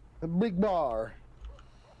 A big bar.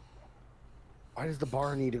 Why does the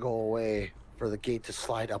bar need to go away for the gate to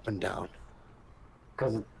slide up and down?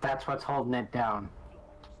 Because that's what's holding it down.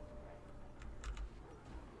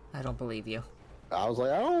 I don't believe you. I was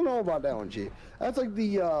like, I don't know about that one, G. That's like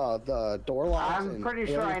the door locks. I'm and pretty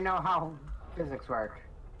sure I know how physics work.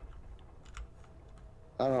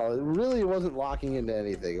 I don't know. It really wasn't locking into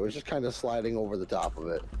anything. It was just kind of sliding over the top of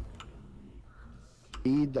it.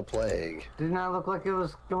 Feed the plague. Didn't that look like it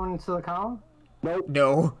was going into the column? Nope.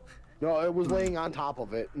 No. No, it was laying on top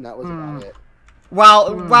of it, and that was about it.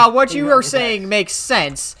 While what you are saying makes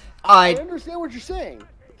sense, I understand what you're saying.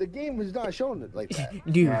 The game is not showing it like that.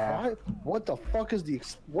 Dude. Yeah. Why? What the fuck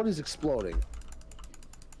is what is exploding?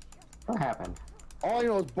 What happened? All I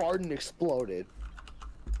know is Barden exploded.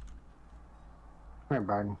 Come here,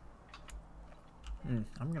 Barden.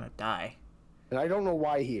 I'm gonna die. And I don't know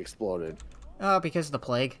why he exploded. Oh, because of the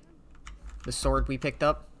plague. The sword we picked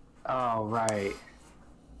up. Oh, right.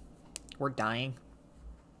 We're dying.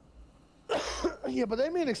 Yeah, but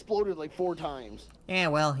that man exploded like 4 times. Yeah,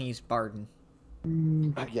 well, he's Barden.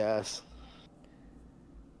 I guess.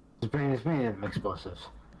 It's made of explosives.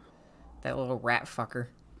 That little rat fucker.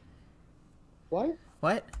 What?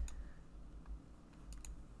 What?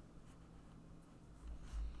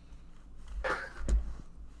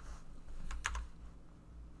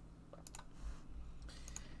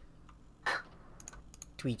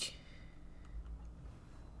 Tweech.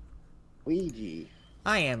 Ouija.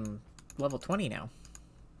 I am level 20 now.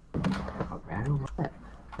 Oh, man, what?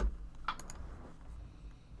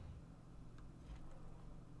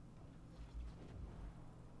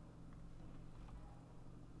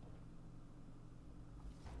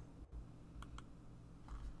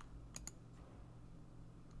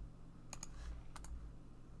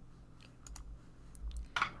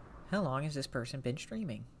 How long has this person been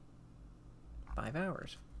streaming? 5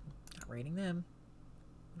 hours. Not rating them.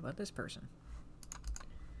 What about this person?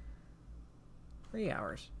 3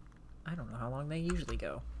 hours. I don't know how long they usually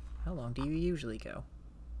go. How long do you usually go?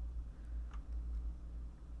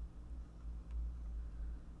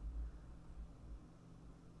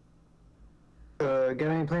 Got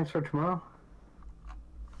any plans for tomorrow?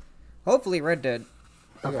 Hopefully Red Dead.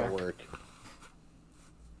 I gotta work.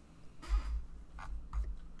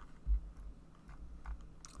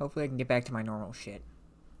 Hopefully I can get back to my normal shit.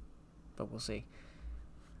 But we'll see.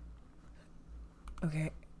 Okay.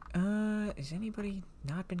 Has anybody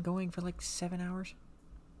not been going for like 7 hours?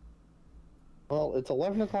 Well, it's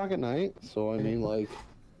 11 o'clock at night, so I mean, like...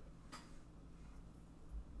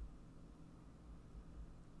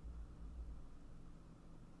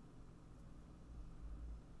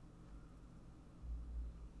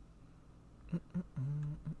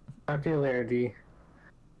 Talk to you later, D.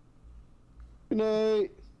 Good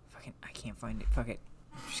night. Fucking, I can't find it. Fuck it.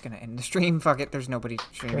 I'm just gonna end the stream. Fuck it. There's nobody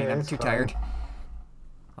streaming. Okay, I'm that's too fine. tired.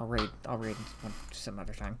 I'll raid some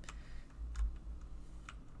other time.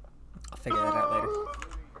 I'll figure that out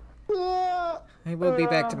later. I will be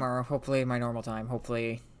back tomorrow. Hopefully my normal time.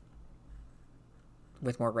 Hopefully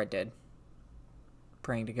with more Red Dead.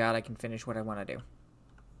 Praying to God I can finish what I want to do.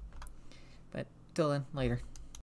 But till then, later.